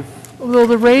rave. Well,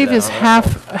 the rave is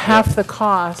half the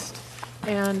cost,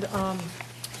 and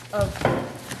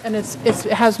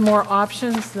it has more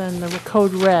options than the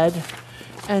Code Red,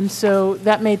 and so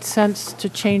that made sense to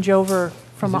change over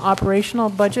from an operational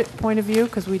budget point of view,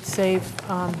 because we'd save,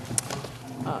 half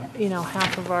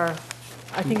of our,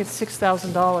 I think it's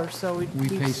 $6,000, so We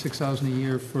pay $6,000 a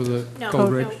year for the No,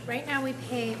 Code no, Red. right now we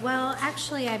pay, well,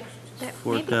 actually, maybe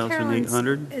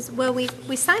 4,800? Carolyn's well,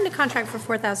 we signed a contract for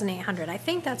 4,800. I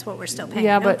think that's what we're still paying.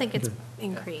 Yeah, I don't but- think it's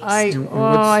increased. And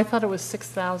what's- I thought it was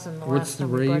 6,000 the what's last the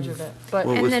time we rave? budgeted it. But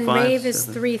What And was then five, rave is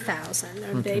 7? 3,000,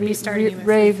 or they'd be starting you at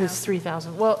rave is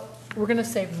 3,000. 3,000. Well, we're going to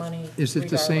save money Is it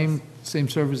the regardless. same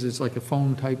service, it's like a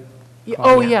phone type? Yeah,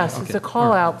 call? oh, yes, it's Okay, a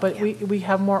call out, but we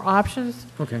have more options.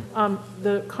 Okay.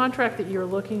 The contract that you're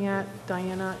looking at,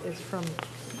 Diana,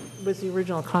 was the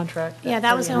original contract. Yeah,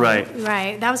 that was the only, Right.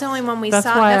 right, that was the only one we That's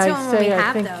saw, why that's the I only one we say I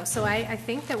have, think- though. So I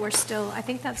think that I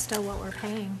think that's still what we're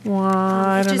paying. Well,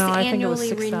 I It's don't just know, I think it was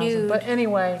annually 6,000. renewed. But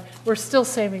anyway, we're still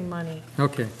saving money,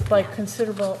 Okay. like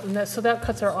considerable, so that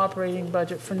cuts our operating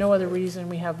budget for no other reason.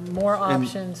 We have more And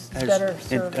options, has- better and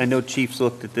service. I know Chief's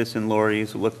looked at this and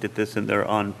Lori's looked at this, and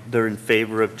they're in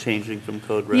favor of changing from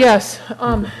Code Red? Yes,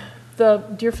 the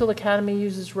Deerfield Academy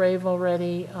uses rave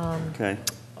already. Okay.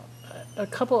 A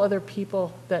couple other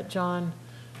people that John,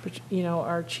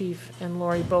 our chief, and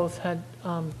Lori both had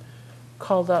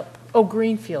called up Oh,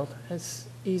 Greenfield has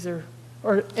either,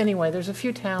 or anyway, there's a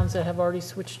few towns that have already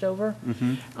switched over.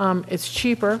 It's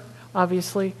cheaper,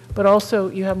 obviously, but also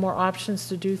you have more options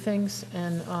to do things,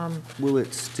 and Will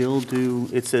it still do,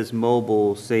 it says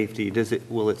mobile safety,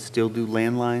 will it still do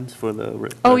landlines for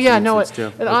the oh, yeah, residents no, and it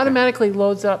stuff? it Okay. automatically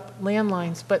loads up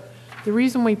landlines, but the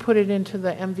reason we put it into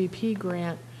the MVP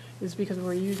grant is because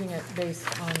we're using it based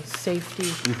on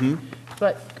safety.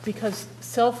 But because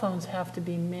cell phones have to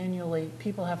be manually,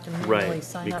 people have to manually Right,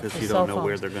 sign up for cell phones. because you don't know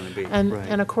where they're gonna be. And, Right.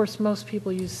 and of course, most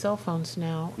people use cell phones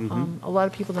now. A lot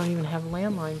of people don't even have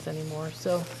landlines anymore,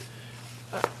 so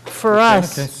for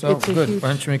us, Okay, it's so, a good. huge. Why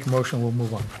don't you make a motion, we'll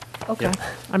move on. Okay,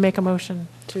 I make a motion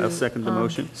to. I'll second the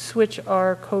motion. Switch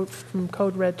our code from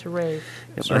code red to rave.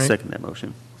 Yep, I Sorry. second that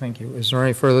motion. Thank you. Is there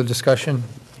any further discussion?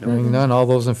 Hearing none, all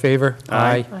those in favor?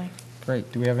 Aye. Aye.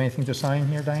 Great. Do we have anything to sign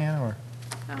here, Diana, or?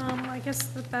 I guess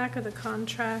the back of the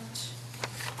contract,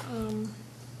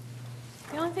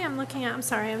 the only thing I'm looking at, I'm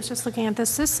sorry, I was just looking at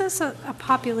this. This says a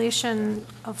population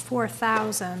of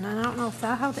 4,000, and I don't know if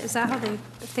that, is that how they,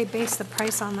 if they base the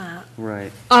price on that?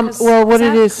 Right. Well, what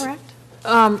it is. Correct?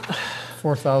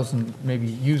 4,000 maybe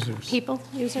users. People,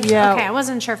 users? Yeah. Okay, I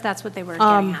wasn't sure if that's what they were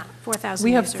getting at, 4,000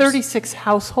 We have users. 36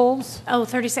 households. Oh,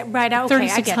 36, right, okay, I get you.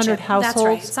 3,600 That's households.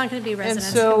 right, it's not going to be residents,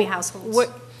 it's going to be households. And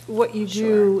so what you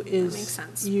Sure, do that is makes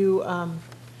sense. you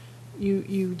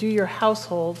do your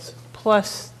households,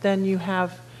 plus then you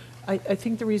have, I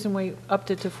think the reason we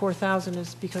upped it to 4,000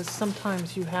 is because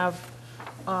sometimes you have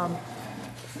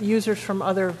users from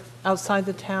outside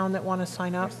the town that want to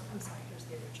sign up. I'm sorry, here's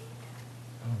the original.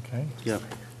 Okay. Yep.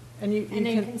 And you And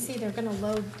then you can, can see they're going to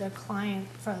load the client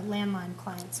for landline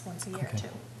clients once a year, Okay. too.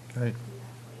 Great.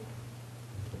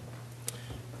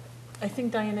 I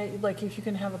think, Diana, like if you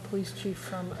can have a police chief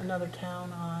from another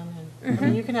town on, and, I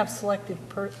mean, you can have selected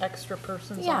extra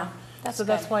persons on. Yeah, that's So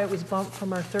that's good. why it was bumped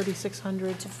from our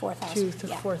 3,600 To 4,000, to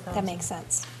yeah, 4,000. that makes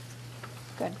sense.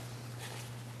 Good.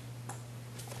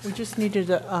 We just needed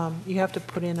to, you have to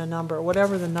put in a number.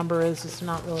 Whatever the number is, it's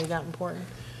not really that important.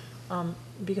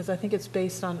 Because I think it's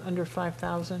based on under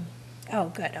 5,000 Oh,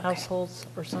 good, okay. households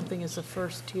or something is the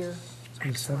first tier. The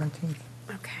 17th?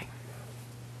 Okay.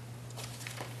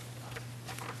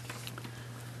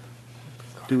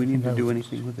 Do we need to do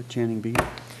anything with the Channing Bee?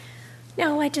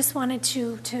 No, I just wanted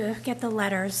to get the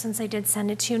letters, since I did send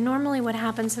it to you. Normally, what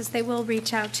happens is they will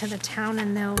reach out to the town,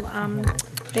 and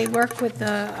they work with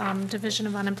the Division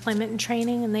of Unemployment and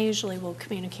Training, and they usually will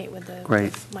communicate with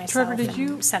Great. myself Trevor, did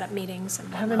you and set up meetings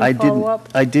and have whatnot. any follow-up?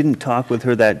 I didn't talk with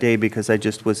her that day because I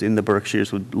just was in the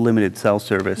Berkshires with limited cell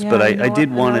service, Yeah, but you know I what? did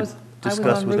And want I to was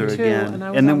discuss on with her Route 2, again. and I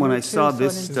was And then on when I Route 2, saw so I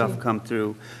this didn't stuff see come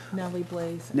through, Natalie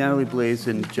Blaze. and, Natalie Blaze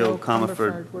and Joe Comerford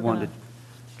Comerford were wanted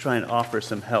to try and offer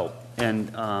some help.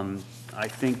 And I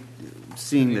think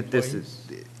seeing that this is,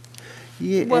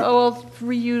 yeah, Well,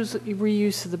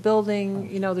 reuse of the building,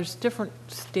 you know, there's different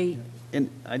state. and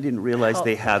I didn't realize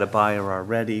they had a buyer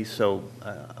already, so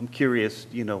I'm curious,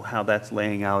 how that's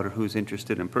laying out or who's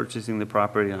interested in purchasing the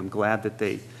property. And I'm glad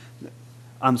that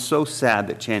I'm so sad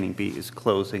that Channing Bee is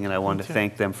closing, and I want to too.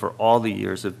 thank them for all the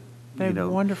years of, They have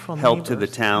wonderful help to the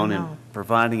neighbors, I town and know.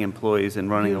 providing employees and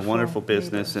running a Beautiful wonderful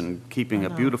business neighbors. and keeping I a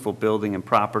know. beautiful building and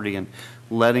property and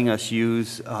letting us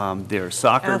use their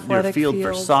Athletic field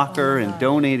for field, soccer oh my and God.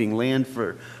 donating land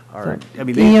for our, The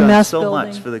they've done EMS so much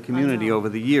building. for the I community know. over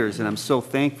the years, and I'm so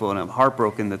thankful, and I'm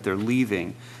heartbroken that they're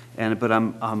leaving. But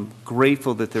I'm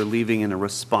grateful that they're leaving in a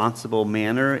responsible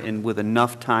manner and with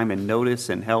enough time and notice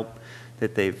and help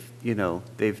that they've,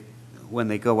 when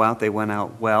they go out, they went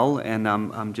out well, and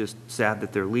I'm just sad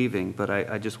that they're leaving. But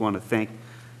I just want to thank,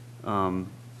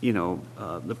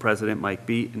 the president, Mike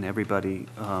Beat, and everybody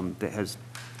that has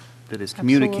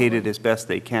communicated as best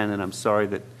they can. And I'm sorry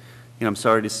that, I'm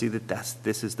sorry to see that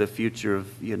this is the future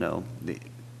of, the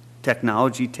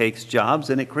technology takes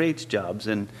jobs and it creates jobs,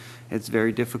 and it's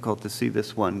very difficult to see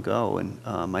this one go. And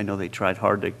I know they tried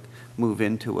hard to move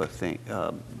into a thing,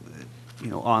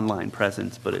 online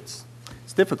presence, but it's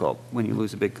difficult when you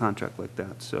lose a big contract like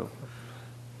that. So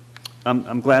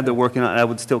I'm glad they're working on it. I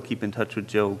would still keep in touch with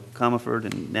Joe Comerford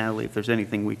and Natalie. If there's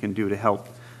anything we can do to help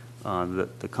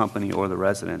the company or the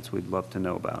residents, we'd love to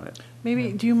know about it.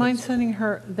 Maybe, do you mind sending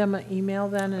them an email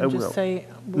then I and will. just say,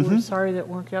 we're sorry that it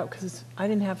worked out, because I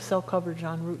didn't have cell coverage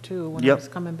on Route 2 when I Yep, was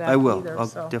coming back I will. either, I'll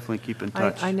so definitely keep in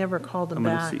touch. I never called them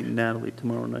back. I'm going to see Natalie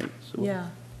tomorrow night, so. we'll Yeah.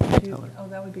 tell her. Oh,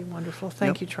 that would be wonderful.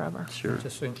 Thank Yep. you, Trevor. Sure.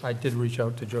 Just so, I did reach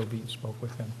out to Joe Beat, spoke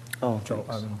with him. Oh, Joe,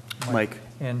 thanks. Mike. Mike.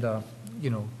 And,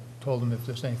 told him if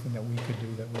there's anything that we could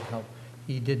do that would help.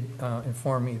 He did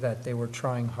inform me that they were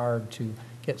trying hard to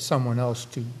get someone else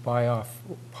to buy off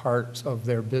parts of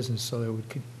their business so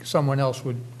that someone else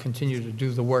would continue to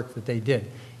do the work that they did.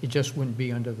 It just wouldn't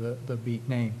be under the Beat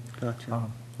name. Gotcha.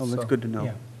 Oh, that's so, good to know.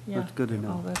 yeah. That's good to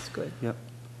know. Oh, that's good. Yep.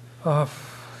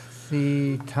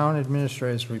 The town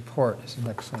administrator's report is the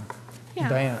next thing. Yeah,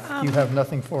 Diana, you have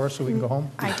nothing for us so we can go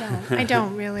home? I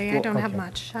don't really. I Well, don't have okay.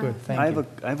 much. Good, thank you.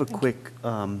 I have a quick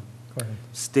Go ahead.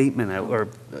 statement or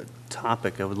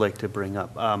topic I would like to bring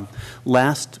up.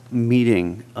 Last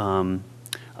meeting,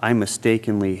 I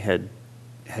mistakenly had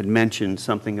mentioned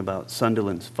something about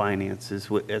Sunderland's finances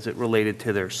as it related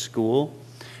to their school.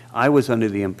 I was under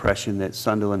the impression that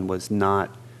Sunderland was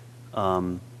not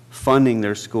funding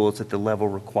their schools at the level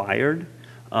required.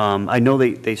 I know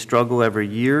they struggle every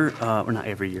year, or not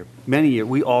every year, many years.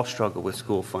 We all struggle with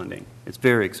school funding. It's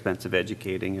very expensive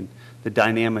educating, and the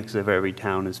dynamics of every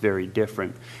town is very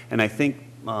different. And I think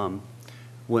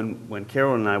when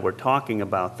Carol and I were talking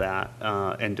about that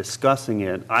and discussing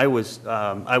it, I was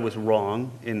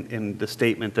wrong in the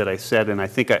statement that I said, and I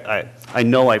think I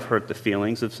know I've hurt the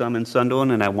feelings of some in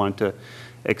Sunderland, and I want to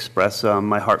express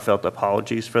my heartfelt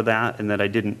apologies for that, and that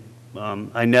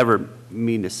I never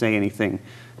mean to say anything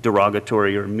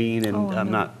derogatory or mean, and I'm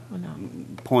not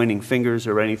pointing fingers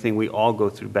or anything. We all go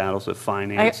through battles of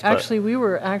finance. We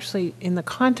were actually in the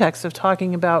context of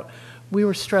talking about, we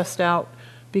were stressed out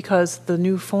because the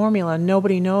new formula,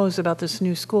 nobody knows about this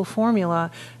new school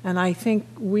formula, and I think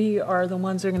we are the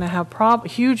ones that are going to have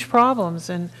huge problems,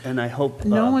 and I hope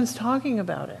no one's talking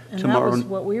about it, and that was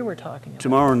what we were talking about.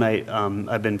 Tomorrow night,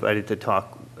 I've been invited to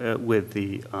talk with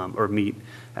or meet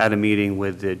at a meeting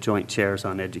with the joint chairs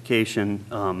on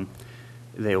education.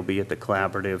 They'll be at the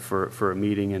collaborative for a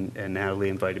meeting, and Natalie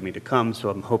invited me to come, so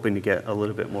I'm hoping to get a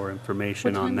little bit more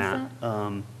information on that.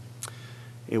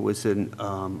 It was in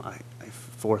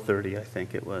 4:30, I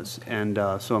think it was. And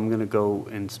so I'm going to go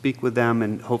and speak with them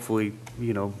and hopefully,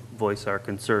 voice our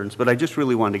concerns. But I just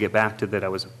really wanted to get back to that.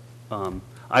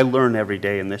 I learn every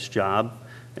day in this job,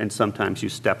 and sometimes you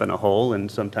step in a hole, and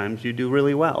sometimes you do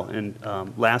really well. And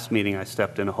last meeting, I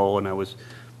stepped in a hole, and I was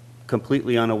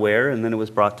completely unaware, and then it was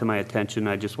brought to my attention.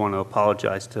 I just want to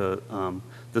apologize to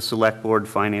the Select Board,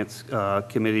 Finance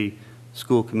Committee,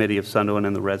 School Committee of Sunderland,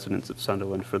 and the residents of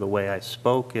Sunderland for the way I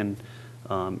spoke and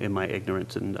in my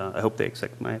ignorance, and I hope they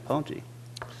accept my apology.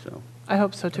 So I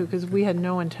hope so too, because we had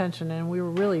no intention, and we were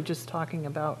really just talking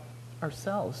about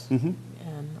ourselves. Mm-hmm.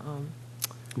 And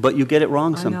but you get it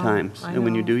wrong I know, sometimes, I and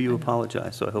when you know, do, you I know.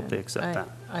 apologize. So I hope they accept that.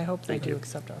 I hope they Thank do you.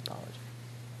 accept our apology.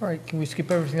 All right, can we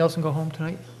skip everything else and go home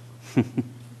tonight?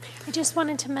 I just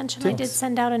wanted to mention, I did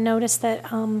send out a notice that,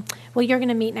 well, you're going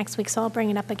to meet next week, so I'll bring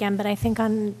it up again, but I think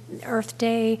on Earth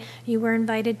Day, you were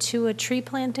invited to a tree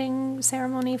planting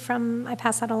ceremony I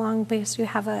passed that along because you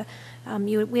have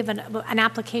we have an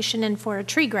application in for a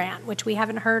tree grant, which we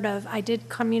haven't heard of. I did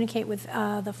communicate with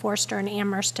the Forester in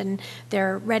Amherst, and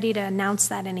they're ready to announce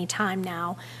that any time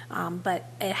now. But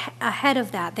ahead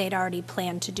of that, they'd already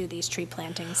planned to do these tree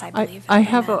plantings, I believe. I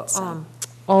have a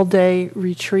all-day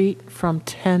retreat from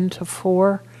 10 to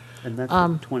 4. And that's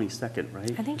the 22nd,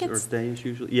 right? I think Earth Day is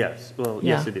usually, yes, well,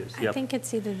 Yeah. yes, it is, I yep. think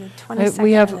it's either the 22nd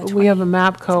We or have the 20th. we have a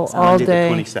MAPCO all Monday, the day.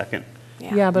 22nd.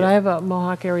 Yeah, but I have a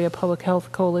Mohawk Area Public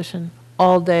Health Coalition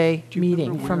all-day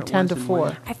meeting from 10 to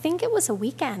 4. I think it was a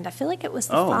weekend. I feel like it was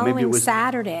the Oh, maybe it following was-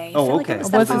 Saturday. I Oh, feel like okay. it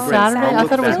was Was the it following Saturday? I thought it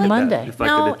was look back at that. Monday. If I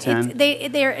No, could attend.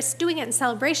 they're doing it in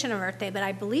celebration of Earth Day, but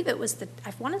I believe it was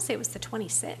I want to say it was the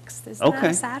 26th. Isn't that Okay,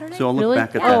 a Saturday? so I'll look Really?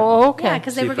 back at that. Oh, okay. Yeah,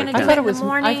 because they See were if I going to can. do I it thought in it was- the I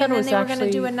morning, thought it and then was they were going to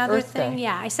do actually another Earth thing. Day.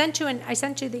 Yeah, I sent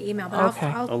you the email, but Okay.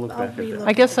 I'll look back at that. relook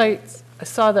I guess at I it.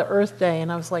 saw the Earth Day,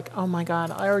 and I was like, oh my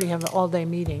God, I already have an all-day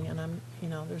meeting, and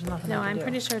there's nothing No, I can I'm do.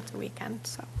 pretty sure it's a weekend,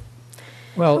 so.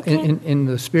 Well, Okay. in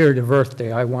the spirit of Earth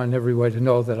Day, I want everybody to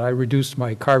know that I reduced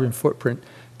my carbon footprint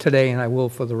today, and I will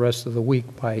for the rest of the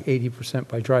week by 80%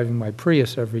 by driving my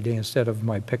Prius every day instead of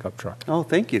my pickup truck. Oh,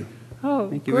 thank you. Oh,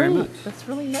 Thank you very great. much. That's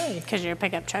really nice. Because your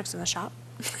pickup truck's in the shop.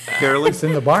 Carolyn? It's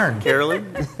in the barn. Carolyn?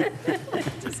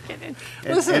 Just kidding.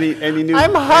 Listen, Any new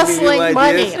I'm hustling any new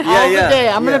money ideas? all the day.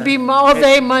 I'm going to be all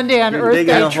day Monday on You're Earth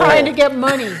digging Day a trying to hole. get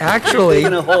money. Actually,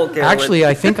 Digging a hole, Carolyn.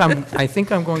 I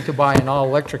think I'm going to buy an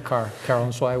all-electric car,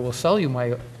 Carolyn, so I will sell you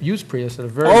my used Prius at a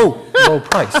very low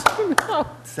price.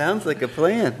 Sounds like a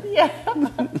plan.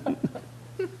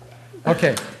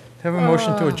 Okay, have a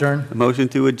motion to adjourn. A motion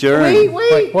to adjourn. Wait,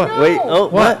 what? no. Wait, oh,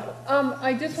 what?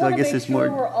 I just So I want to guess make it's sure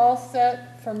more- we're all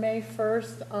set for May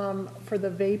 1st for the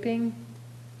vaping.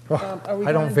 Are we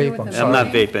I don't gonna do vape, it I'm the sorry. I'm not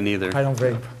morning? vaping either. I don't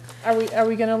vape. Are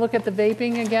we going to look at the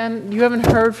vaping again? You haven't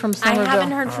heard from I Somerville?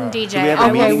 haven't heard from DJ. Do we have a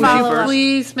I meeting will Okay, May will follow you up.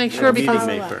 please make We sure, have a meeting because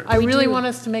May 1st. I We really do. want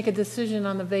us to make a decision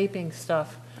on the vaping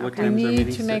stuff. What We time's our meeting?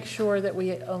 need to make 6? sure that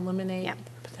we eliminate Yep.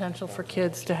 potential for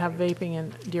kids to have vaping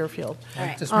in Deerfield. All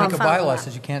right. Just make a Follow bylaw up.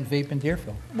 says you can't vape in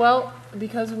Deerfield. Well,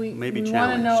 because we want Maybe to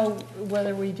challenged. know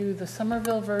whether we do the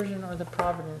Somerville version or the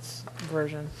Providence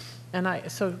version. And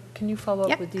so can you follow up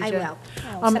Yep, with DJ? I will.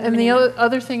 I'll send them And an the email.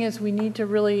 other thing is we need to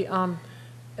really,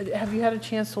 have you had a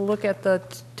chance to look at the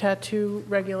tattoo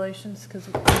regulations? Because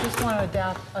we just want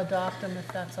to adopt them if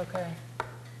that's okay.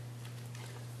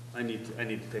 I need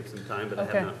to take some time, but I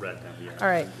Okay. have not read them yet. All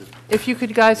right. If you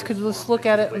guys could just look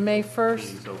at it May 1st.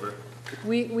 Meeting's over.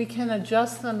 We can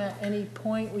adjust them at any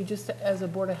point. We just, as a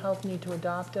Board of Health, need to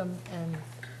adopt them, and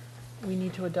we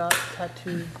need to adopt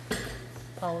tattoo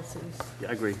policies. Yeah,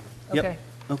 I agree. Okay.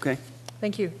 Yep. Okay.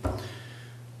 Thank you.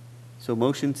 So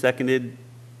motion seconded,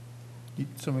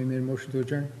 Somebody made a motion to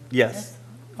adjourn? yes.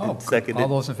 Oh, Seconded. all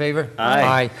those in favor?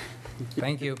 Aye.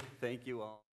 Thank you. Thank you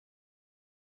all.